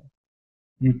beautiful.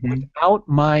 Hmm. Without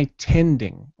my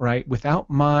tending, right? Without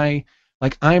my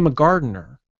like I'm a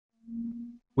gardener.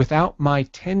 Without my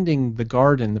tending the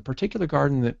garden, the particular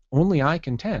garden that only I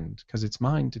can tend because it's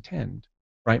mine to tend,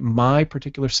 right? My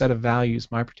particular set of values,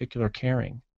 my particular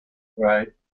caring. Right.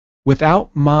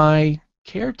 Without my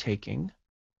caretaking,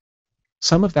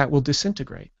 some of that will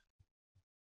disintegrate,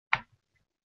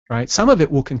 right? Some of it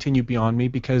will continue beyond me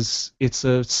because it's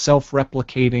a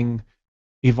self-replicating,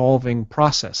 evolving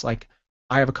process. Like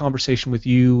I have a conversation with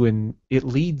you and it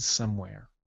leads somewhere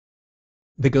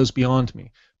that goes beyond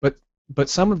me. But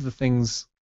some of the things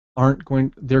aren't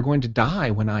going they're going to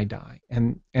die when I die.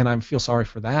 And I feel sorry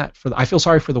for that. I feel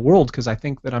sorry for the world because I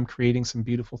think that I'm creating some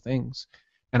beautiful things.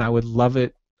 And I would love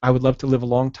to live a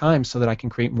long time so that I can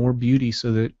create more beauty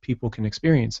so that people can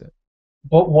experience it.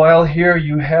 But while here,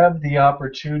 you have the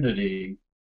opportunity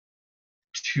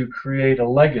to create a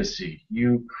legacy.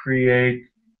 You create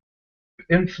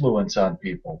influence on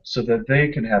people so that they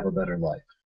can have a better life.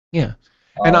 Yeah.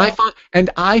 Uh, And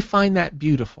I find that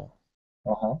beautiful,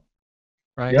 uh-huh.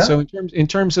 right? Yeah. So in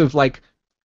terms of like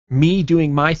me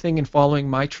doing my thing and following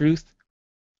my truth,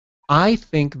 I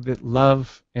think that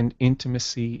love and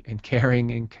intimacy and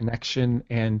caring and connection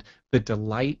and the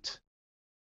delight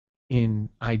in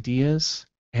ideas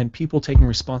and people taking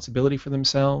responsibility for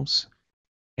themselves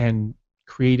and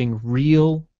creating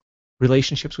real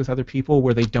relationships with other people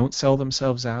where they don't sell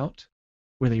themselves out,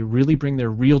 where they really bring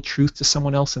their real truth to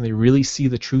someone else and they really see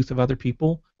the truth of other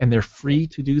people and they're free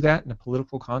to do that in a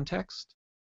political context.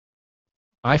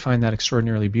 I find that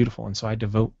extraordinarily beautiful, and so I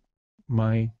devote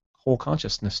my whole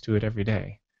consciousness to it every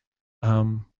day.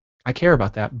 Um, I care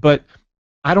about that, but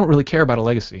I don't really care about a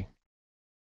legacy.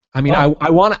 I mean, Oh, I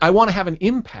want to have an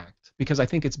impact because I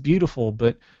think it's beautiful,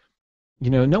 but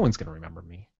no one's going to remember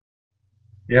me.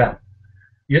 yeah.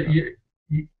 You, Uh,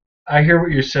 you, I hear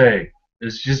what you're saying.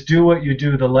 Is just do what you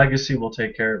do. The legacy will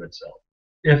take care of itself,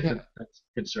 if yeah, that's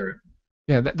concerned.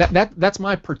 Yeah, that's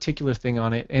my particular thing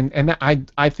on it, and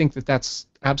I think that that's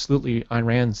absolutely Ayn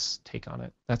Rand's take on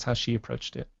it. That's how she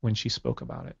approached it when she spoke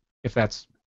about it. If that's,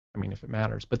 I mean, if it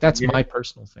matters, but that's Yeah, my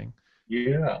personal thing.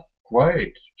 yeah,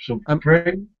 right. So Um,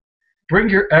 bring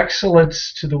your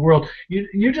excellence to the world.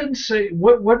 You didn't say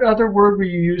what other word were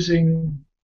you using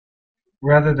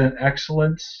rather than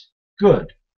excellence?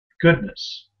 Good,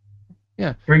 goodness.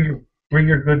 yeah, Bring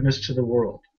your goodness to the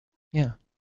world. yeah,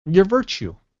 your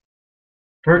virtue,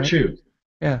 right? Virtue.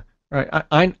 Yeah, right.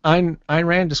 Ayn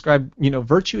Rand described,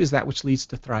 virtue is that which leads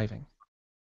to thriving.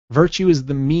 Virtue is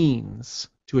the means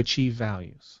to achieve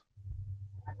values.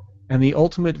 And the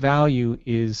ultimate value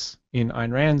is, in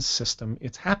Ayn Rand's system,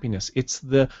 it's happiness. It's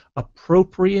the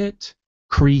appropriate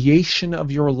creation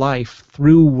of your life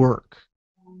through work.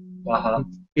 Uh-huh.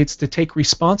 It's to take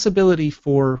responsibility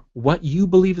for what you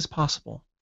believe is possible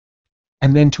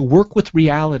and then to work with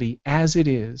reality as it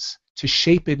is to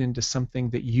shape it into something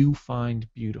that you find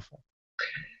beautiful.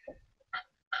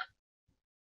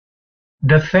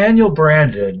 Nathaniel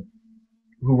Branden,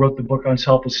 who wrote the book on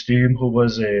self-esteem, who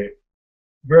was a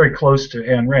very close to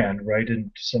Ayn Rand, right,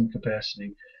 in some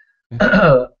capacity.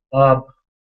 Yeah. um,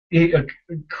 he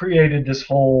created this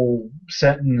whole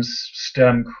sentence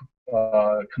stem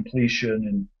completion,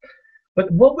 and but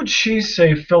what would she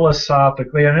say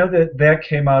philosophically? I know that that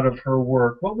came out of her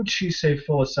work. What would she say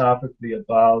philosophically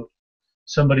about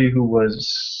somebody who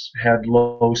was had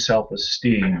low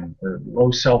self-esteem or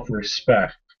low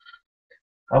self-respect?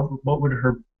 What would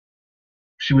her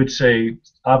she would say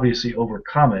obviously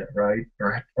overcome it, right?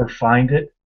 Or find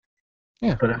it.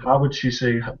 Yeah. But how would she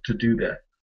say to do that?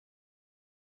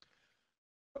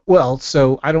 Well,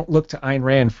 so I don't look to Ayn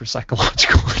Rand for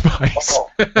psychological advice. Oh,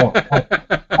 oh,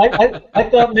 oh. I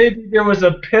thought maybe there was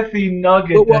a pithy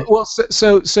nugget that.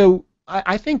 So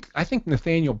I think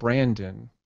Nathaniel Branden,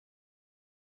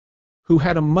 who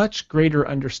had a much greater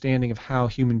understanding of how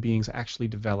human beings actually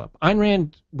develop. Ayn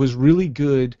Rand was really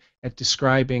good at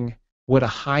describing what a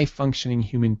high functioning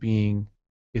human being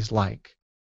is like.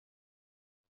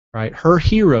 Right? Her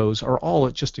heroes are all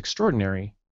just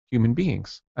extraordinary human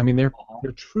beings. I mean, Uh-huh,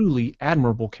 they're truly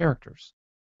admirable characters.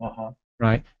 uh-huh.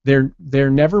 Right? They're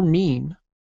never mean.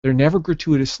 They're never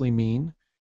gratuitously mean.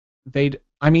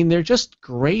 I mean, they're just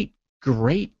great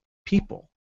people.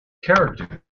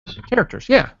 Character. Characters,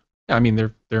 yeah. I mean,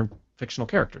 they're fictional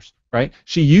characters, right?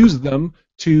 She used them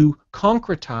to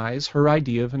concretize her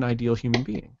idea of an ideal human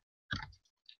being,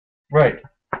 Right.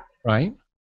 right?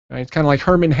 Right? It's kind of like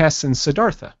Hermann Hesse and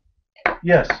Siddhartha,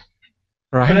 Yes.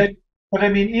 But right? I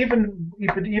mean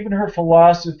even her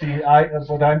philosophy of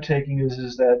what I'm taking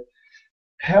is that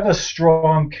have a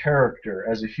strong character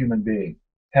as a human being.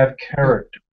 Have Yeah,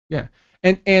 character. yeah.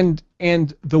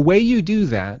 And the way you do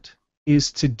that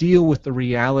is to deal with the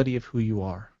reality of who you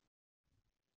are.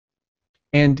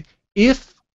 And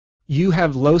if you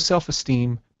have low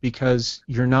self-esteem because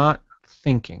you're not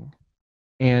thinking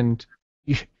and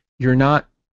you, you're not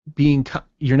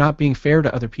you're not being fair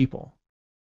to other people,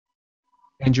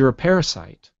 and you're a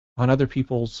parasite on other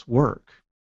people's work,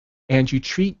 and you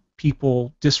treat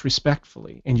people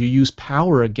disrespectfully, and you use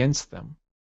power against them,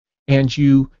 and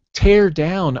you tear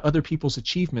down other people's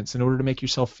achievements in order to make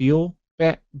yourself feel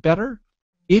better,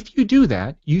 if you do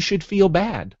that, you should feel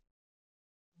bad.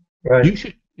 Right.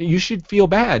 You should feel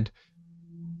bad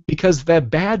because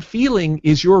that bad feeling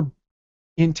is your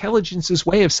intelligence's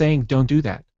way of saying don't do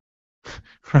that.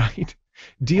 Right?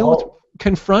 Deal with, Oh,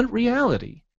 confront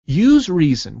reality. Use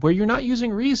reason. Where you're not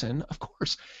using reason, of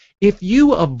course. If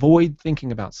you avoid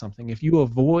thinking about something, if you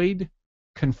avoid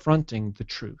confronting the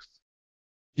truth,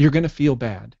 you're going to feel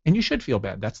bad. And you should feel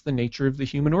bad. That's the nature of the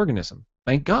human organism.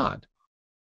 Thank God.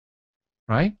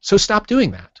 Right? So stop doing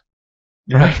that.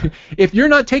 yeah. Right? If you're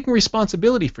not taking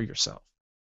responsibility for yourself,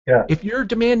 Yeah. if you're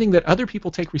demanding that other people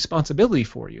take responsibility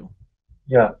for you,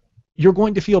 Yeah. you're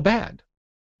going to feel bad.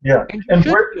 Yeah. And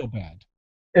you should feel bad.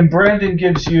 And Brandon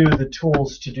gives you the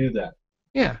tools to do that.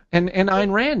 Yeah, and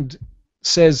Ayn Rand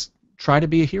says, try to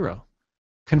be a hero.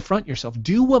 Confront yourself.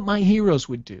 Do what my heroes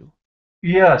would do.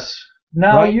 Yes.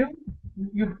 Now Right?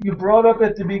 you brought up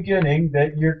at the beginning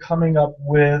that you're coming up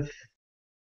with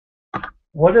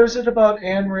what is it about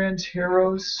Ayn Rand's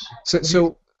heroes? So What do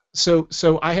you? so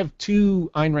so I have two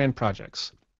Ayn Rand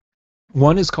projects.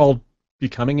 One is called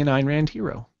Becoming an Ayn Rand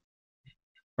Hero.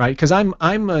 Right? Because I'm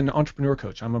an entrepreneur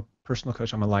coach. I'm a personal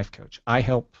coach. I'm a life coach. I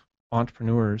help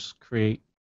entrepreneurs create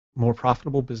more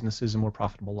profitable businesses and more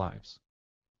profitable lives.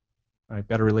 Right?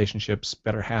 Better relationships,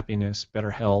 better happiness, better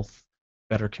health,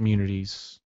 better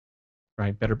communities,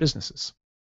 right? Better businesses.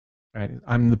 Right?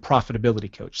 I'm the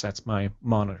profitability coach. That's my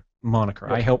moniker.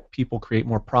 Yeah. I help people create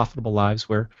more profitable lives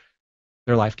where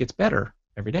their life gets better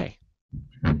every day.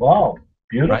 Wow. Right?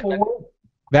 Beautiful work.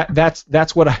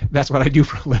 That's what I do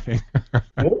for a living.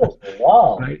 Beautiful.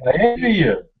 Wow. Right? I envy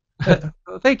you.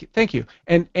 Thank you, thank you.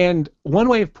 And one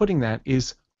way of putting that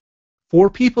is for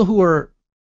people who are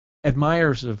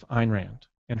admirers of Ayn Rand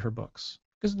and her books,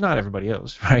 because not everybody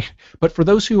is, right? But for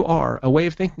those who are, a way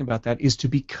of thinking about that is to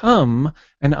become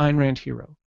an Ayn Rand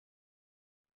hero.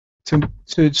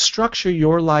 To structure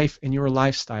your life and your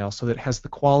lifestyle so that it has the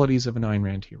qualities of an Ayn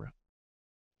Rand hero,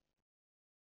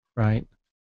 right?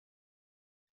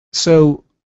 So,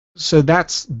 so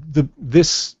that's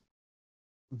this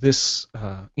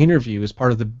interview is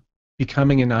part of the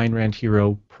Becoming an Ayn Rand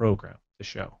Hero program, the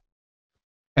show.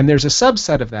 And there's a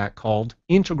subset of that called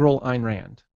Integral Ayn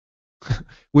Rand,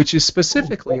 which is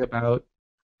specifically about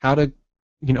how to,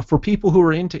 for people who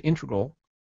are into integral,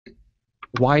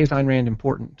 why is Ayn Rand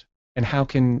important? And how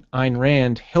can Ayn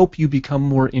Rand help you become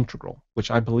more integral, which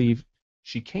I believe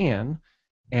she can,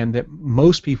 and that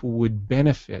most people would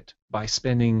benefit by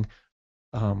spending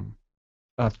um,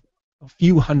 a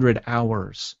few hundred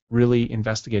hours really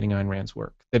investigating Ayn Rand's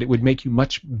work, that it would make you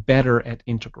much better at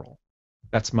integral.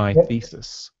 That's my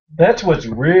thesis. That's what's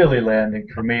really landing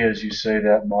for me as you say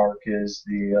that, Mark, is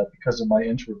the because of my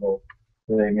integral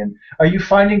thing. And are you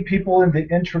finding people in the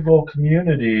integral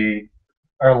community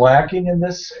are lacking in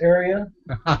this area?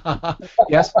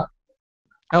 Yes.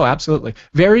 Oh, absolutely.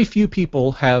 Very few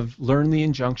people have learned the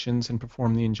injunctions and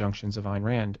performed the injunctions of Ayn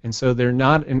Rand, and so they're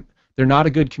not a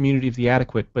good community of the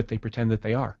adequate, but they pretend that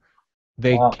they are.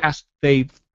 Wow. They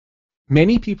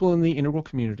many people in the integral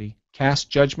community cast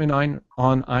judgment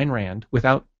on Ayn Rand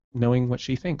without knowing what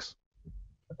she thinks.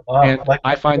 Wow. And Like,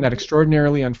 I find that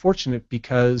extraordinarily unfortunate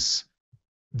because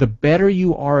the better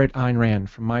you are at Ayn Rand,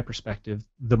 from my perspective,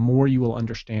 the more you will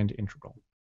understand integral.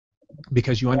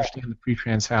 Because you understand the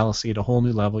pre-trans fallacy at a whole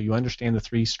new level. You understand the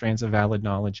three strands of valid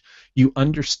knowledge. You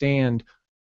understand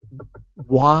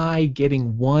why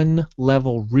getting one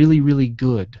level really, really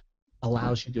good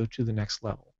allows you to go to the next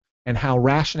level. And how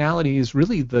rationality is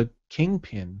really the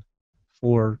kingpin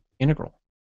for integral.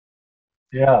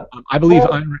 yeah. I believe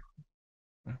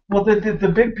Well, Ayn. the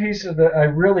big piece of that I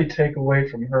really take away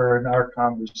from her in our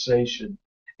conversation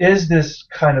is this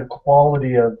kind of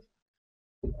quality of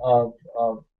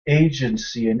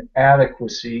agency and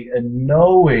adequacy and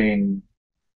knowing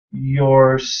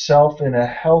yourself in a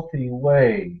healthy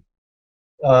way.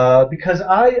 Because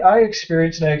I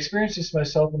experience, and I experience this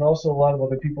myself and also a lot of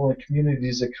other people in the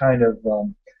communities, a kind of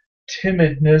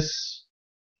timidness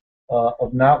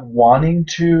of not wanting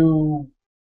to,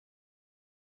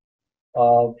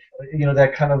 uh,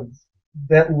 that kind of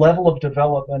that level of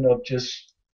development of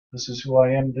just this is who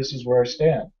I am, this is where I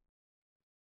stand,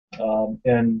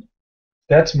 and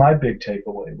that's my big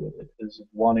takeaway with it is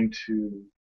wanting to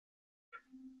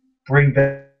bring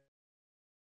that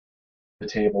to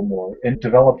the table more and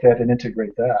develop that and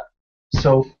integrate that.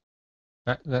 So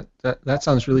That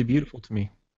sounds really beautiful to me.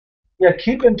 yeah,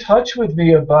 keep in touch with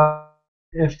me about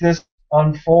if this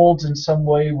unfolds in some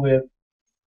way with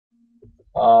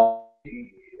uh,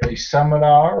 a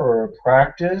seminar or a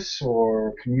practice or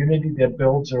a community that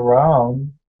builds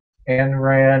around Ayn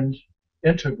Rand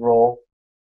integral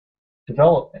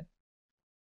development.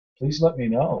 Please let me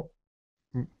know.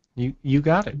 You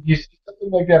got it. Do you see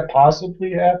something like that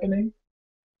possibly happening?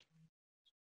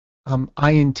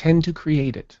 I intend to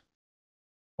create it.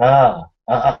 Ah.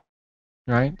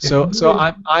 Right. If So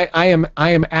you I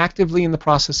am actively in the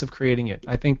process of creating it.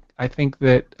 I think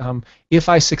that if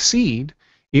I succeed,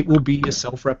 it will be a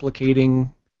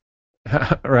self-replicating,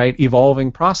 right,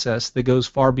 evolving process that goes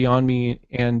far beyond me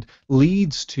and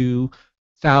leads to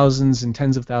thousands and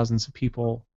tens of thousands of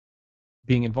people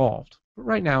being involved. But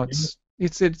right now, it's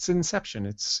inception.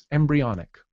 It's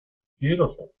embryonic.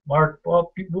 Beautiful, Mark.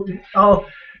 Well, oh,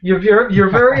 you're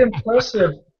very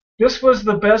impressive. This was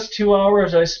the best 2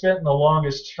 hours I spent in the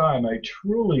longest time. I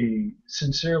truly,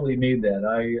 sincerely need that.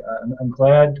 I'm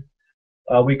glad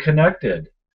we connected,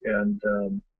 and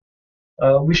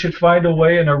we should find a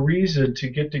way and a reason to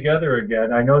get together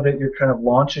again. I know that you're kind of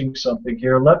launching something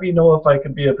here. Let me know if I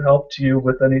can be of help to you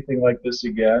with anything like this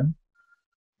again.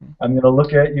 I'm going to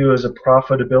look at you as a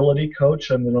profitability coach.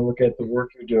 I'm going to look at the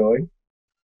work you're doing.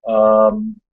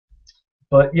 Um,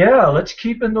 But yeah, let's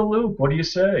keep in the loop. What do you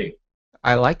say?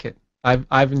 I like it.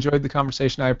 I've enjoyed the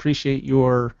conversation. I appreciate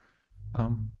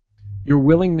um, your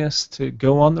willingness to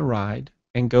go on the ride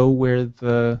and go where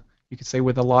you could say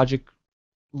where the logic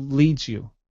leads you.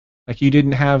 Like you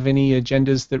didn't have any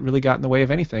agendas that really got in the way of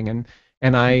anything, and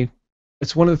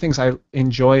it's one of the things I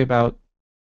enjoy about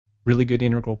really good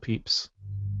integral peeps,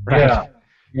 right?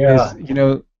 Yeah, Is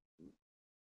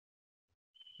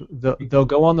yeah, they'll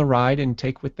go on the ride and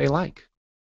take what they like.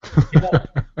 Yeah,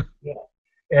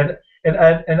 yeah.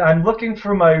 And I'm looking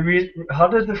for my how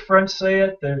did the French say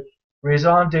it? The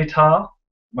raison d'etre,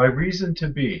 my reason to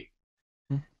be.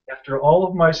 After all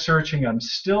of my searching, I'm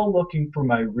still looking for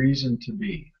my reason to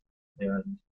be.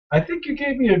 And I think you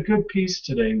gave me a good piece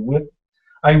today. With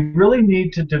I really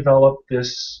need to develop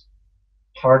this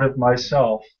part of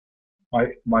myself,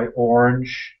 my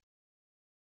orange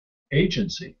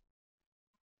agency.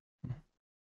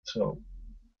 So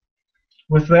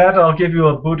with that, I'll give you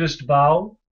a Buddhist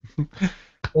bow,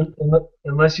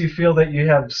 unless you feel that you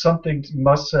have something you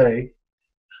must say.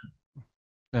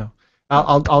 No,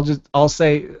 I'll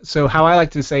say, so how I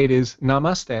like to say it is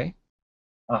namaste,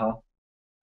 Uh-huh.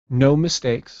 no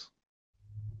mistakes,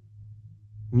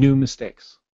 new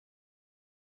mistakes.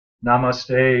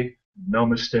 Namaste, no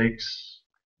mistakes,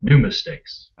 new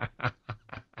mistakes.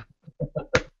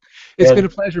 It's been And a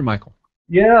pleasure, Michael.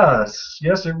 yes,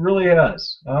 yes, it really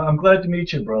has. I'm glad to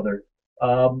meet you, brother.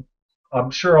 Um,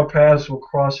 I'm sure our paths will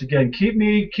cross again. Keep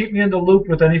me in the loop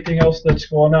with anything else that's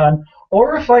going on,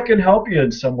 or if I can help you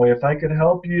in some way. If I can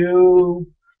help you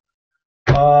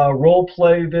role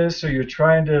play this, or you're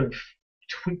trying to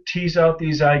tease out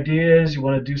these ideas, you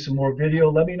want to do some more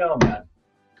video, let me know, man.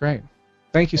 Great.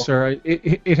 Thank you, Okay. sir.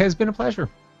 It has been a pleasure.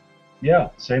 Yeah,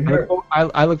 same here.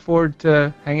 I look forward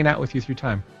to hanging out with you through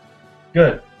time.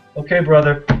 Good. Okay,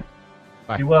 brother.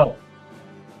 Bye. Be well.